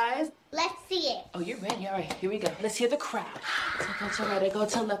surprised. Let's see it. Oh, you're ready. All right, here we go. Let's hear the crowd. So ready, go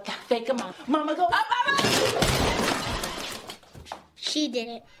to left, fake a mom. Mama, go up, She did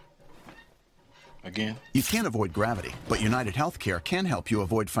it. Again? You can't avoid gravity, but United Healthcare can help you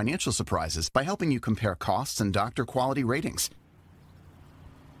avoid financial surprises by helping you compare costs and doctor quality ratings.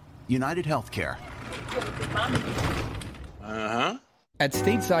 United Healthcare. Uh-huh. At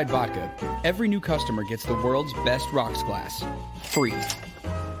Stateside Vodka, every new customer gets the world's best rocks glass. Free.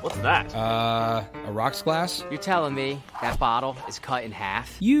 What's that? A rocks glass? You're telling me that bottle is cut in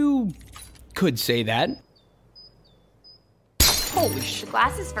half? You could say that. Holy shit. The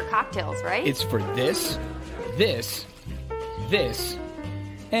glass is for cocktails, right? It's for this, this, this,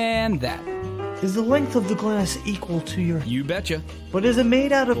 and that. Is the length of the glass equal to your... You betcha. But is it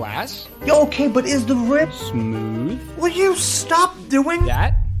made out of... Glass? Yeah, okay, but is the rip... Smooth? Will you stop doing...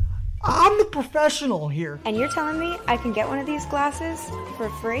 That? I'm the professional here. And you're telling me I can get one of these glasses for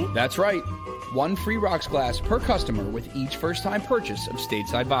free? That's right. One free rocks glass per customer with each first-time purchase of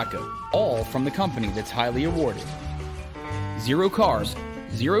Stateside Vodka. All from the company that's highly awarded. 0 carbs,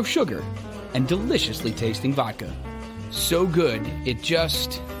 0 sugar, and deliciously tasting vodka. So good, it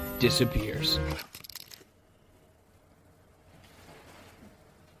just disappears.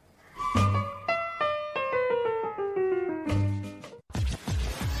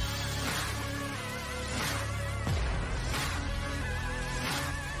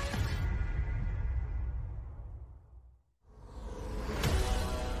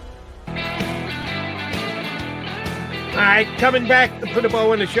 All right, coming back to put a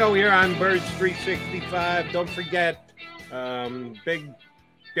bow on the show here on Birds 365. Don't forget, big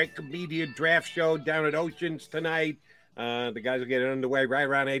Jacob Media draft show down at Oceans tonight. The guys will get it underway right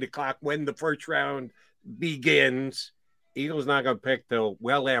around 8 o'clock when the first round begins. Eagles not going to pick till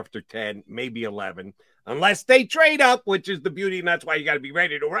well after 10, maybe 11, unless they trade up, which is the beauty, and that's why you got to be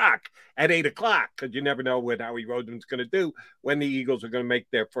ready to rock at 8 o'clock, because you never know what Howie Roseman's going to do when the Eagles are going to make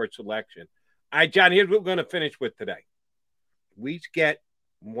their first selection. All right, John, here's what we're going to finish with today. We each get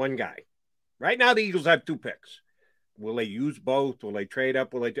one guy. Right now, the Eagles have 2 picks. Will they use both? Will they trade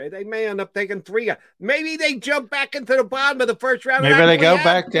up? Will they trade? They may end up taking 3 guys. Maybe they jump back into the bottom of the first round. Maybe they go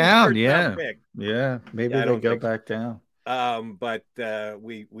back down. Yeah. Maybe Yeah, they go back down. But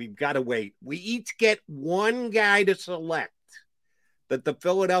we've got to wait. We each get one guy to select that the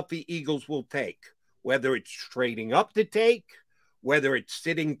Philadelphia Eagles will take, whether it's trading up to take, whether it's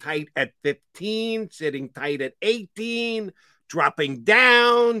sitting tight at 15, sitting tight at 18, dropping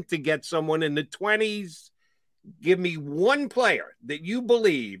down to get someone in the 20s. Give me one player that you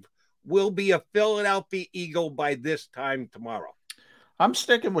believe will be a Philadelphia Eagle by this time tomorrow. I'm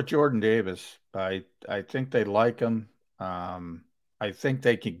sticking with Jordan Davis. I think they like him. I think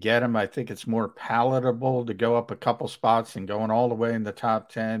they could get him. I think it's more palatable to go up a couple spots than going all the way in the top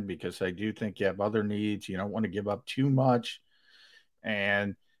 10, because I do think you have other needs. You don't want to give up too much.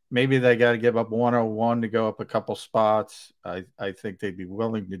 And maybe they got to give up 101 to go up a couple spots. I think they'd be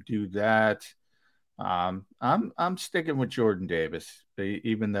willing to do that. I'm sticking with Jordan Davis,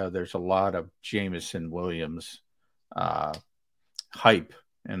 even though there's a lot of Jameson Williams hype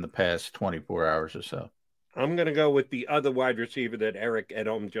in the past 24 hours or so. I'm going to go with the other wide receiver that Eric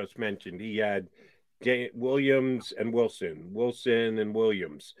Edholm just mentioned. He had Williams and Wilson and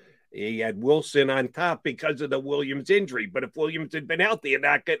Williams. He had Wilson on top because of the Williams injury. But if Williams had been healthy and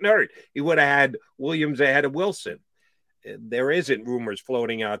not getting hurt, he would have had Williams ahead of Wilson. There isn't rumors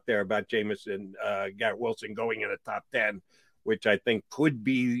floating out there about Jameson, Garrett Wilson going in the top 10, which I think could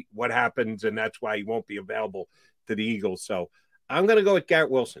be what happens, and that's why he won't be available to the Eagles. So I'm going to go with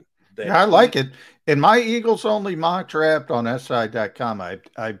Garrett Wilson. Yeah, I like it. In my Eagles-only mock draft on SI.com, I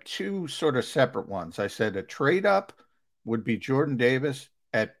have 2 sort of separate ones. I said a trade-up would be Jordan Davis.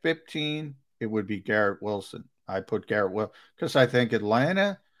 At 15, it would be Garrett Wilson. I put Garrett Wilson because I think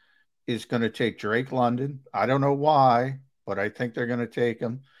Atlanta is going to take Drake London. I don't know why, but I think they're going to take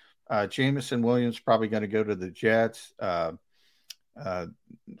him. Jameson Williams probably going to go to the Jets.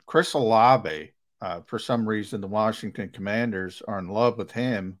 Chris Olave, for some reason, the Washington Commanders are in love with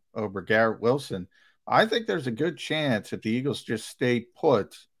him over Garrett Wilson. I think there's a good chance if the Eagles just stay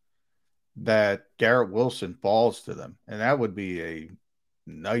put that Garrett Wilson falls to them, and that would be a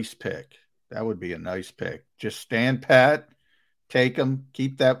nice pick. That would be a nice pick. Just stand pat, take him,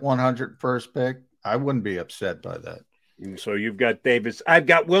 keep that 101st pick. I wouldn't be upset by that. So you've got Davis. I've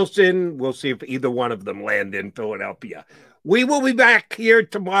got Wilson. We'll see if either one of them land in Philadelphia. We will be back here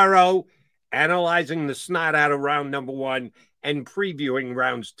tomorrow analyzing the snot out of round number 1 and previewing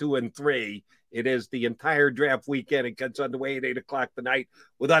rounds 2 and 3 It is the entire draft weekend. It gets underway at 8 o'clock tonight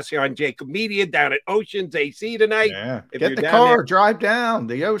with us here on Jacob Media down at Oceans AC tonight. Yeah. If Get the car, drive down,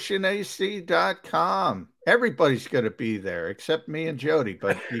 theoceanac.com. Everybody's going to be there except me and Jody.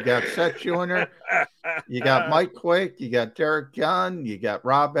 But you got Seth Joyner, you got Mike Quick, you got Derek Gunn, you got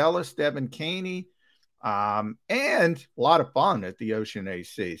Rob Ellis, Devin Caney, and a lot of fun at the Ocean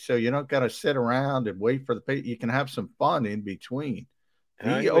AC. So you don't got to sit around and wait for the – you can have some fun in between.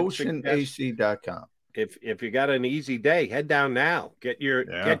 TheOceanAC.com. If you got an easy day, head down now. Get your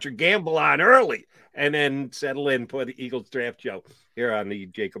gamble on early, and then settle in for the Eagles Draft Show here on the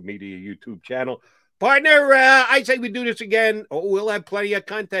Jacob Media YouTube channel. Partner, I say we do this again. We'll have plenty of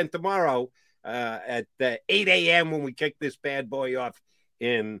content tomorrow at 8 a.m. when we kick this bad boy off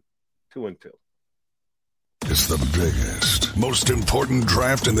in 2-2. It's the biggest, most important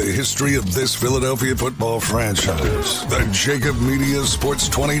draft in the history of this Philadelphia football franchise. The Jacob Media Sports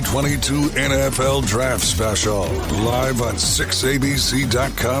 2022 NFL Draft Special. Live on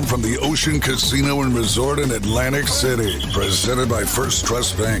 6abc.com from the Ocean Casino and Resort in Atlantic City. Presented by First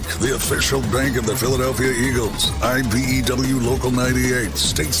Trust Bank, the official bank of the Philadelphia Eagles. IBEW Local 98,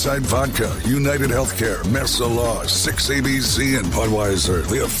 Stateside Vodka, United Healthcare, Mesa Law, 6ABC, and Budweiser,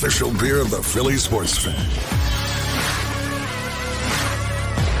 the official beer of the Philly sports fan.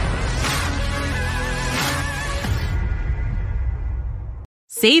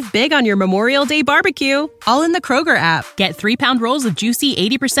 Save big on your Memorial Day barbecue, all in the Kroger app. Get 3-pound rolls of juicy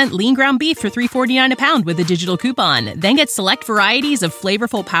 80% lean ground beef for $3.49 a pound with a digital coupon. Then get select varieties of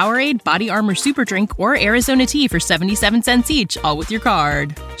flavorful Powerade, Body Armor Super Drink, or Arizona tea for 77 cents each, all with your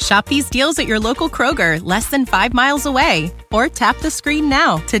card. Shop these deals at your local Kroger, less than 5 miles away. Or tap the screen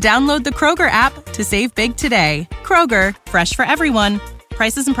now to download the Kroger app to save big today. Kroger, fresh for everyone.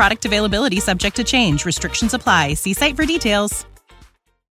 Prices and product availability subject to change. Restrictions apply. See site for details.